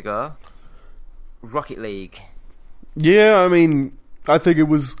 years ago, Rocket League. Yeah, I mean, I think it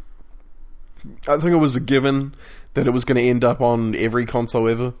was a given that it was going to end up on every console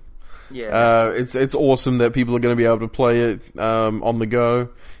ever. Yeah. It's awesome that people are going to be able to play it on the go,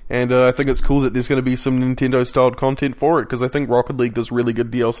 and I think it's cool that there's going to be some Nintendo-styled content for it, because I think Rocket League does really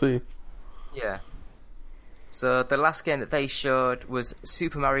good DLC. Yeah. So the last game that they showed was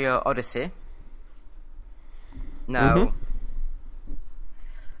Super Mario Odyssey. Now,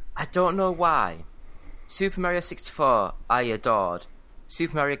 I don't know why. Super Mario 64, I adored.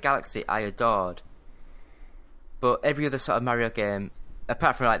 Super Mario Galaxy, I adored. But every other sort of Mario game,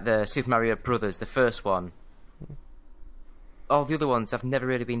 apart from like the Super Mario Brothers, the first one, all the other ones I've never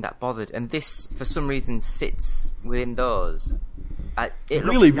really been that bothered. And this, for some reason, sits within those. It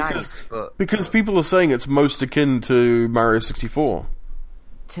Really, looks nice, but because people are saying it's most akin to Mario 64.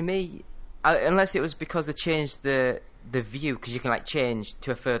 to me, unless it was because they changed the view, because you can like change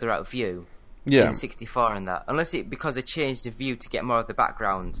to a further out view in 64 and that. Unless it because they changed the view to get more of the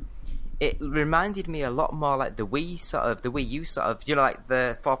background. It reminded me a lot more like the Wii U sort of, you know, like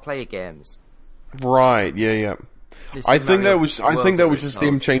the 4-player games. Right? Yeah. I think that was just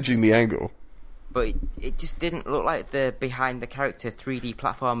them changing the angle. But it just didn't look like the behind the character 3D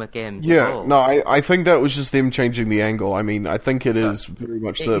platformer games. Yeah, no, I think that was just them changing the angle. I mean, I think it is very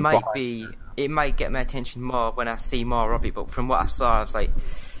much the. It might get my attention more when I see more of it, but from what I saw, I was like,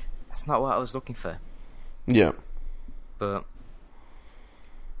 that's not what I was looking for. Yeah. But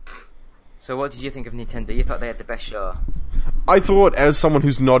so, what did you think of Nintendo? You thought they had the best show? I thought, as someone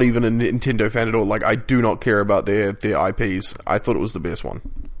who's not even a Nintendo fan at all, like I do not care about their IPs. I thought it was the best one.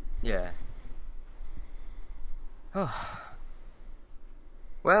 Yeah. Oh.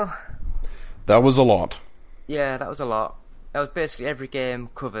 Well, that was a lot. Yeah, that was a lot. That was basically every game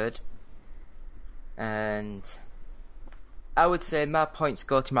covered. And I would say my points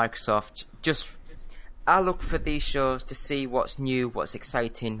go to Microsoft. I look for these shows to see what's new, what's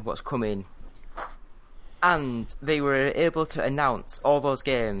exciting, what's coming. And they were able to announce all those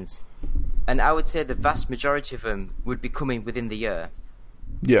games. And I would say the vast majority of them would be coming within the year.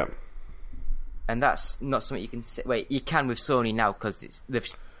 Yeah. And that's not something you can say. Wait, you can with Sony now, because the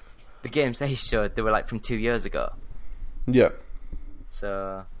games they showed, they were like from 2 years ago. Yeah.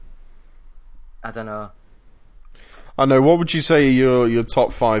 So, I don't know. I know. What would you say are your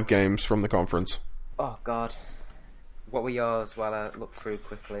top 5 games from the conference? Oh, God. What were yours while I look through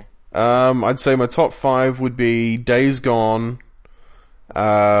quickly? I'd say my top 5 would be Days Gone,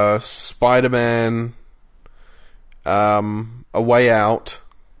 Spider-Man, A Way Out,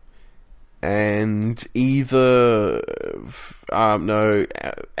 and Anthem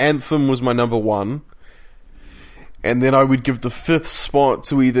was my number 1. And then I would give the 5th spot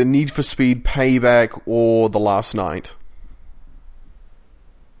to either Need for Speed Payback or The Last Night.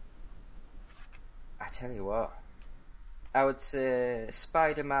 I tell you what, I would say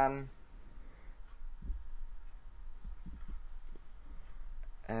Spider-Man,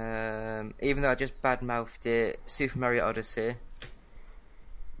 even though I just badmouthed it, Super Mario Odyssey,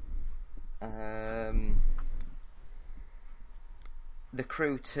 The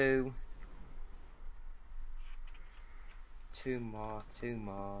Crew 2, two more.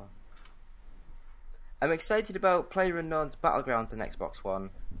 I'm excited about PlayerUnknown's Battlegrounds on Xbox One.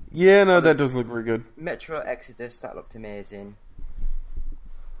 Yeah, no, that does look very good. Metro Exodus, that looked amazing.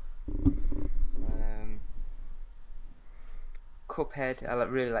 Cuphead, I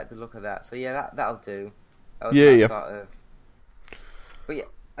really like the look of that. So yeah, that'll do. That was Yeah. Sort of. But yeah,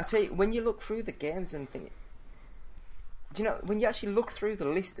 I tell you, when you look through the games and think, do you know, when you actually look through the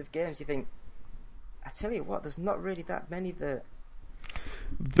list of games, you think, I tell you what, there's not really that many that.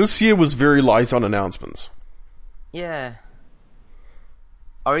 This year was very light on announcements. Yeah.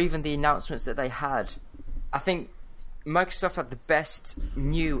 Or even the announcements that they had. I think Microsoft had the best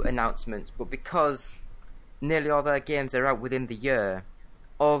new announcements, but because nearly all their games are out within the year,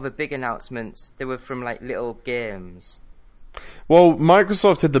 all the big announcements, they were from like little games. Well,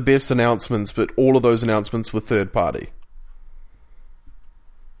 Microsoft had the best announcements, but all of those announcements were third party.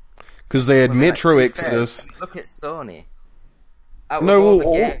 because they had Metro like, to be Exodus. fair, look at Sony. Out No, of all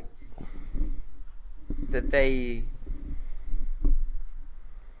well, the games that they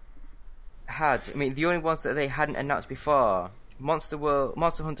had, I mean, the only ones that they hadn't announced before: Monster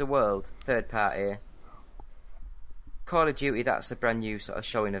Hunter World, third party. Call of Duty, that's a brand new sort of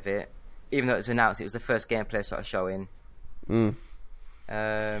showing of it. Even though it was announced, it was the first gameplay sort of showing. I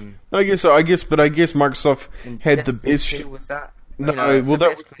guess Microsoft had the best. 2, was that? No, well,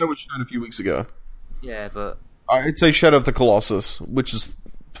 that was shown a few weeks ago. Yeah, but I'd say Shadow of the Colossus, which is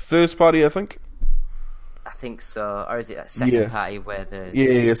first party, I think. I think so, or is it a second party where the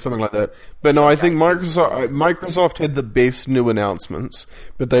yeah, something like that. But no, I think Microsoft had the best new announcements,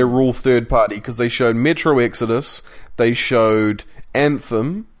 but they were all third party because they showed Metro Exodus, they showed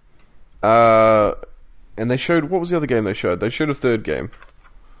Anthem, and they showed, what was the other game they showed? They showed a third game,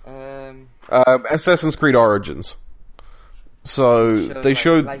 Assassin's Creed Origins. So they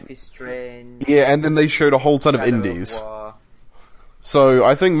showed Life is Strange. Yeah, and then they showed a whole ton of indies. So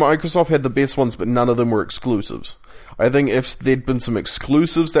I think Microsoft had the best ones, but none of them were exclusives. I think if there'd been some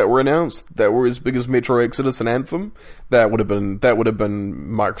exclusives that were announced that were as big as Metro Exodus and Anthem, that would have been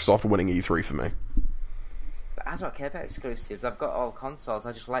Microsoft winning E3 for me. But I don't care about exclusives. I've got all consoles.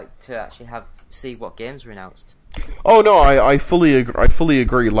 I just like to actually see what games were announced. Oh no, I fully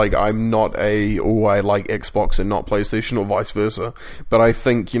agree. Like, I'm not I like Xbox and not PlayStation or vice versa. But I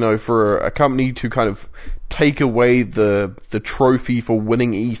think, for a company to kind of take away the trophy for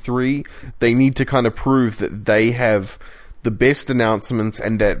winning E3, they need to kind of prove that they have the best announcements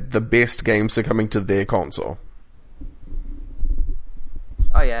and that the best games are coming to their console.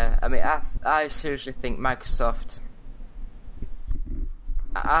 Oh yeah, I mean, I seriously think Microsoft.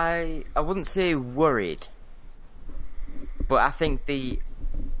 I wouldn't say worried, but I think the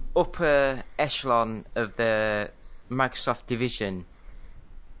upper echelon of the Microsoft division,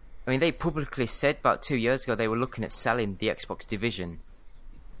 I mean, they publicly said about 2 years ago they were looking at selling the Xbox division.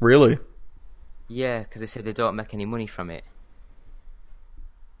 Really? Yeah, because they said they don't make any money from it.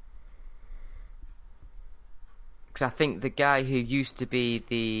 Because I think the guy who used to be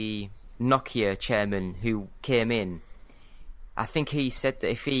the Nokia chairman who came in, I think he said that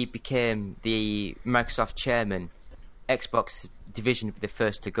if he became the Microsoft chairman, Xbox division would be the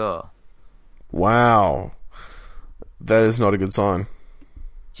first to go. Wow. That is not a good sign.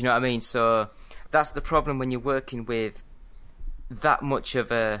 Do you know what I mean? So that's the problem when you're working with that much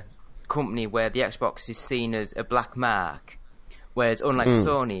of a company where the Xbox is seen as a black mark, whereas unlike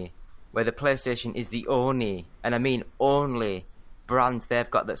Sony, where the PlayStation is the only, and I mean only, brand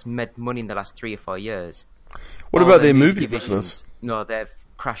they've got that's made money in the last 3 or 4 years. What about their movie business? No, they've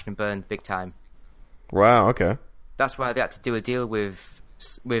crashed and burned big time. Wow, okay. That's why they had to do a deal with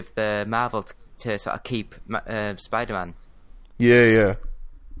the Marvel to sort of keep Spider-Man. Yeah.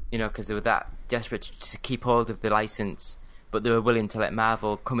 Because they were that desperate to keep hold of the license, but they were willing to let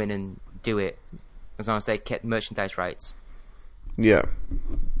Marvel come in and do it as long as they kept merchandise rights. Yeah.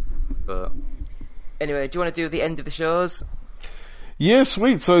 But anyway, do you want to do the end of the shows? Yeah,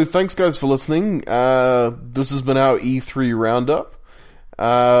 sweet. So thanks, guys, for listening. This has been our E3 roundup.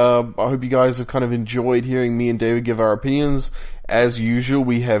 I hope you guys have kind of enjoyed hearing me and David give our opinions. As usual,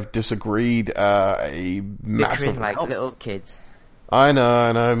 we have disagreed a massive like amount. little kids. I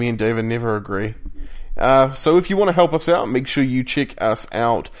know. Me and David never agree. So if you want to help us out, make sure you check us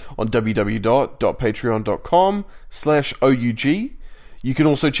out on www.patreon.com/OUG. You can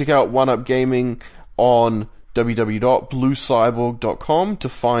also check out 1UP Gaming on www.bluecyborg.com to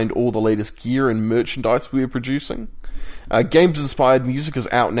find all the latest gear and merchandise we are producing. Games-inspired music is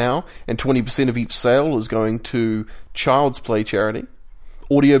out now, and 20% of each sale is going to Child's Play charity.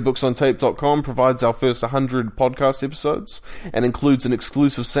 Audiobooksontape.com provides our first 100 podcast episodes and includes an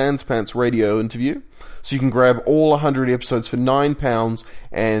exclusive Sans Pants radio interview. So you can grab all 100 episodes for £9,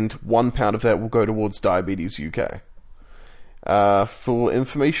 and £1 of that will go towards Diabetes UK. For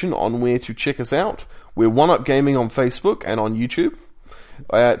information on where to check us out, we're 1UP Gaming on Facebook and on YouTube.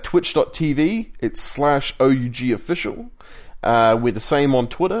 At twitch.tv, it's /OUG official. We're the same on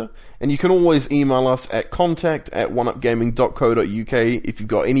Twitter, and you can always email us at contact@oneupgaming.co.uk if you've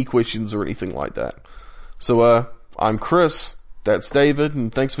got any questions or anything like that. So, I'm Chris, that's David,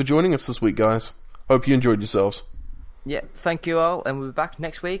 and thanks for joining us this week, guys. Hope you enjoyed yourselves. Yeah, thank you all, and we'll be back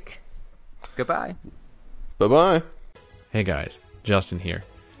next week. Goodbye. Bye-bye. Hey guys, Justin here.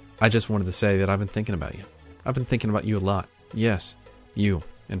 I just wanted to say that I've been thinking about you. I've been thinking about you a lot. Yes, you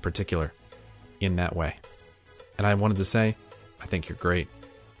in particular, in that way. And I wanted to say, I think you're great.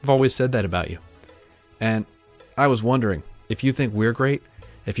 I've always said that about you. And I was wondering, if you think we're great,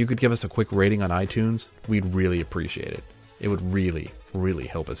 if you could give us a quick rating on iTunes, we'd really appreciate it. It would really, really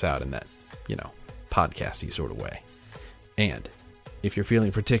help us out in that, podcasty sort of way. And if you're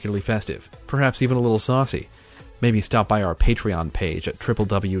feeling particularly festive, perhaps even a little saucy, maybe stop by our Patreon page at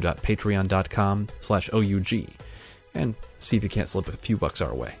www.patreon.com/OUG and see if you can't slip a few bucks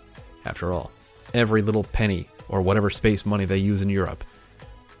our way. After all, every little penny or whatever space money they use in Europe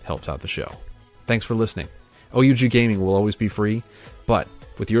helps out the show. Thanks for listening. OUG Gaming will always be free, but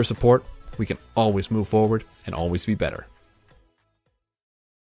with your support, we can always move forward and always be better.